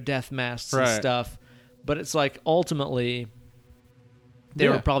immortal in their death masks and stuff. But it's like, ultimately, they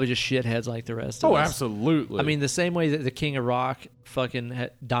were probably just shitheads like the rest of us. Oh, absolutely. I mean, the same way that the King of Rock fucking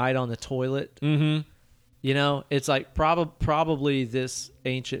died on the toilet. Mm-hmm. You know, it's like probably this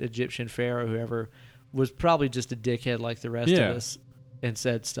ancient Egyptian pharaoh, whoever, was probably just a dickhead like the rest of us and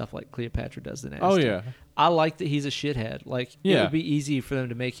said stuff like Cleopatra does the nasty. Oh, yeah. I like that he's a shithead. Like, it would be easy for them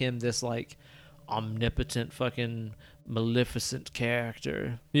to make him this, like, omnipotent fucking maleficent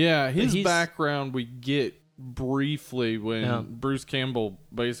character. Yeah, his background we get briefly when Bruce Campbell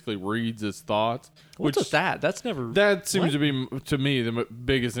basically reads his thoughts. What's with that? That's never... That seems to be, to me, the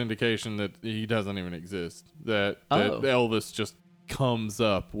biggest indication that he doesn't even exist. That Elvis just comes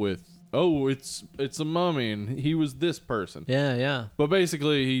up with, it's a mummy and he was this person. Yeah. But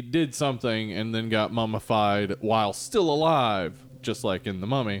basically he did something and then got mummified while still alive, just like in The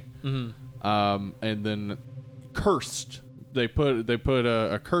Mummy. Mm-hmm. And then cursed. They put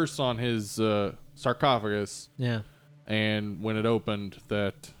a curse on his... sarcophagus, and when it opened,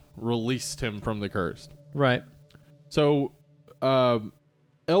 that released him from the curse. Right. So,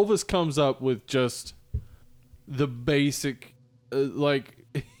 Elvis comes up with just the basic,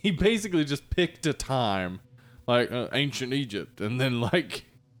 he basically just picked a time, like ancient Egypt, and then like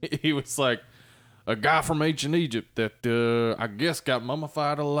he was like, a guy from ancient Egypt that I guess got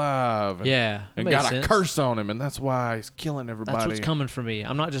mummified alive. And got a curse on him, and that's why he's killing everybody. That's what's coming for me.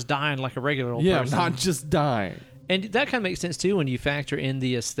 I'm not just dying like a regular old person. Yeah, I'm not just dying. And that kind of makes sense too when you factor in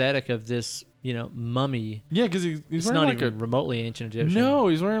the aesthetic of this, mummy. Yeah, because he's not like even remotely ancient Egyptian. No,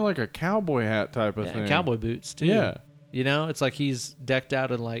 he's wearing like a cowboy hat type of thing. Cowboy boots too. Yeah. It's like he's decked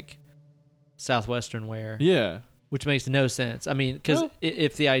out in like Southwestern wear. Yeah. Which makes no sense. I mean, because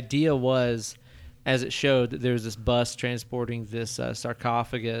if the idea was, as it showed, that there was this bus transporting this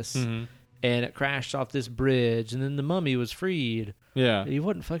sarcophagus, and it crashed off this bridge, and then the mummy was freed. Yeah. He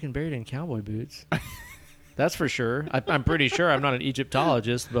wasn't fucking buried in cowboy boots. That's for sure. I'm pretty sure. I'm not an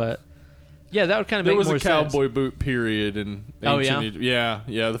Egyptologist, but yeah, that would kind of make more sense. There was a cowboy boot period in ancient Egypt. Yeah,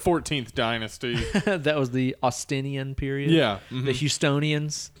 the 14th dynasty. That was the Austinian period. Yeah. The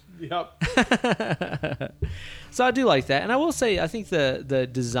Houstonians. Yep. So I do like that. And I will say, I think the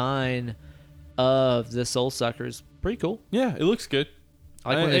design of the Soul Sucker is pretty cool. Yeah, it looks good.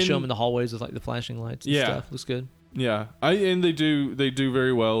 I like when they show them in the hallways with like the flashing lights and stuff. Looks good. Yeah. And they do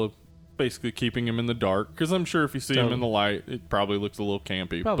very well of basically keeping him in the dark, because I'm sure if you see him in the light, it probably looks a little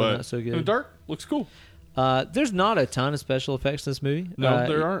campy. Probably but not so good. In the dark, looks cool. There's not a ton of special effects in this movie. No,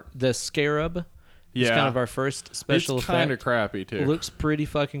 there aren't. The scarab is kind of our first special effect. It's kind of crappy, too. It looks pretty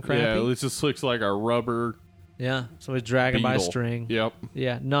fucking crappy. Yeah, it just looks like a rubber... Yeah, somebody's dragging by a string. Yep.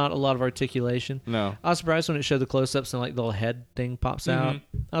 Yeah, not a lot of articulation. No. I was surprised when it showed the close-ups and like the little head thing pops out.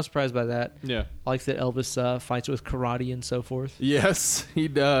 I was surprised by that. Yeah. I like that Elvis fights with karate and so forth. Yes, he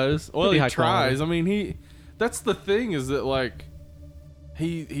does. Well, he tries. Quality. I mean, that's the thing, is that like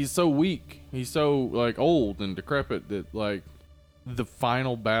he's so weak. He's so like old and decrepit that like the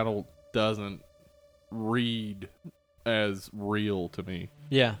final battle doesn't read as real to me.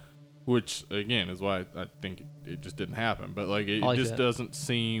 Yeah. Which, again, is why I think it just didn't happen. But, like, it just doesn't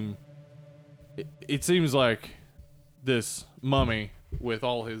seem... It seems like this mummy, with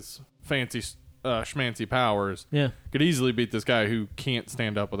all his fancy schmancy powers, could easily beat this guy who can't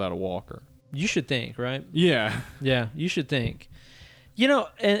stand up without a walker. You should think, right? Yeah. Yeah, you should think.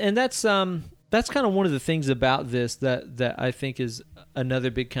 And that's kind of one of the things about this that I think is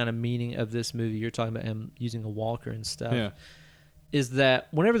another big kind of meaning of this movie. You're talking about him using a walker and stuff. Yeah. Is that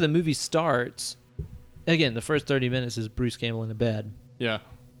whenever the movie starts, again, the first 30 minutes is Bruce Campbell in the bed. Yeah.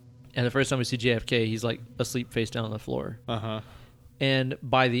 And the first time we see JFK, he's like asleep face down on the floor. Uh-huh. And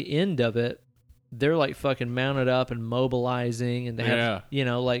by the end of it, they're like fucking mounted up and mobilizing, and they have,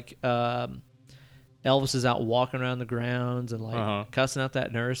 Elvis is out walking around the grounds and like cussing out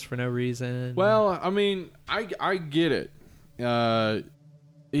that nurse for no reason. Well, I mean, I get it.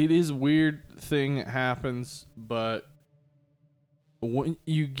 It is a weird thing that happens, but when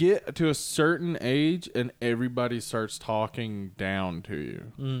you get to a certain age and everybody starts talking down to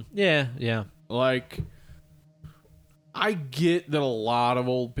you. Yeah. Like, I get that a lot of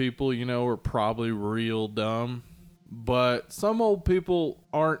old people, are probably real dumb, but some old people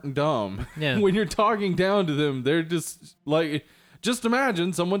aren't dumb. Yeah. When you're talking down to them, they're just like, just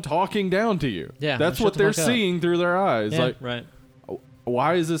imagine someone talking down to you. Yeah. That's what they're seeing through their eyes. Yeah, like, right.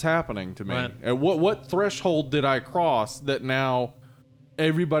 Why is this happening to me? Right. And what threshold did I cross that now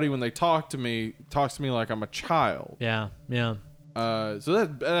everybody, when they talks to me like I'm a child? Yeah. So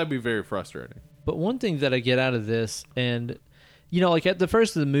that'd be very frustrating. But one thing that I get out of this, and like at the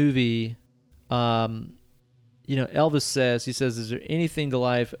first of the movie, Elvis says, is there anything to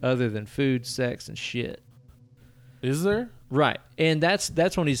life other than food, sex, and shit? Is there? Right. And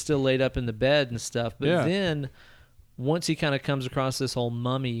that's when he's still laid up in the bed and stuff. But then once he kind of comes across this whole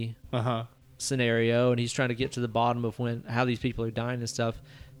mummy scenario, and he's trying to get to the bottom of how these people are dying and stuff,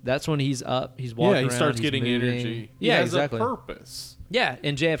 that's when he's up, he's walking around, he starts getting moving. energy. Yeah, he has exactly. a purpose. Yeah,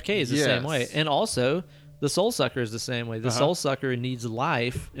 and JFK is the same way. And also, the Soul Sucker is the same way. The Soul Sucker needs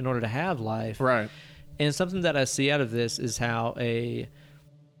life in order to have life. Right. And something that I see out of this is how a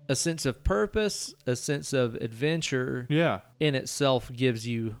sense of purpose, a sense of adventure in itself gives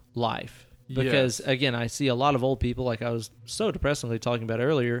you life. Because, again, I see a lot of old people, like I was so depressingly talking about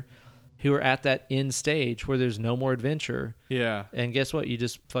earlier, who are at that end stage where there's no more adventure. Yeah. And guess what? You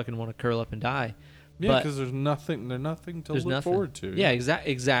just fucking want to curl up and die. Yeah, because there's nothing to look forward to. Yeah,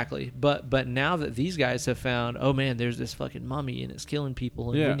 exactly. But now that these guys have found, oh man, there's this fucking mummy and it's killing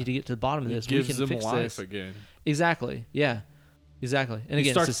people, and we need to get to the bottom of this. We can fix them life this again. Exactly. Yeah. Exactly. And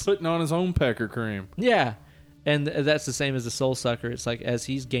he starts putting on his own pecker cream. Yeah. And that's the same as the Soul Sucker. It's like as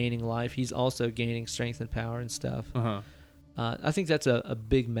he's gaining life, he's also gaining strength and power and stuff. I think that's a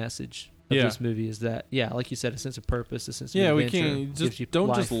big message of this movie, is that, like you said, a sense of purpose, a sense of adventure. We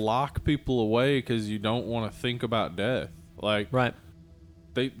can't just lock people away because you don't want to think about death. Like, right.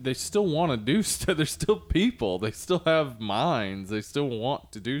 they still want to do stuff. They're still people. They still have minds. They still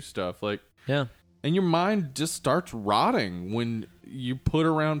want to do stuff. Like, yeah. And your mind just starts rotting when you put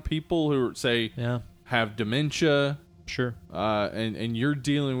around people who say have dementia. Sure. And you're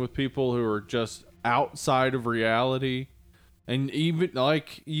dealing with people who are just outside of reality. And even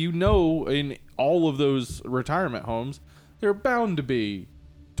like, in all of those retirement homes, there are bound to be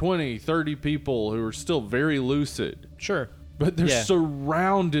 20, 30 people who are still very lucid. Sure. But they're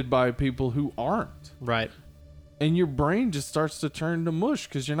surrounded by people who aren't. Right. And your brain just starts to turn to mush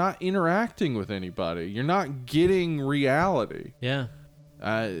because you're not interacting with anybody. You're not getting reality. Yeah.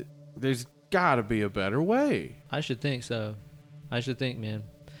 There's got to be a better way. I should think so. I should think, man.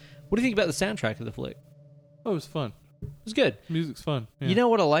 What do you think about the soundtrack of the flick? Oh, it was fun. It was good. Music's fun. Yeah. You know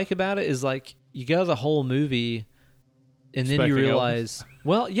what I like about it is, like, you go the whole movie and then you realize...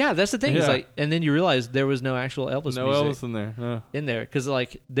 Well, yeah, that's the thing. It's like, and then you realize there was no actual Elvis music. No Elvis in there. In there. Because,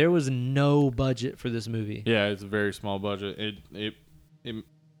 like, there was no budget for this movie. Yeah, it's a very small budget. It $1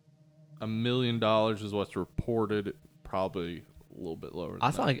 million is what's reported. Probably a little bit lower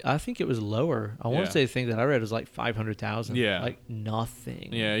than that. I think it was lower. I want to say the thing that I read was like 500,000. Yeah. Like nothing.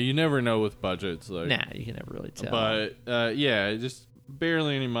 Yeah, you never know with budgets. Like, nah, you can never really tell. But, yeah, just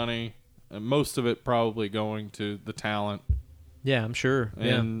barely any money. Most of it probably going to the talent. Yeah, I'm sure.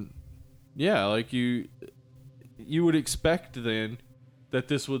 And yeah, like you would expect then that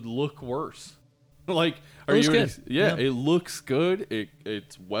this would look worse. Like, are you? Good. Yeah, it looks good.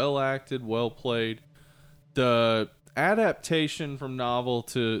 It's well acted, well played. The adaptation from novel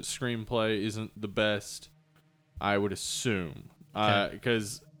to screenplay isn't the best, I would assume,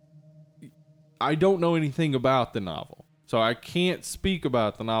 because I don't know anything about the novel, so I can't speak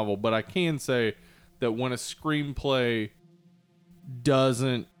about the novel. But I can say that when a screenplay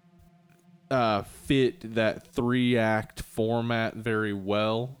doesn't fit that 3-act format very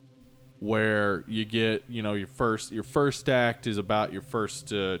well, where you get, your first act is about your first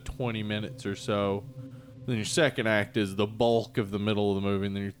 20 minutes or so, then your second act is the bulk of the middle of the movie,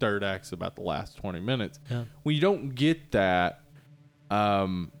 and then your third act is about the last 20 minutes. Yeah. When you don't get that, I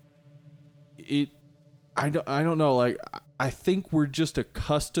don't know, like, I think we're just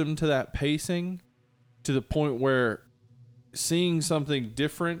accustomed to that pacing to the point where seeing something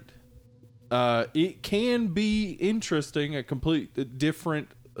different, it can be interesting, a complete different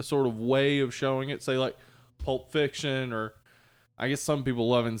sort of way of showing it. Say like Pulp Fiction, or I guess some people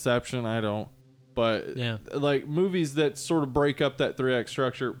love Inception. I don't, but like movies that sort of break up that 3-act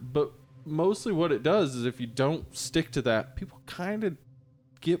structure. But mostly what it does is if you don't stick to that, people kind of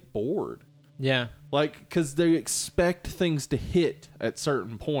get bored. Yeah. Like, because they expect things to hit at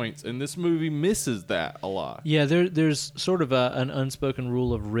certain points, and this movie misses that a lot. Yeah, there's sort of an unspoken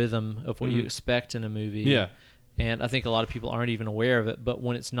rule of rhythm of what you expect in a movie. Yeah. And I think a lot of people aren't even aware of it, but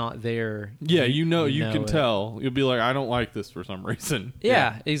when it's not there... Yeah, you can tell. You'll be like, I don't like this for some reason.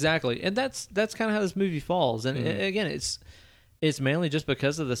 Yeah, exactly. And that's kind of how this movie falls. And again, it's mainly just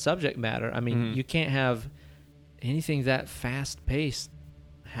because of the subject matter. I mean, you can't have anything that fast-paced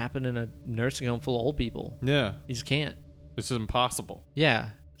happen in a nursing home full of old people. Yeah. You just can't. This is impossible. Yeah.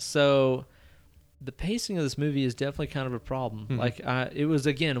 So the pacing of this movie is definitely kind of a problem. Like, it was,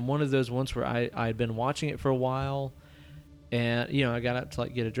 again, one of those ones where I'd been watching it for a while, and, I got up to,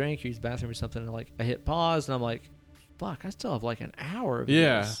 like, get a drink or use the bathroom or something, and, like, I hit pause, and I'm like, fuck, I still have, like, an hour of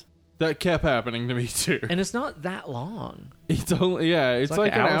this. That kept happening to me, too. And it's not that long. It's only, it's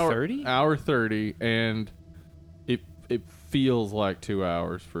like an hour 30? Hour 30, and it feels like 2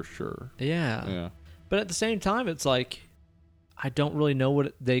 hours for sure. Yeah. But at the same time, it's like, I don't really know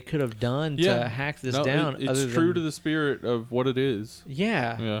what they could have done to hack this down. It's true to the spirit of what it is.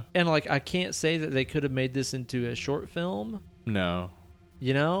 Yeah. And, like, I can't say that they could have made this into a short film. No.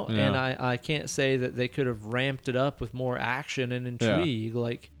 And I can't say that they could have ramped it up with more action and intrigue.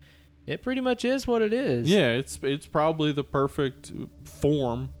 Like, it pretty much is what it is. Yeah, it's probably the perfect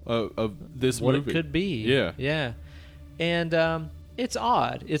form of this movie. What it could be. Yeah. Yeah. And it's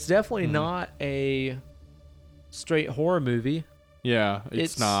odd. It's definitely not a straight horror movie. Yeah,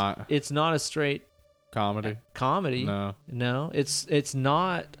 it's not. It's not a straight comedy. No. It's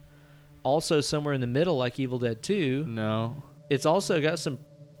not also somewhere in the middle like Evil Dead 2. No. It's also got some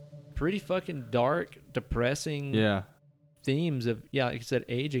pretty fucking dark, depressing themes of, like you said,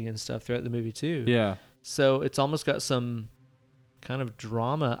 aging and stuff throughout the movie too. Yeah. So it's almost got some kind of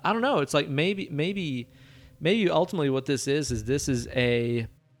drama. I don't know. It's like maybe ultimately what this is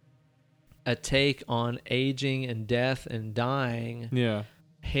a take on aging and death and dying,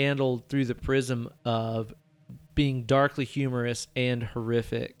 handled through the prism of being darkly humorous and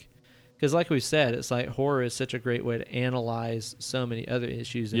horrific. Because like we said, it's like horror is such a great way to analyze so many other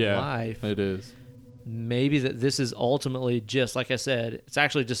issues in life. It is. Maybe that this is ultimately just, like I said, it's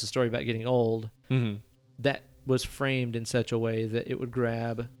actually just a story about getting old that was framed in such a way that it would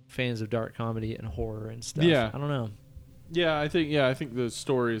grab fans of dark comedy and horror and stuff. Yeah. I don't know. Yeah, I think the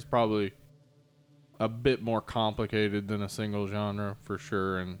story is probably a bit more complicated than a single genre for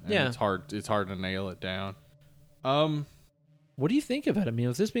sure, and it's hard to nail it down. What do you think of it? I mean,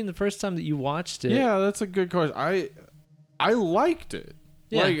 with this being the first time that you watched it, yeah, that's a good question. I liked it.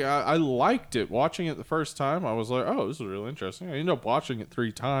 Yeah. Like I liked it. Watching it the first time, I was like, "Oh, this is really interesting." I ended up watching it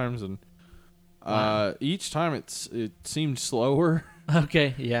 3 times, and each time it seemed slower.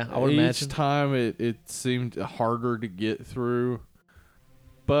 Okay, yeah, I would imagine. Each time it seemed harder to get through.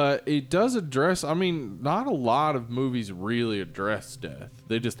 But it does address, I mean, not a lot of movies really address death.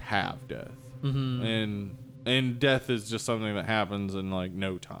 They just have death. Mm-hmm. And death is just something that happens in, like,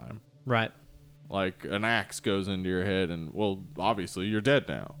 no time. Right. Like, an axe goes into your head and, well, obviously, you're dead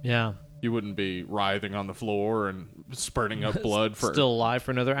now. Yeah. You wouldn't be writhing on the floor and spurting up blood for... Still alive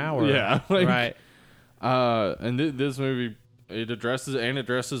for another hour. Yeah. Like, right. And this movie... It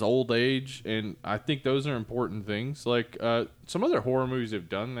addresses old age, and I think those are important things. Like some other horror movies have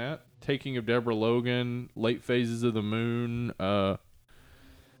done that. Taking of Deborah Logan, Late Phases of the Moon. But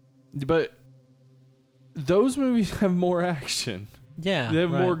those movies have more action. Yeah, they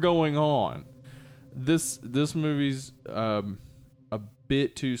have more going on. This movie's a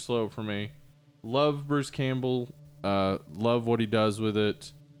bit too slow for me. Love Bruce Campbell. Love what he does with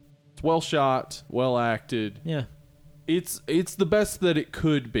it. It's well shot, well acted. Yeah. It's the best that it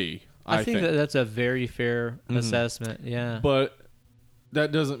could be. I think that's a very fair assessment. Yeah, but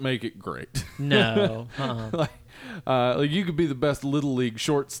that doesn't make it great. No, like you could be the best little league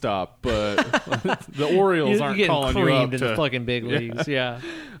shortstop, but the Orioles aren't calling you up in the fucking big leagues. Yeah,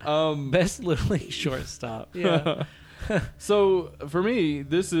 best little league shortstop. Yeah. So for me,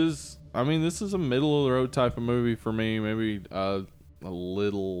 this is a middle of the road type of movie for me. Maybe a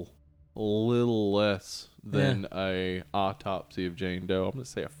little less than a Autopsy of Jane Doe. I'm going to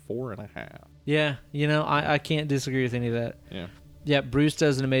say a 4.5. Yeah, I can't disagree with any of that. Yeah. Yeah, Bruce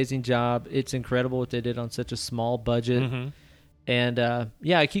does an amazing job. It's incredible what they did on such a small budget. Mm-hmm. And,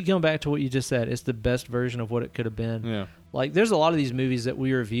 I keep going back to what you just said. It's the best version of what it could have been. Yeah. Like, there's a lot of these movies that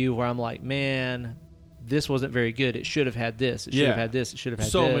we review where I'm like, man, this wasn't very good. It should have had this. It should have had this. It should have had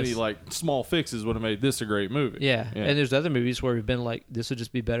so this. many, like, small fixes would have made this a great movie. Yeah. And there's other movies where we've been like, this would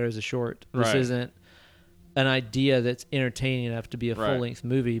just be better as a short. This isn't an idea that's entertaining enough to be a full-length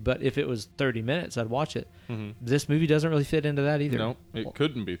movie, but if it was 30 minutes, I'd watch it. Mm-hmm. This movie doesn't really fit into that either. No, it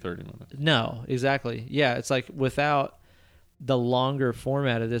couldn't be 30 minutes. No, exactly. Yeah, it's like without the longer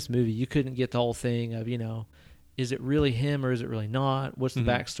format of this movie, you couldn't get the whole thing of, is it really him or is it really not? What's the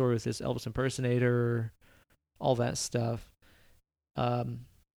backstory with this Elvis impersonator? All that stuff. I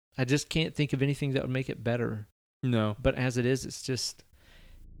just can't think of anything that would make it better. No. But as it is,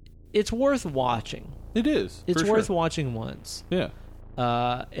 it's worth watching. It is. It's worth watching once. Yeah.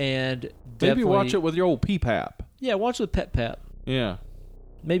 And maybe watch it with your old P-Pap. Yeah, watch with Pep. Yeah.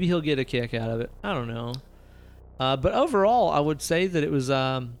 Maybe he'll get a kick out of it. I don't know. But overall, I would say that it was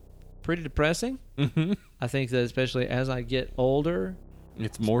pretty depressing. Mm-hmm. I think that especially as I get older,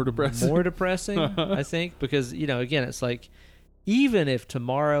 it's more depressing. More depressing, I think, because, again, it's like, even if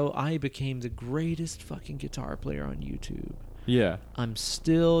tomorrow I became the greatest fucking guitar player on YouTube, yeah, I'm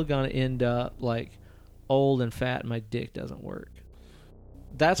still gonna end up like old and fat and my dick doesn't work.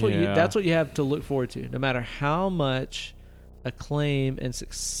 That's what you have to look forward to. No matter how much acclaim and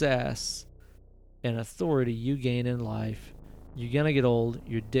success and authority you gain in life, you're gonna get old,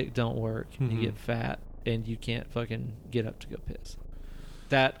 your dick don't work, you get fat, and you can't fucking get up to go piss.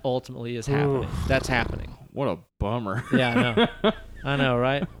 That ultimately is happening. That's happening. What a bummer. Yeah, I know. I know,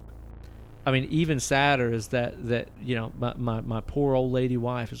 right? I mean, even sadder is that my poor old lady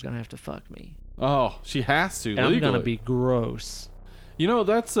wife is gonna have to fuck me. Oh, she has to. And legally. I'm gonna be gross.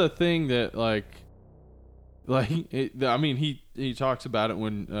 That's a thing that he talks about it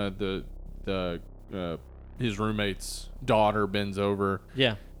when his roommate's daughter bends over.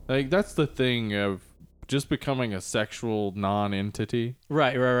 Yeah, like that's the thing of just becoming a sexual non-entity.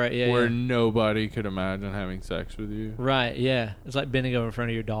 Right. Yeah, where nobody could imagine having sex with you. Right. Yeah, it's like bending over in front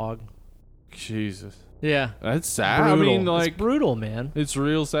of your dog. Jesus. Yeah. That's sad. Brutal. I mean, like, it's brutal, man. It's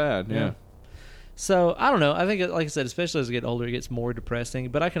real sad. Yeah. So, I don't know. I think, like I said, especially as I get older, it gets more depressing.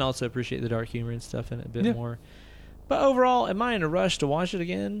 But I can also appreciate the dark humor and stuff in it a bit more. But overall, am I in a rush to watch it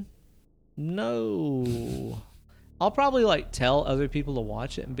again? No. I'll probably, tell other people to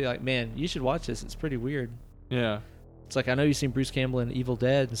watch it and be like, man, you should watch this. It's pretty weird. Yeah. It's like, I know you've seen Bruce Campbell in Evil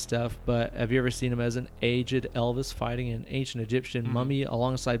Dead and stuff, but have you ever seen him as an aged Elvis fighting an ancient Egyptian mummy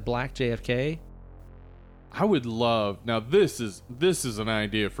alongside Black JFK? I would love. Now this is an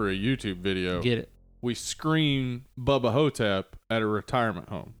idea for a YouTube video. Get it? We screen Bubba Hotep at a retirement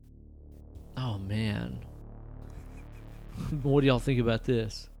home. Oh man, what do y'all think about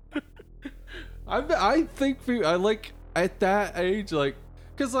this? I think I like at that age, like,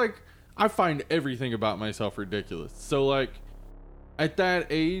 because like I find everything about myself ridiculous. So like at that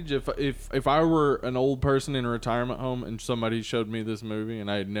age, if I were an old person in a retirement home and somebody showed me this movie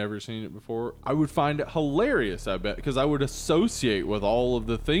and I had never seen it before, I would find it hilarious. I bet, because I would associate with all of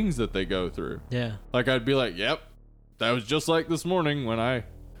the things that they go through. Yeah, like I'd be like, "Yep, that was just like this morning when I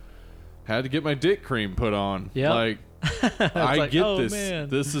had to get my dick cream put on." Yeah, like I get this. Man.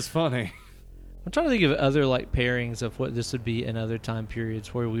 This is funny. I'm trying to think of other like pairings of what this would be in other time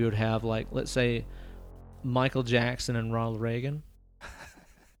periods where we would have, like, let's say Michael Jackson and Ronald Reagan.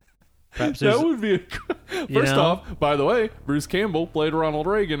 Perhaps that would be first off, by the way, Bruce Campbell played Ronald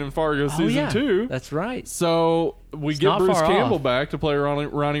Reagan in Fargo season 2. That's right. So we get Bruce Campbell back to play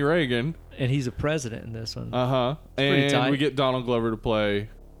Ronnie Reagan, and he's a president in this one. And we get Donald Glover to play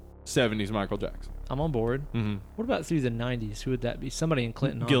 70s Michael Jackson. I'm on board. Mm-hmm. What about through the 90s? Who would that be? Somebody in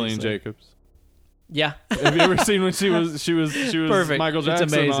Clinton. Gillian obviously. Jacobs. Yeah. Have you ever seen when she was Perfect. Michael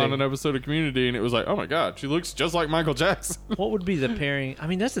Jackson on an episode of Community, and it was like, oh my god, she looks just like Michael Jackson. What would be the pairing? I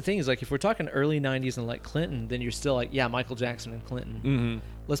mean, that's the thing, is like, if we're talking early 90s and like Clinton, then you're still like, yeah, Michael Jackson and Clinton. Mm-hmm.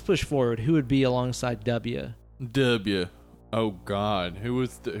 Let's push forward. Who would be alongside W? Oh god, who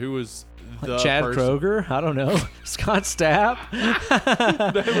was the Chad person? Kroeger? I don't know. Scott Stapp?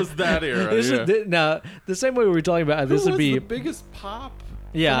 That was that era. Now, the same way we were talking about, this would be the biggest pop.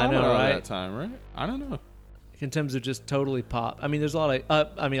 Yeah, I know, right? That time, right? I don't know. In terms of just totally pop. I mean, there's a lot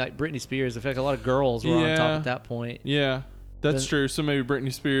of, like Britney Spears. I feel like a lot of girls were on top at that point. Yeah, that's true. So maybe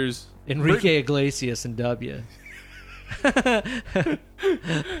Britney Spears. Enrique Iglesias and W. I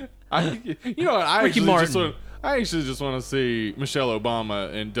actually just want to see Michelle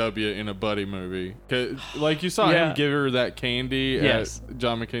Obama and W in a buddy movie. Like, you saw him give her that candy at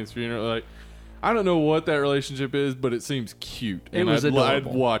John McCain's funeral. Like, I don't know what that relationship is, but it seems cute. I'd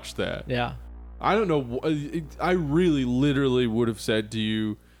watch that. Yeah. I don't know. I really literally would have said to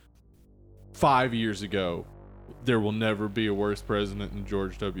you 5 years ago, there will never be a worse president than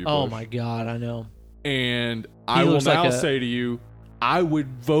George W. Bush. Oh, my God. I know. And I will now say to you, I would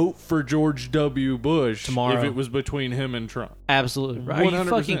vote for George W. Bush tomorrow if it was between him and Trump. Absolutely. Are 100%. You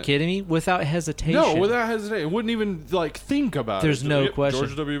fucking kidding me? Without hesitation. No, without hesitation. Wouldn't even think about There's it. No question.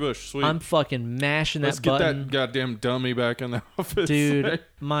 George W. Bush. Sweet. I'm fucking mashing that button. Let's get that goddamn dummy back in the office. Dude,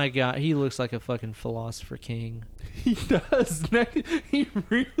 my God. He looks like a fucking philosopher king. He does. He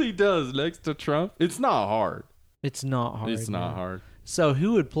really does. Next to Trump. It's not hard. It's not hard. It's not hard. So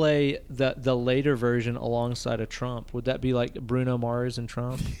who would play the later version alongside of Trump? Would that be like Bruno Mars and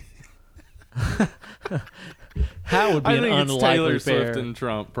Trump? That would be an unlikely Taylor pair. Swift and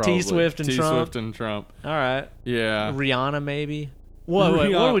Trump, probably. T-Swift and Trump. All right. Yeah. Rihanna, maybe. What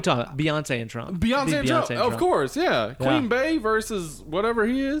are we talking about? Beyonce and Trump. Beyonce and Trump. Of course, yeah. Queen Bey versus whatever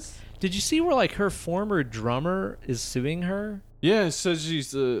he is. Did you see where like her former drummer is suing her? Yeah, it says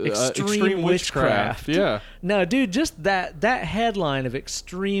she's extreme witchcraft. Yeah. No, dude, just that headline of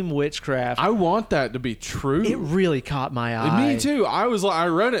extreme witchcraft. I want that to be true. It really caught my eye. Me too. I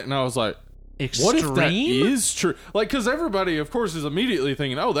read it and I was like, extreme? What if that is true? Like, because everybody, of course, is immediately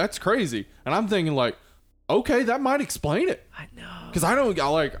thinking, oh, that's crazy. And I'm thinking like, okay, that might explain it. I know. Because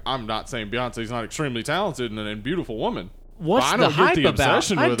I'm not saying Beyonce's not extremely talented and a beautiful woman. What's the hype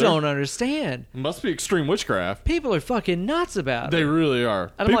about? I don't understand. It must be extreme witchcraft. People are fucking nuts about it. They really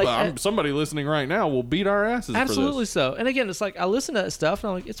are. Somebody listening right now will beat our asses absolutely for this. So. And again, it's like I listen to that stuff and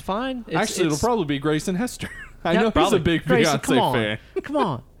I'm like, it's fine. It'll probably be Grayson Hester. I know he's a big Grayson, Beyonce fan. Come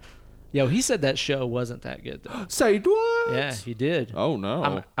on. Yo, he said that show wasn't that good though. Say what? Yeah, he did. Oh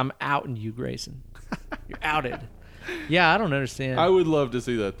no. I'm outing you, Grayson. You're outed. Yeah, I don't understand. I would love to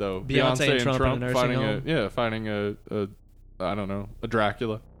see that though. Beyonce and Trump fighting a I don't know, a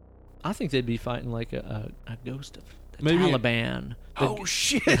Dracula. I think they'd be fighting like a ghost of the Maybe Taliban.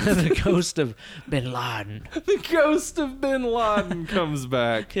 Shit. The ghost of Bin Laden. The ghost of Bin Laden comes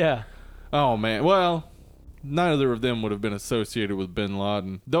back. Yeah. Oh, man. Well, neither of them would have been associated with Bin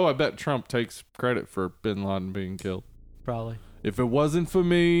Laden. Though I bet Trump takes credit for Bin Laden being killed. Probably. If it wasn't for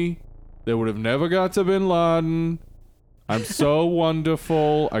me, they would have never got to Bin Laden. I'm so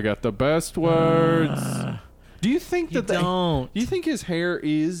wonderful. I got the best words. Do you think Do you think his hair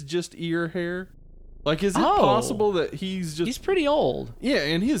is just ear hair? Like, is it possible that he's pretty old. Yeah,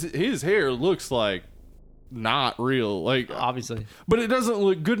 and his hair looks like not real. Like, obviously. But it doesn't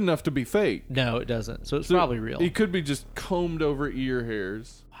look good enough to be fake. No, it doesn't. So it's probably real. It could be just combed over ear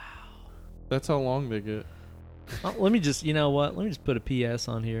hairs. Wow. That's how long they get. Let me just, you know what? Let me just put a PS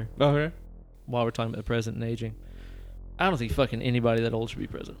on here. Okay. While we're talking about the president and aging. I don't think fucking anybody that old should be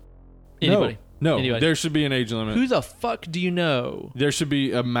president. Anybody. No. Anybody. There should be an age limit. Who the fuck do you know? There should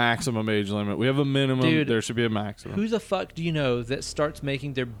be a maximum age limit. We have a minimum. Dude, there should be a maximum. Who the fuck do you know that starts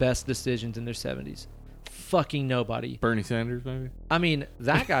making their best decisions in their 70s? Fucking nobody. Bernie Sanders, maybe? I mean,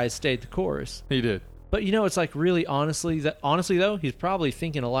 that guy stayed the course. He did. But you know, it's like really honestly though, he's probably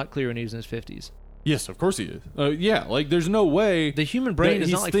thinking a lot clearer when he was in his 50s. Yes, of course he is. Yeah, like there's no way. The human brain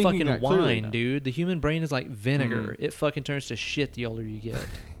is not like fucking wine, now. Dude. The human brain is like vinegar. It fucking turns to shit the older you get.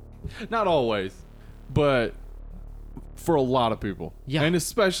 Not always, but for a lot of people. Yeah. And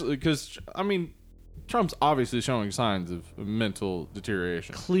especially because, I mean, Trump's obviously showing signs of mental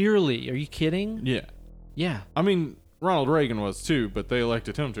deterioration. Clearly. Are you kidding? Yeah. Yeah. I mean, Ronald Reagan was too, but they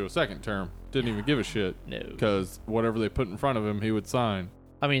elected him to a second term. Didn't even give a shit. No. Because whatever they put in front of him, he would sign.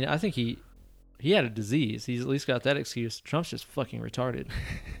 I mean, I think he had a disease. He's at least got that excuse. Trump's just fucking retarded.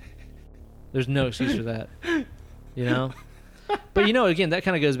 There's no excuse for that. You know? But you know, again, that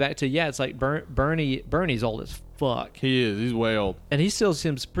kind of goes back to, it's like Bernie's old as fuck. He is. He's way old. And he still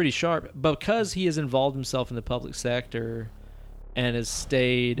seems pretty sharp. Because he has involved himself in the public sector and has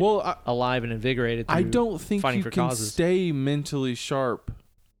stayed alive and invigorated through I don't think fighting you for can causes. Stay mentally sharp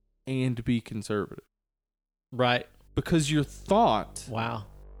and be conservative. Right. Because your thought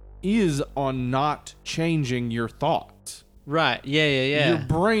is on not changing your thought. Right. Yeah. Your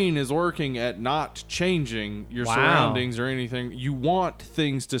brain is working at not changing your surroundings or anything. You want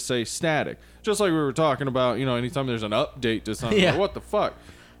things to stay static. Just like we were talking about, you know, anytime there's an update to something, like, what the fuck?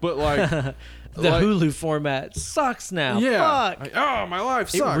 But like the Hulu format sucks now. Yeah. Fuck. Like, oh, my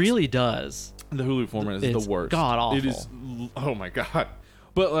life sucks. It really does. The Hulu format is the worst. God awful. It is. Oh my god.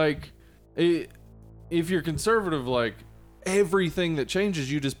 But like, if you're conservative, like, everything that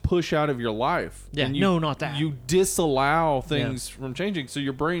changes you just push out of your life. Yeah, and no, not that. You disallow things from changing. So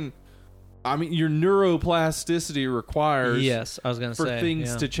your brain, I mean, your neuroplasticity requires for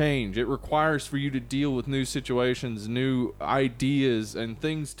things to change. It requires for you to deal with new situations, new ideas, and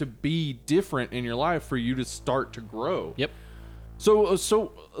things to be different in your life for you to start to grow. Yep.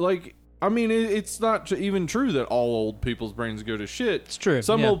 So like, I mean, it's not even true that all old people's brains go to shit. It's true.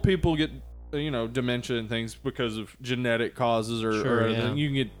 Some old people get, you know, dementia and things because of genetic causes or you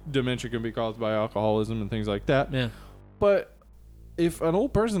can get dementia can be caused by alcoholism and things like that. Yeah. But if an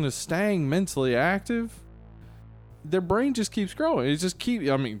old person is staying mentally active, their brain just keeps growing. It just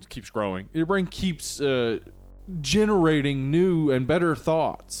keeps growing. Your brain keeps generating new and better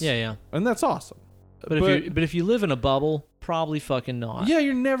thoughts. Yeah. And that's awesome. But if you live in a bubble, probably fucking not. Yeah,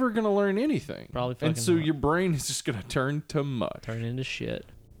 you're never going to learn anything. Probably fucking not. And so not. Your brain is just going to turn to mush. Turn into shit.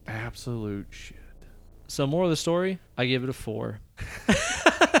 Absolute shit. So more of the story, I give it a 4.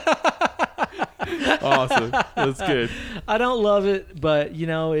 Awesome. That's good. I don't love it, but you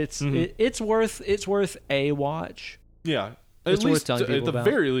know, it's worth a watch. Yeah. It's worth telling people at the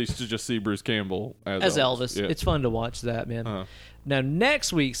very least to just see Bruce Campbell as Elvis. Yeah. It's fun to watch that, man. Now,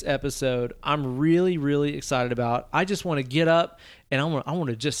 next week's episode, I'm really, really excited about. I just want to get up and I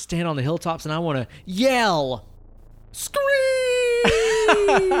want to just stand on the hilltops and I want to yell, scream.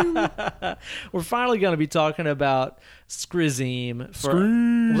 We're finally going to be talking about Skrizim.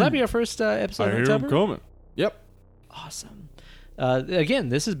 Will that be our first episode in October? I hear him coming. Yep. Awesome. Again,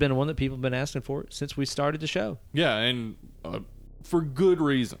 this has been one that people have been asking for since we started the show. Yeah, and for good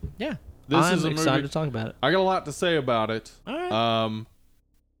reason. Yeah. I'm excited to talk about it. I got a lot to say about it. All right.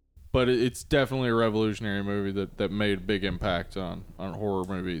 But it's definitely a revolutionary movie that made a big impact on horror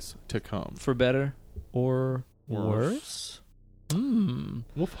movies to come. For better or worse?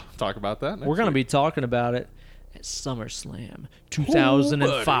 We'll talk about that next We're going to be talking about it at SummerSlam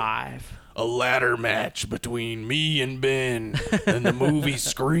 2005. A ladder match between me and Ben and the movie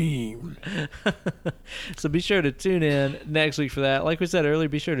Scream. So be sure to tune in next week for that. Like we said earlier,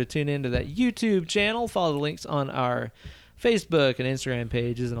 be sure to tune into that YouTube channel. Follow the links on our Facebook and Instagram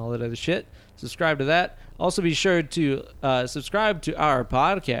pages and all that other shit. Subscribe to that. Also be sure to subscribe to our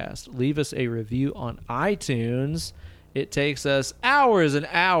podcast. Leave us a review on iTunes. It takes us hours and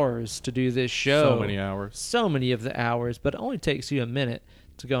hours to do this show. So many hours. So many of the hours, but it only takes you a minute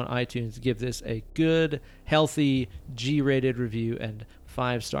to go on iTunes to give this a good, healthy, G-rated review and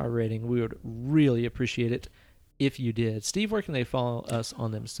 5-star rating. We would really appreciate it if you did. Steve, where can they follow us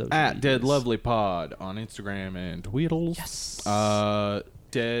on them social At medias? Dead Lovely Pod on Instagram and Tweedles. Yes.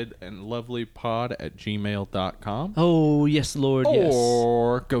 deadandlovelypod@gmail.com. Oh, yes, Lord, yes.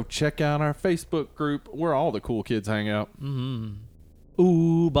 Or go check out our Facebook group where all the cool kids hang out. Mm-hmm.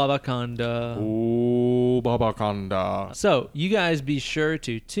 Ooh, Babakanda. Ooh, Babakanda. So, you guys be sure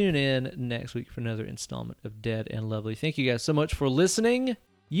to tune in next week for another installment of Dead and Lovely. Thank you guys so much for listening.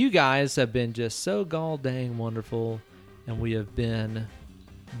 You guys have been just so gall dang wonderful. And we have been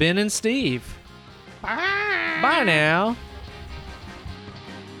Ben and Steve. Bye. Bye now.